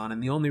Amazon,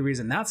 and the only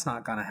reason that's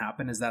not going to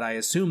happen is that I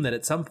assume that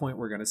at some point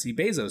we're going to see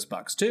Bezos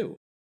bucks too.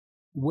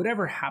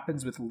 Whatever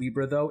happens with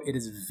Libra, though, it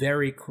is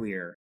very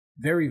clear,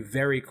 very,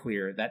 very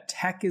clear that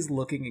tech is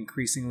looking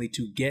increasingly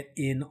to get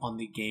in on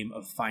the game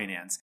of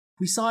finance.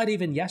 We saw it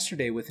even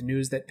yesterday with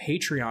news that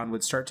Patreon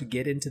would start to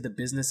get into the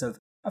business of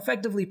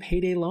effectively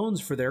payday loans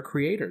for their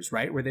creators,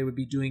 right? Where they would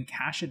be doing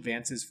cash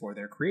advances for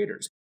their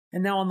creators.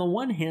 And now on the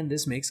one hand,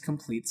 this makes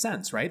complete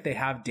sense, right? They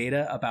have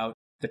data about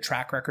the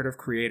track record of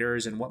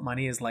creators and what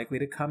money is likely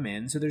to come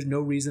in, so there's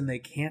no reason they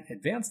can't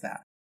advance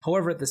that.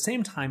 However, at the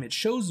same time, it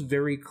shows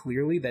very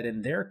clearly that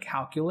in their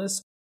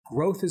calculus,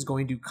 growth is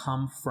going to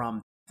come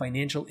from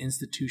financial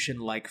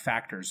institution-like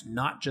factors,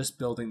 not just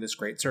building this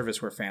great service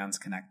where fans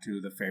connect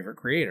to the favorite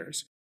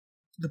creators.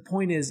 The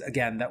point is,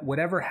 again, that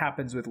whatever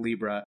happens with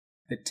Libra,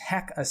 the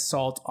tech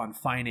assault on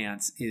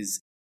finance is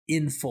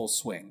in full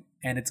swing,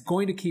 and it's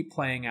going to keep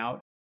playing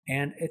out,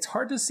 and it's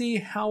hard to see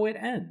how it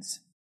ends.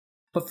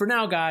 But for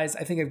now, guys,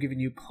 I think I've given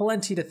you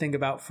plenty to think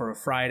about for a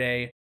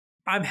Friday.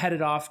 I'm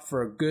headed off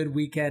for a good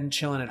weekend,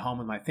 chilling at home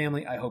with my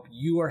family. I hope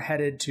you are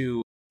headed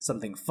to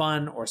something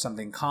fun or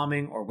something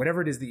calming or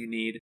whatever it is that you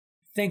need.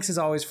 Thanks as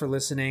always for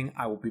listening.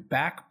 I will be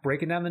back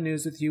breaking down the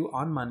news with you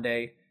on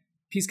Monday.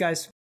 Peace, guys.